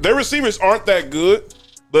you. Their receivers aren't that good,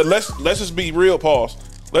 but let's just be real. Pause.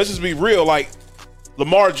 Let's just be real. Like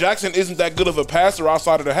Lamar Jackson isn't that good of a passer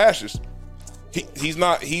outside of the hashes. He's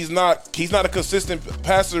not a consistent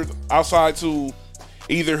passer outside to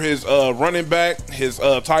either his running back, his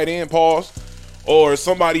tight end, pause, or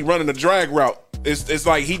somebody running a drag route. It's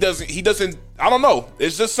like he doesn't. I don't know.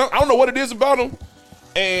 It's just I don't know what it is about him.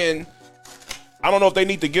 And I don't know if they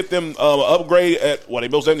need to get them upgrade at. Well, they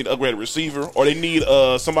most definitely need to upgrade a receiver, or they need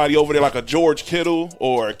somebody over there like a George Kittle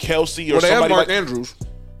or a Kelsey or they somebody have Mark like Andrews.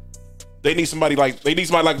 They need somebody like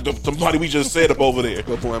somebody we just said up over there.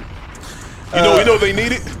 Good point. You know what they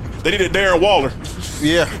needed? They needed Darren Waller.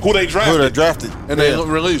 Yeah. Who they drafted. And they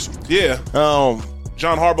released. Yeah.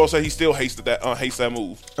 John Harbaugh said he still hates that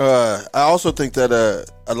move. I also think that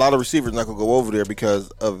a lot of receivers not gonna go over there because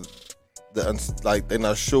of they're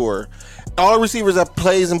not sure. All the receivers that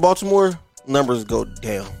plays in Baltimore numbers go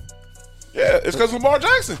down. Yeah, it's because Lamar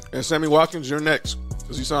Jackson and Sammy Watkins. You're next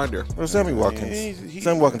because he signed there. Well, Sammy Watkins.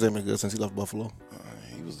 Sammy Watkins ain't been good since he left Buffalo.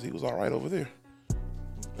 He was all right over there.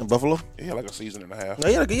 In Buffalo? Yeah, like a season and a half. No,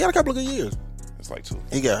 he had a couple of good years. It's like 2.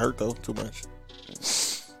 He got hurt though, too much.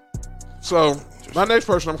 So my next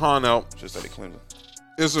person I'm calling out just at Clemson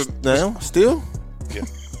is still. Yeah.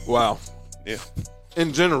 Wow. Yeah.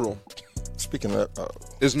 In general, speaking of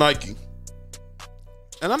is Nike,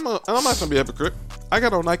 and I'm not gonna be a hypocrite. I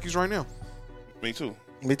got on Nikes right now. Me too.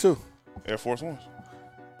 Me too. Air Force Ones.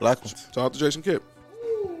 Black ones. Shout out to Jason Kidd.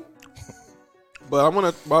 But I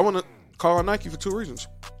want to call out Nike for 2 reasons.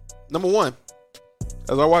 Number one,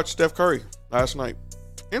 as I watched Steph Curry last night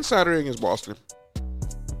in Saturday against Boston,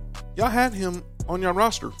 y'all had him on your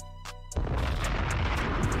roster,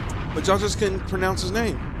 but y'all just couldn't pronounce his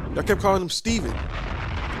name. Y'all kept calling him Steven.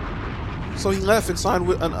 So he left and signed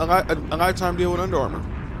with a lifetime deal with Under Armour.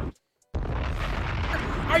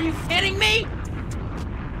 Are you kidding me?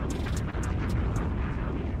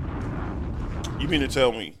 You mean to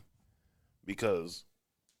tell me because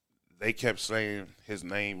they kept saying his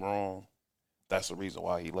name wrong, that's the reason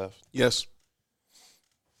why he left? Yes.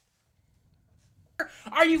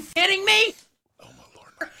 Are you kidding me? Oh my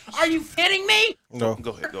Lord! Are you kidding me? No.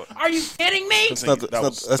 Go ahead. Are you kidding me? That's not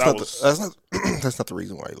the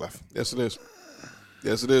reason why he left. Yes, it is.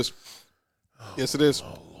 Yes, it is. Yes, it is.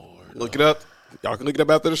 Oh Lord! Look it up. Y'all can look it up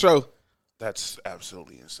after the show. That's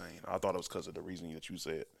absolutely insane. I thought it was because of the reason that you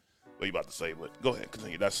said what you about to say, but go ahead,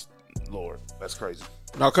 continue. That's Lord. That's crazy.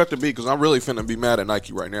 Now cut the beat because I'm really finna be mad at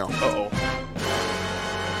Nike right now. Uh-oh.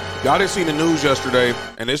 Y'all didn't see the news yesterday,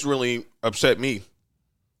 and this really upset me.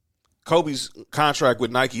 Kobe's contract with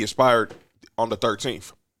Nike expired on the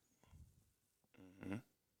 13th. Mm-hmm.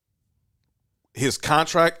 His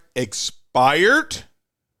contract expired?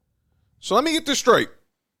 So let me get this straight.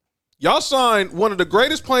 Y'all signed one of the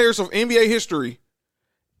greatest players of NBA history,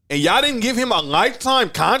 and y'all didn't give him a lifetime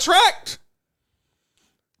contract?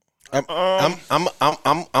 I'm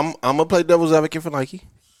gonna play devil's advocate for Nike.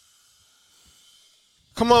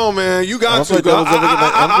 Come on, man, you got to.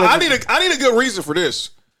 I need a good reason for this.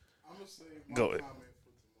 Go ahead.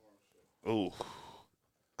 Oh.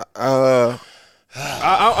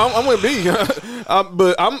 I'm with B,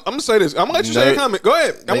 but I'm gonna say this. I'm gonna let you say a comment. Go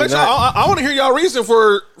ahead. I want to hear y'all reason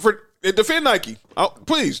for defend Nike.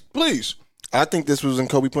 Please. I think this was in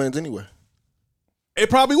Kobe plans anyway. It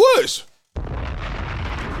probably was.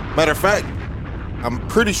 Matter of fact, I'm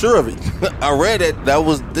pretty sure of it. I read it.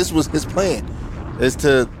 This was his plan. Is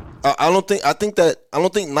to. I don't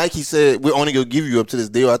think Nike said we're only gonna give you up to this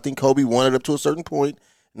deal. I think Kobe wanted up to a certain point,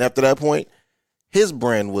 and after that point, his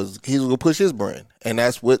brand he was gonna push his brand, and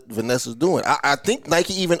that's what Vanessa's doing. I think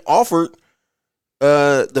Nike even offered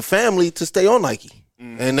the family to stay on Nike,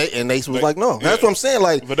 and they was like no. Yeah. That's what I'm saying.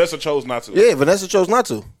 Like Vanessa chose not to. Yeah, Vanessa chose not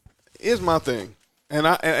to. Here's my thing, and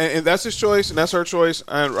that's his choice, and that's her choice.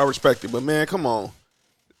 I respect it, but man, come on,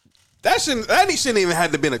 that shouldn't even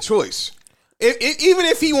have to been a choice. Even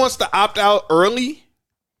if he wants to opt out early,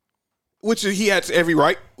 which he had every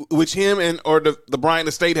right, which him or the Bryant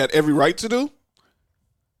estate had every right to do.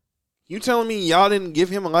 You telling me y'all didn't give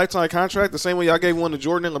him a lifetime contract the same way y'all gave one to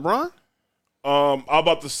Jordan and LeBron? I'm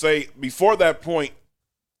about to say before that point,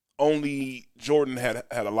 only Jordan had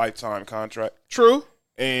a lifetime contract. True,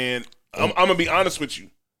 and I'm gonna be honest with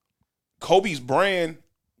you, Kobe's brand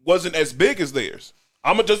wasn't as big as theirs.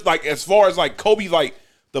 I'm gonna just like as far as like Kobe like.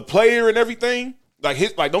 The player and everything,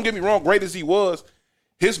 don't get me wrong, great as he was,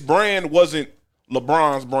 his brand wasn't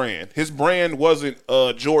LeBron's brand. His brand wasn't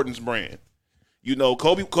Jordan's brand. You know,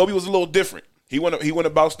 Kobe was a little different. He went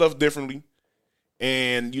about stuff differently.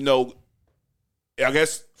 And, you know, I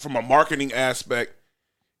guess from a marketing aspect,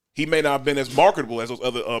 he may not have been as marketable as those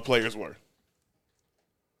other players were.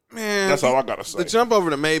 Man. That's all I got to say. The jump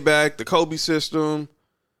over to Maybach, the Kobe system,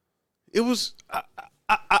 it was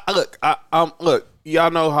look,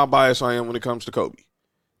 y'all know how biased I am when it comes to Kobe.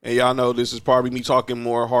 And y'all know this is probably me talking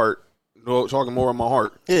more in my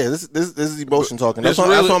heart. Yeah, this is emotion talking. That's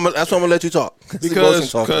why I'm gonna let you talk.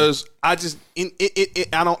 Because I just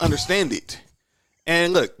I don't understand it.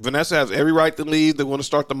 And look, Vanessa has every right to leave. They want to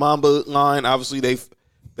start the Mamba line. Obviously, they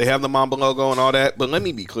have the Mamba logo and all that. But let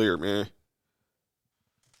me be clear, man.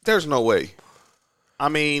 There's no way. I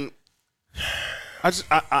mean, I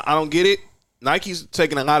don't get it. Nike's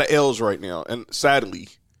taking a lot of L's right now, and sadly,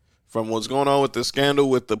 from what's going on with the scandal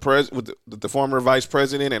with the former vice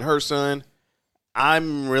president and her son,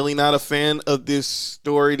 I'm really not a fan of this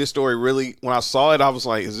story. This story really, when I saw it, I was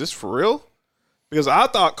like, is this for real? Because I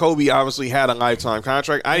thought Kobe obviously had a lifetime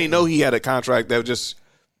contract. I didn't know he had a contract that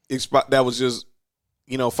was just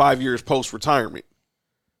 5 years post retirement.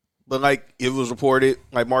 But like it was reported,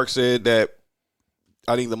 like Mark said, that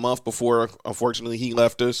I think the month before, unfortunately, he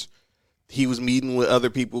left us. He was meeting with other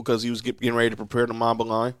people because he was getting ready to prepare the Mamba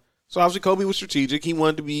line. So obviously Kobe was strategic. He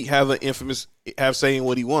wanted to have saying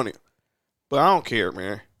what he wanted. But I don't care,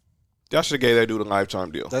 man. Y'all should have gave that dude a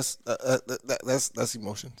lifetime deal. That's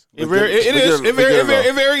emotions. It very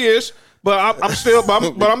is. But I'm still.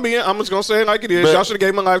 I'm just gonna say it like it is. Y'all should have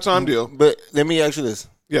gave him a lifetime deal. But let me ask you this.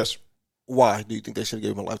 Yes. Why do you think they should have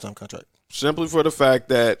gave him a lifetime contract? Simply for the fact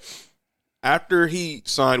that after he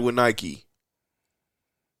signed with Nike,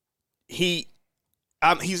 he's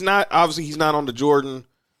not on the Jordan,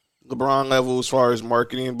 LeBron level as far as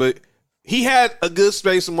marketing, but he had a good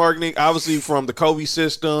space of marketing, obviously from the Kobe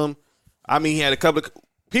system. I mean, he had a couple of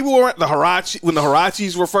people were the Huarache when the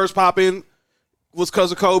Huaraches were first popping was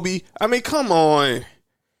because of Kobe. I mean, come on.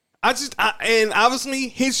 And obviously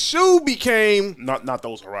his shoe became not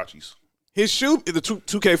those Huaraches. His shoe, the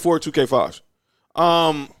 2K4,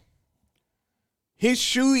 2K5s. His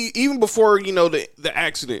shoe, even before the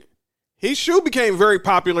accident, his shoe became very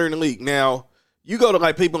popular in the league. Now you go to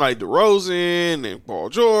like people like DeRozan and Paul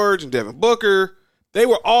George and Devin Booker, they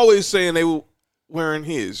were always saying they were wearing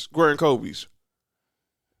Kobe's.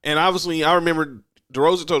 And obviously, I remember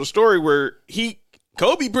DeRozan told a story where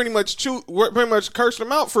Kobe pretty much cursed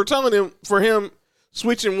him out for for him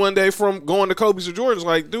switching one day from going to Kobe's or Jordan's.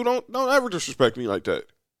 Like, dude, don't ever disrespect me like that.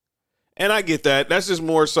 And I get that. That's just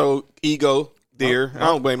more so ego there. I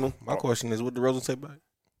don't blame him. My question is, what DeRozan say back?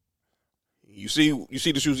 You see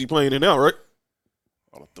the shoes he playing in now, right?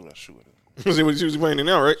 I don't throw that shoe at him. You see what shoes he playing in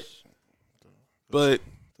now, right? But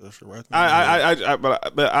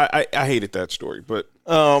I hated that story. But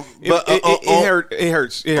it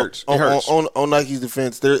hurts. It hurts. On Nike's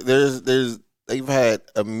defense, they've had not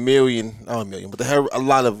a million, but they have a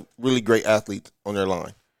lot of really great athletes on their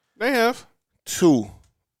line. They have 2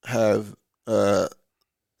 have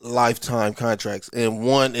lifetime contracts, and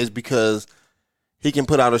one is because he can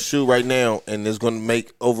put out a shoe right now and is going to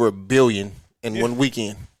make over $1 billion in one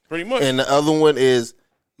weekend. Pretty much. And the other one is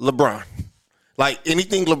LeBron. Like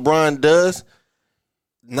anything LeBron does,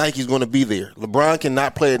 Nike's going to be there. LeBron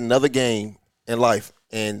cannot play another game in life,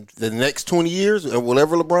 and the next 20 years or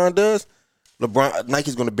whatever LeBron does,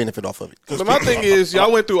 Nike's going to benefit off of it. But my thing is,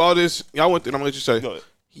 y'all went through all this. I'm going to let you say. Go ahead.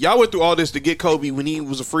 Y'all went through all this to get Kobe when he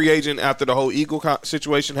was a free agent after the whole Eagle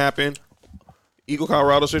situation happened. Eagle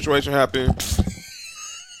Colorado situation happened.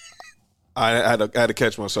 I had to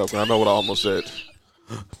catch myself. I know what I almost said.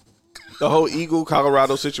 The whole Eagle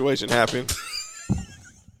Colorado situation happened.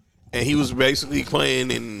 And he was basically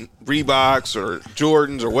playing in Reeboks or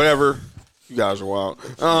Jordans or whatever. You guys are wild.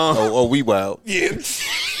 We wild. Yeah.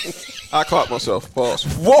 I caught myself. Pause.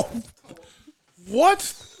 Whoa. What?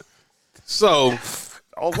 So,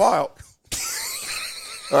 all wild.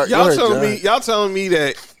 Y'all telling me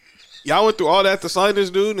that y'all went through all that to sign this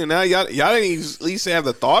dude, and now y'all didn't at least have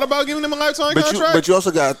the thought about giving him a lifetime contract? But you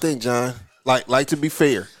also got to think, John, like to be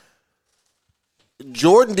fair,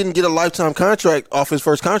 Jordan didn't get a lifetime contract off his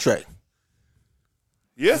first contract.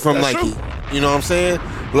 Yeah, from that's Nike. True. You know what I'm saying?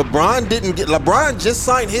 LeBron just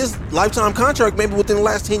signed his lifetime contract maybe within the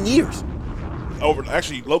last 10 years.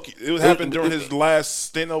 Actually, Loki, it happened during his last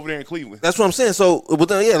stint over there in Cleveland. That's what I'm saying. So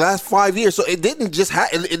within last 5 years. So it didn't just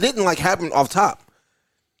it didn't happen off top.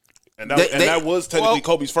 And that was technically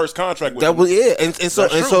Kobe's first contract with him. And so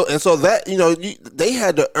that they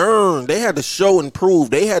had to earn, they had to show and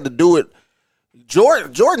prove, they had to do it.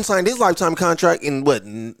 Jordan signed his lifetime contract in what,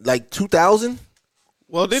 like 2000?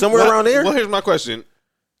 Somewhere around there. Well, here's my question.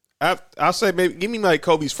 I'll say maybe give me like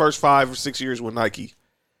Kobe's first 5 or 6 years with Nike.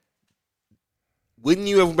 Wouldn't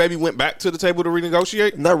you have maybe went back to the table to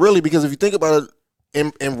renegotiate? Not really, because if you think about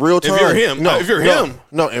it in real time, if you're him,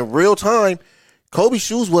 in real time, Kobe's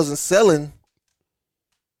shoes wasn't selling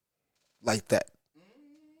like that.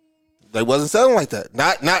 They wasn't selling like that.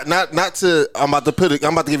 Not to. I'm about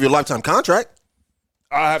to give you a lifetime contract.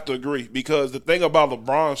 I have to agree, because the thing about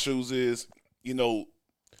LeBron shoes is, the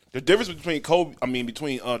difference between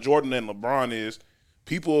Jordan and LeBron is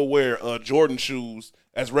people will wear Jordan shoes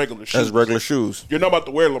as regular shoes. As regular shoes. You're not about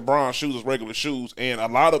to wear LeBron shoes as regular shoes. And a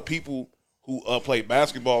lot of people who play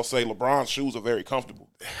basketball say LeBron's shoes are very comfortable.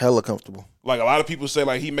 Hella comfortable. Like a lot of people say,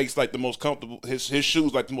 like he makes like the most comfortable his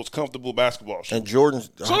shoes like the most comfortable basketball shoes. And Jordan's.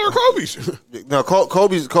 So are Kobe's. No,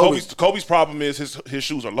 Kobe's problem is his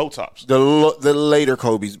shoes are low tops. The later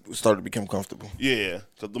Kobe's started to become comfortable. Yeah,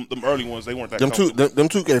 so them early ones they weren't that them comfortable. Them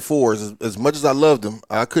 2K4s, as much as I loved them,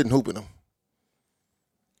 I couldn't hoop in them.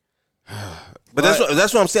 But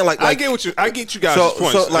that's what I'm saying. Like I get you guys'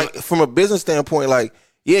 points. So like from a business standpoint, like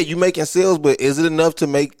yeah, you making sales, but is it enough to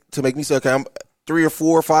make me say, okay, I'm 3 or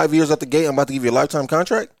 4 or 5 years out the gate, I'm about to give you a lifetime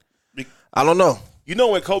contract? I don't know. You know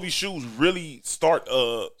when Kobe's shoes really start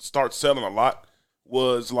selling a lot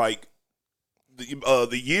was like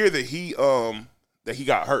the year that he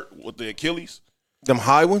got hurt with the Achilles. Them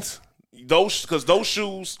high ones? Those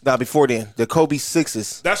shoes. Nah, before then, the Kobe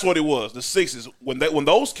 6s. That's what it was. The 6s. When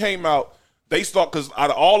those came out, they start because out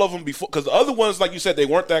of all of them before, because the other ones, like you said, they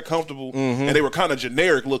weren't that comfortable and they were kind of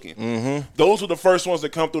generic looking. Mm-hmm. Those were the first ones that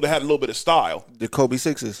come through that had a little bit of style. The Kobe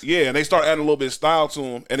 6s. Yeah, and they started adding a little bit of style to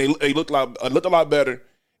them, and they looked a lot better.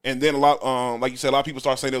 And then a lot, like you said, a lot of people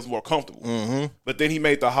started saying they was more comfortable. Mm-hmm. But then he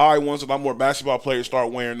made the high ones. A lot more basketball players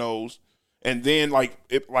start wearing those. And then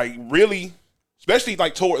really, especially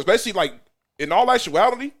in all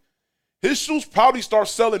actuality, his shoes probably start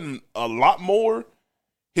selling a lot more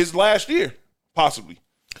his last year, possibly.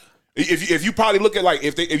 If you probably look at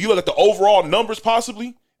if you look at the overall numbers,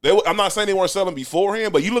 possibly. I'm not saying they weren't selling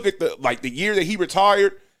beforehand, but you look at the year that he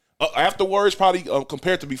retired. Afterwards, probably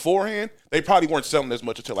compared to beforehand, they probably weren't selling as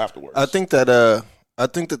much until afterwards. I think that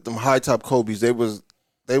them high top Kobe's they was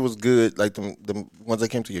good, like the ones that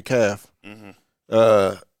came to your calf.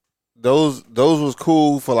 Mm-hmm. Those was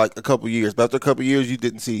cool for like a couple years, but after a couple years, you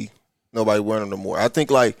didn't see nobody wearing them no more. I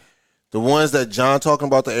think like the ones that John talking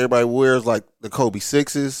about that everybody wears, like the Kobe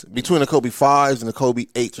 6s, between the Kobe 5s and the Kobe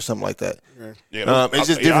 8s or something like that. Yeah, it's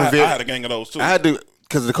just different. I had a gang of those too. I had to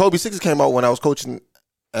because the Kobe 6s came out when I was coaching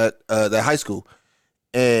at that high school,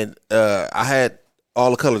 and I had all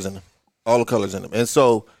the colors in them, and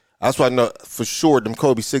so that's why I know for sure them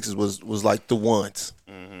Kobe 6s was like the ones.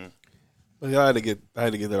 Mm-hmm. But I had to get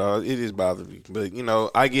that out. It just bothered me, but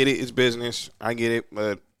I get it. It's business. I get it,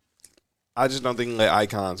 but I just don't think let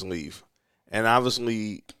icons leave. And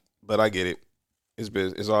obviously, but I get it. It's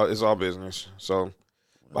business. It's all business. So,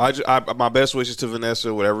 my best wishes to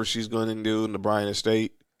Vanessa, whatever she's going to do in the Bryant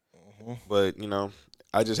estate. Mm-hmm. But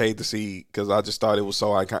I just hate to see because I just thought it was so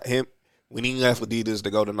iconic. When he left Adidas to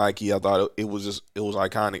go to Nike, I thought it was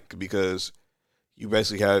iconic because you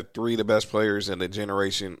basically had 3 of the best players in the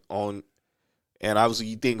generation on, and obviously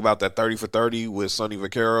you think about that 30 for 30 with Sonny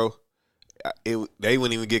Vaccaro. They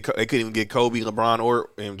couldn't even get Kobe, LeBron, or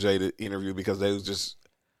MJ to interview because they was just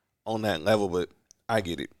on that level. But I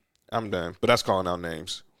get it. I'm done. But that's calling out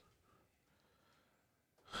names.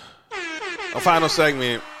 A final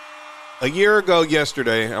segment. A year ago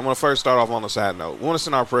yesterday, I'm going to first start off on a sad note. We want to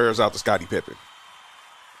send our prayers out to Scottie Pippen.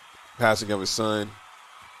 Passing of his son.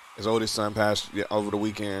 His oldest son passed over the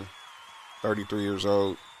weekend, 33 years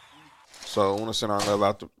old. So I want to send our love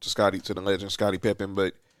out to the legend, Scottie Pippen.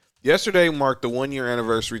 But yesterday marked the 1-year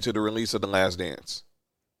anniversary to the release of The Last Dance.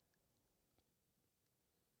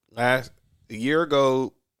 A year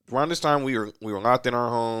ago, around this time, we were locked in our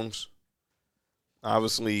homes.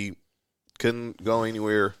 Obviously, couldn't go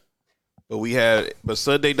anywhere. But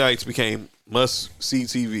Sunday nights became must-see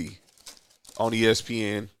TV on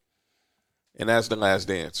ESPN, and that's The Last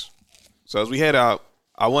Dance. So as we head out,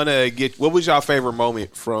 I want to get what was y'all favorite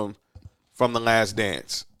moment from The Last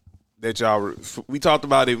Dance that we talked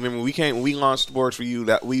about it. Remember when we launched Sports for You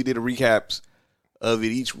that we did a recaps of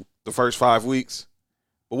it the first 5 weeks.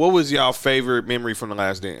 But what was y'all favorite memory from The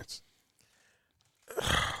Last Dance?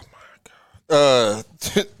 Oh my God!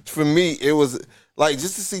 For me, it was. Like,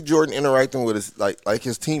 just to see Jordan interacting with his like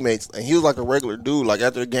his teammates, and he was like a regular dude. Like,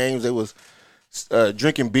 after the games, they was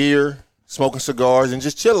drinking beer, smoking cigars, and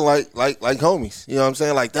just chilling like homies. You know what I'm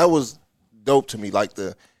saying? Like, that was dope to me. Like,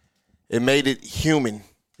 it made it human.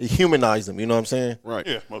 It humanized them. You know what I'm saying? Right.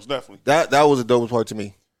 Yeah, most definitely. That was the dopest part to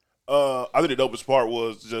me. I think the dopest part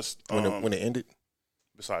was just when it ended.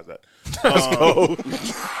 Besides that, let's go.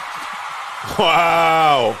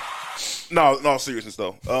 Wow. No, seriousness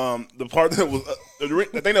though. The part that was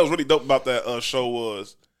the thing that was really dope about that show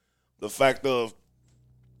was the fact of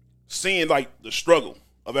seeing like the struggle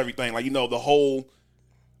of everything, like the whole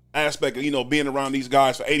aspect of being around these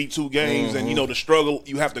guys for 82 games, and the struggle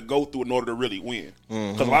you have to go through in order to really win.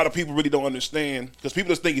 Because a lot of people really don't understand. Because people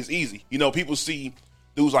just think it's easy. People see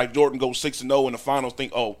dudes like Jordan go 6-0 in the finals,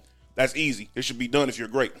 think, oh, That's easy. It should be done if you're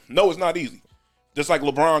great. No, it's not easy. Just like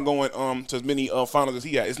LeBron going to as many finals as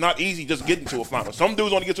he had. It's not easy just getting to a final. Some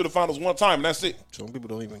dudes only get to the finals one time, and that's it. Some people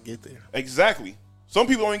don't even get there. Exactly. Some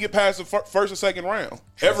people don't even get past the first and second round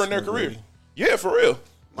ever in their career. Really? Yeah, for real.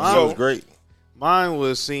 Mine was great. Mine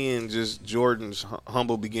was seeing just Jordan's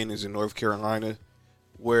humble beginnings in North Carolina,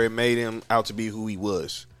 where it made him out to be who he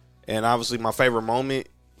was. And obviously my favorite moment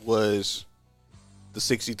was the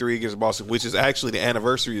 63 against Boston, which is actually the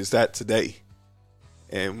anniversary is that today.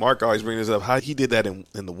 And Mark always brings this up, how he did that in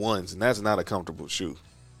the ones, and that's not a comfortable shoot.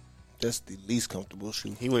 That's the least comfortable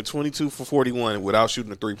shoot. He went 22 for 41 without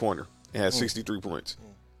shooting a three-pointer and had 63 points.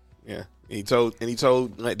 Yeah. He told Danny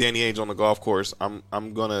Ainge on the golf course,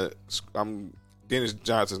 Dennis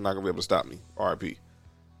Johnson's not gonna be able to stop me. RIP.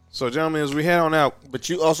 So, gentlemen, as we head on out. But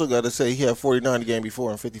you also got to say he had 49 the game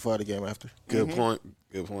before and 55 the game after. Good point.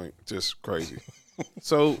 Good point. Just crazy.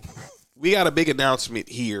 So, we got a big announcement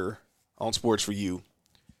here on Sports for You.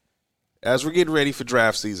 As we're getting ready for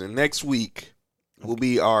draft season, next week will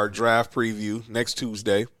be our draft preview. Next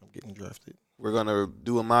Tuesday. I'm getting drafted. We're going to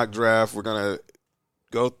do a mock draft. We're going to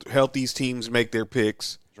go help these teams make their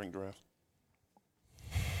picks. Drink draft.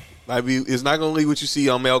 It's not going to leave what you see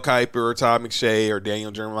on Mel Kiper or Todd McShay or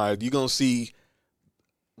Daniel Jeremiah. You're going to see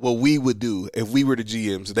what we would do if we were the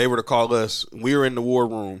GMs. If they were to call us, we were in the war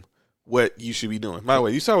room, what you should be doing. By the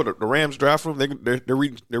way, you saw the Rams draft room?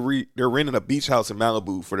 They're renting a beach house in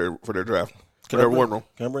Malibu for their draft. War room.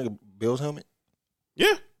 Can I bring a Bills helmet?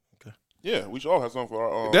 Yeah. Okay. Yeah, we should all have something for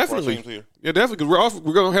our definitely. teams here. Yeah, definitely, because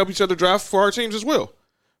we're going to help each other draft for our teams as well.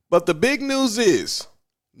 But the big news is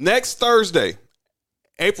next Thursday,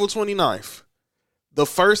 April 29th, the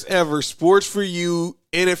first ever Sports for You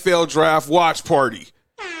NFL Draft Watch Party.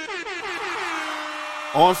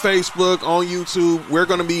 On Facebook, on YouTube, we're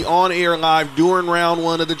going to be on air live during round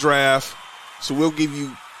one of the draft. So we'll give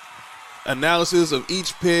you analysis of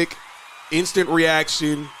each pick, instant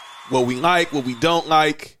reaction, what we like, what we don't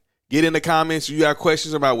like. Get in the comments if you got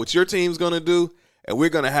questions about what your team's going to do, and we're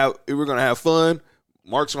going to have fun.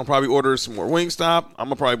 Mark's going to probably order some more Wingstop. I'm going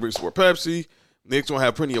to probably bring some more Pepsi. Nick's going to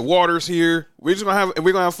have plenty of waters here. We're going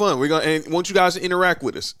to have fun. And want you guys to interact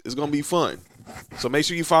with us. It's going to be fun. So make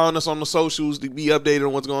sure you follow us on the socials to be updated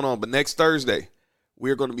on what's going on. But next Thursday,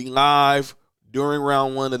 we're going to be live during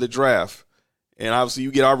round one of the draft. And obviously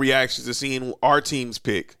you get our reactions to seeing our team's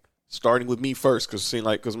pick, starting with me first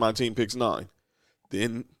because my team picks 9.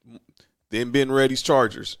 Then Ben Reddy's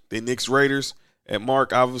Chargers. Then Nick's Raiders. And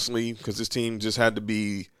Mark, obviously, because his team just had to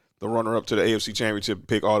be the runner-up to the AFC Championship,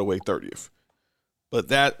 pick all the way 30th. But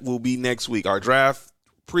that will be next week. Our draft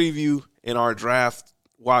preview and our draft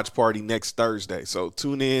watch party next Thursday. So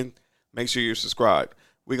tune in. Make sure you're subscribed.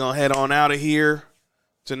 We're going to head on out of here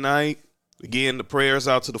tonight. Again, the prayers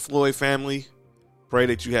out to the Floyd family. Pray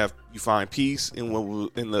that you find peace in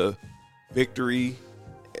the victory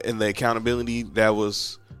and the accountability that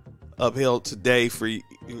was upheld today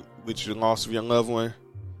with your loss of your loved one.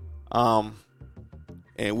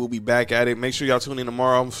 And we'll be back at it. Make sure y'all tune in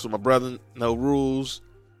tomorrow for my brother, No Rules,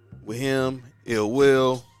 with him, Ill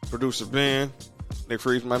Will, producer Ben. Nick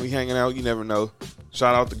Freeze might be hanging out. You never know.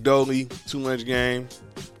 Shout out to Dolly, Too Much Game.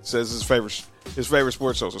 Says his favorite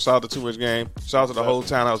sports show. So shout out to Too Much Game. Shout out to the whole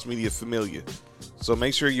Townhouse Media familia. So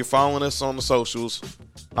make sure you're following us on the socials.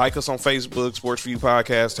 Like us on Facebook, Sports For You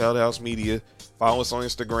Podcast, Townhouse Media. Follow us on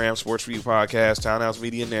Instagram, Sports For You Podcast, Townhouse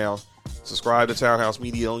Media Now. Subscribe to Townhouse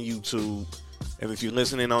Media on YouTube. And if you're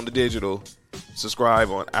listening on the digital, subscribe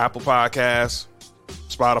on Apple Podcasts,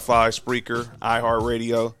 Spotify, Spreaker,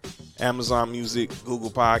 iHeartRadio, Amazon Music, Google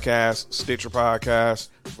Podcasts, Stitcher Podcasts,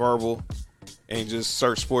 Verbal, and just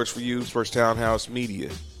search Sports For You, Sports Townhouse Media.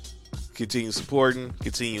 Continue supporting,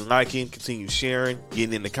 continue liking, continue sharing,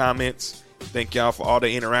 getting in the comments. Thank y'all for all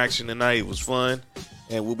the interaction tonight. It was fun.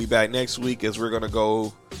 And we'll be back next week as we're going to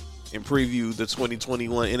go and preview the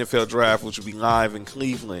 2021 NFL Draft, which will be live in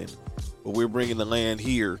Cleveland. But we're bringing the land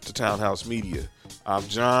here to Townhouse Media. I'm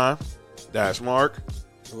John. That's Mark.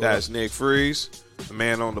 That's Nick Freeze. The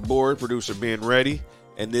man on the board, producer Ben Reddy.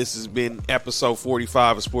 And this has been episode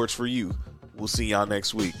 45 of Sports For You. We'll see y'all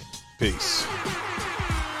next week. Peace.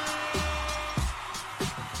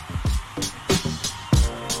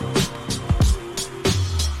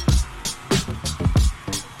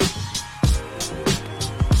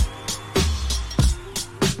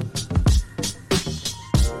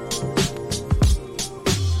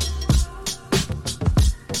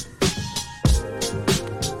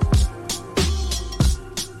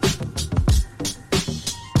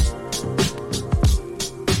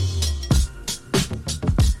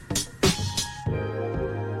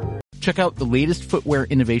 Check out the latest footwear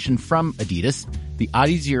innovation from Adidas. the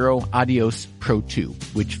AdiZero Adios Pro 2,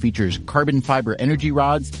 which features carbon fiber energy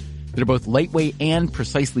rods that are both lightweight and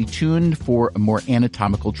precisely tuned for a more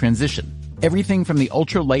anatomical transition. Everything from the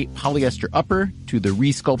ultra-light polyester upper to the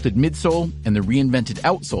re-sculpted midsole and the reinvented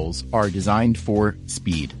outsoles are designed for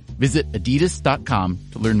speed. Visit adidas.com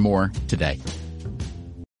to learn more today.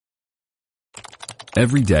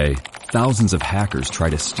 Every day, thousands of hackers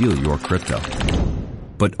try to steal your crypto.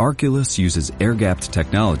 But Arculus uses air-gapped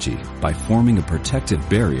technology by forming a protective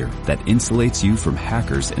barrier that insulates you from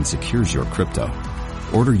hackers and secures your crypto.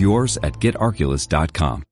 Order yours at getarculus.com.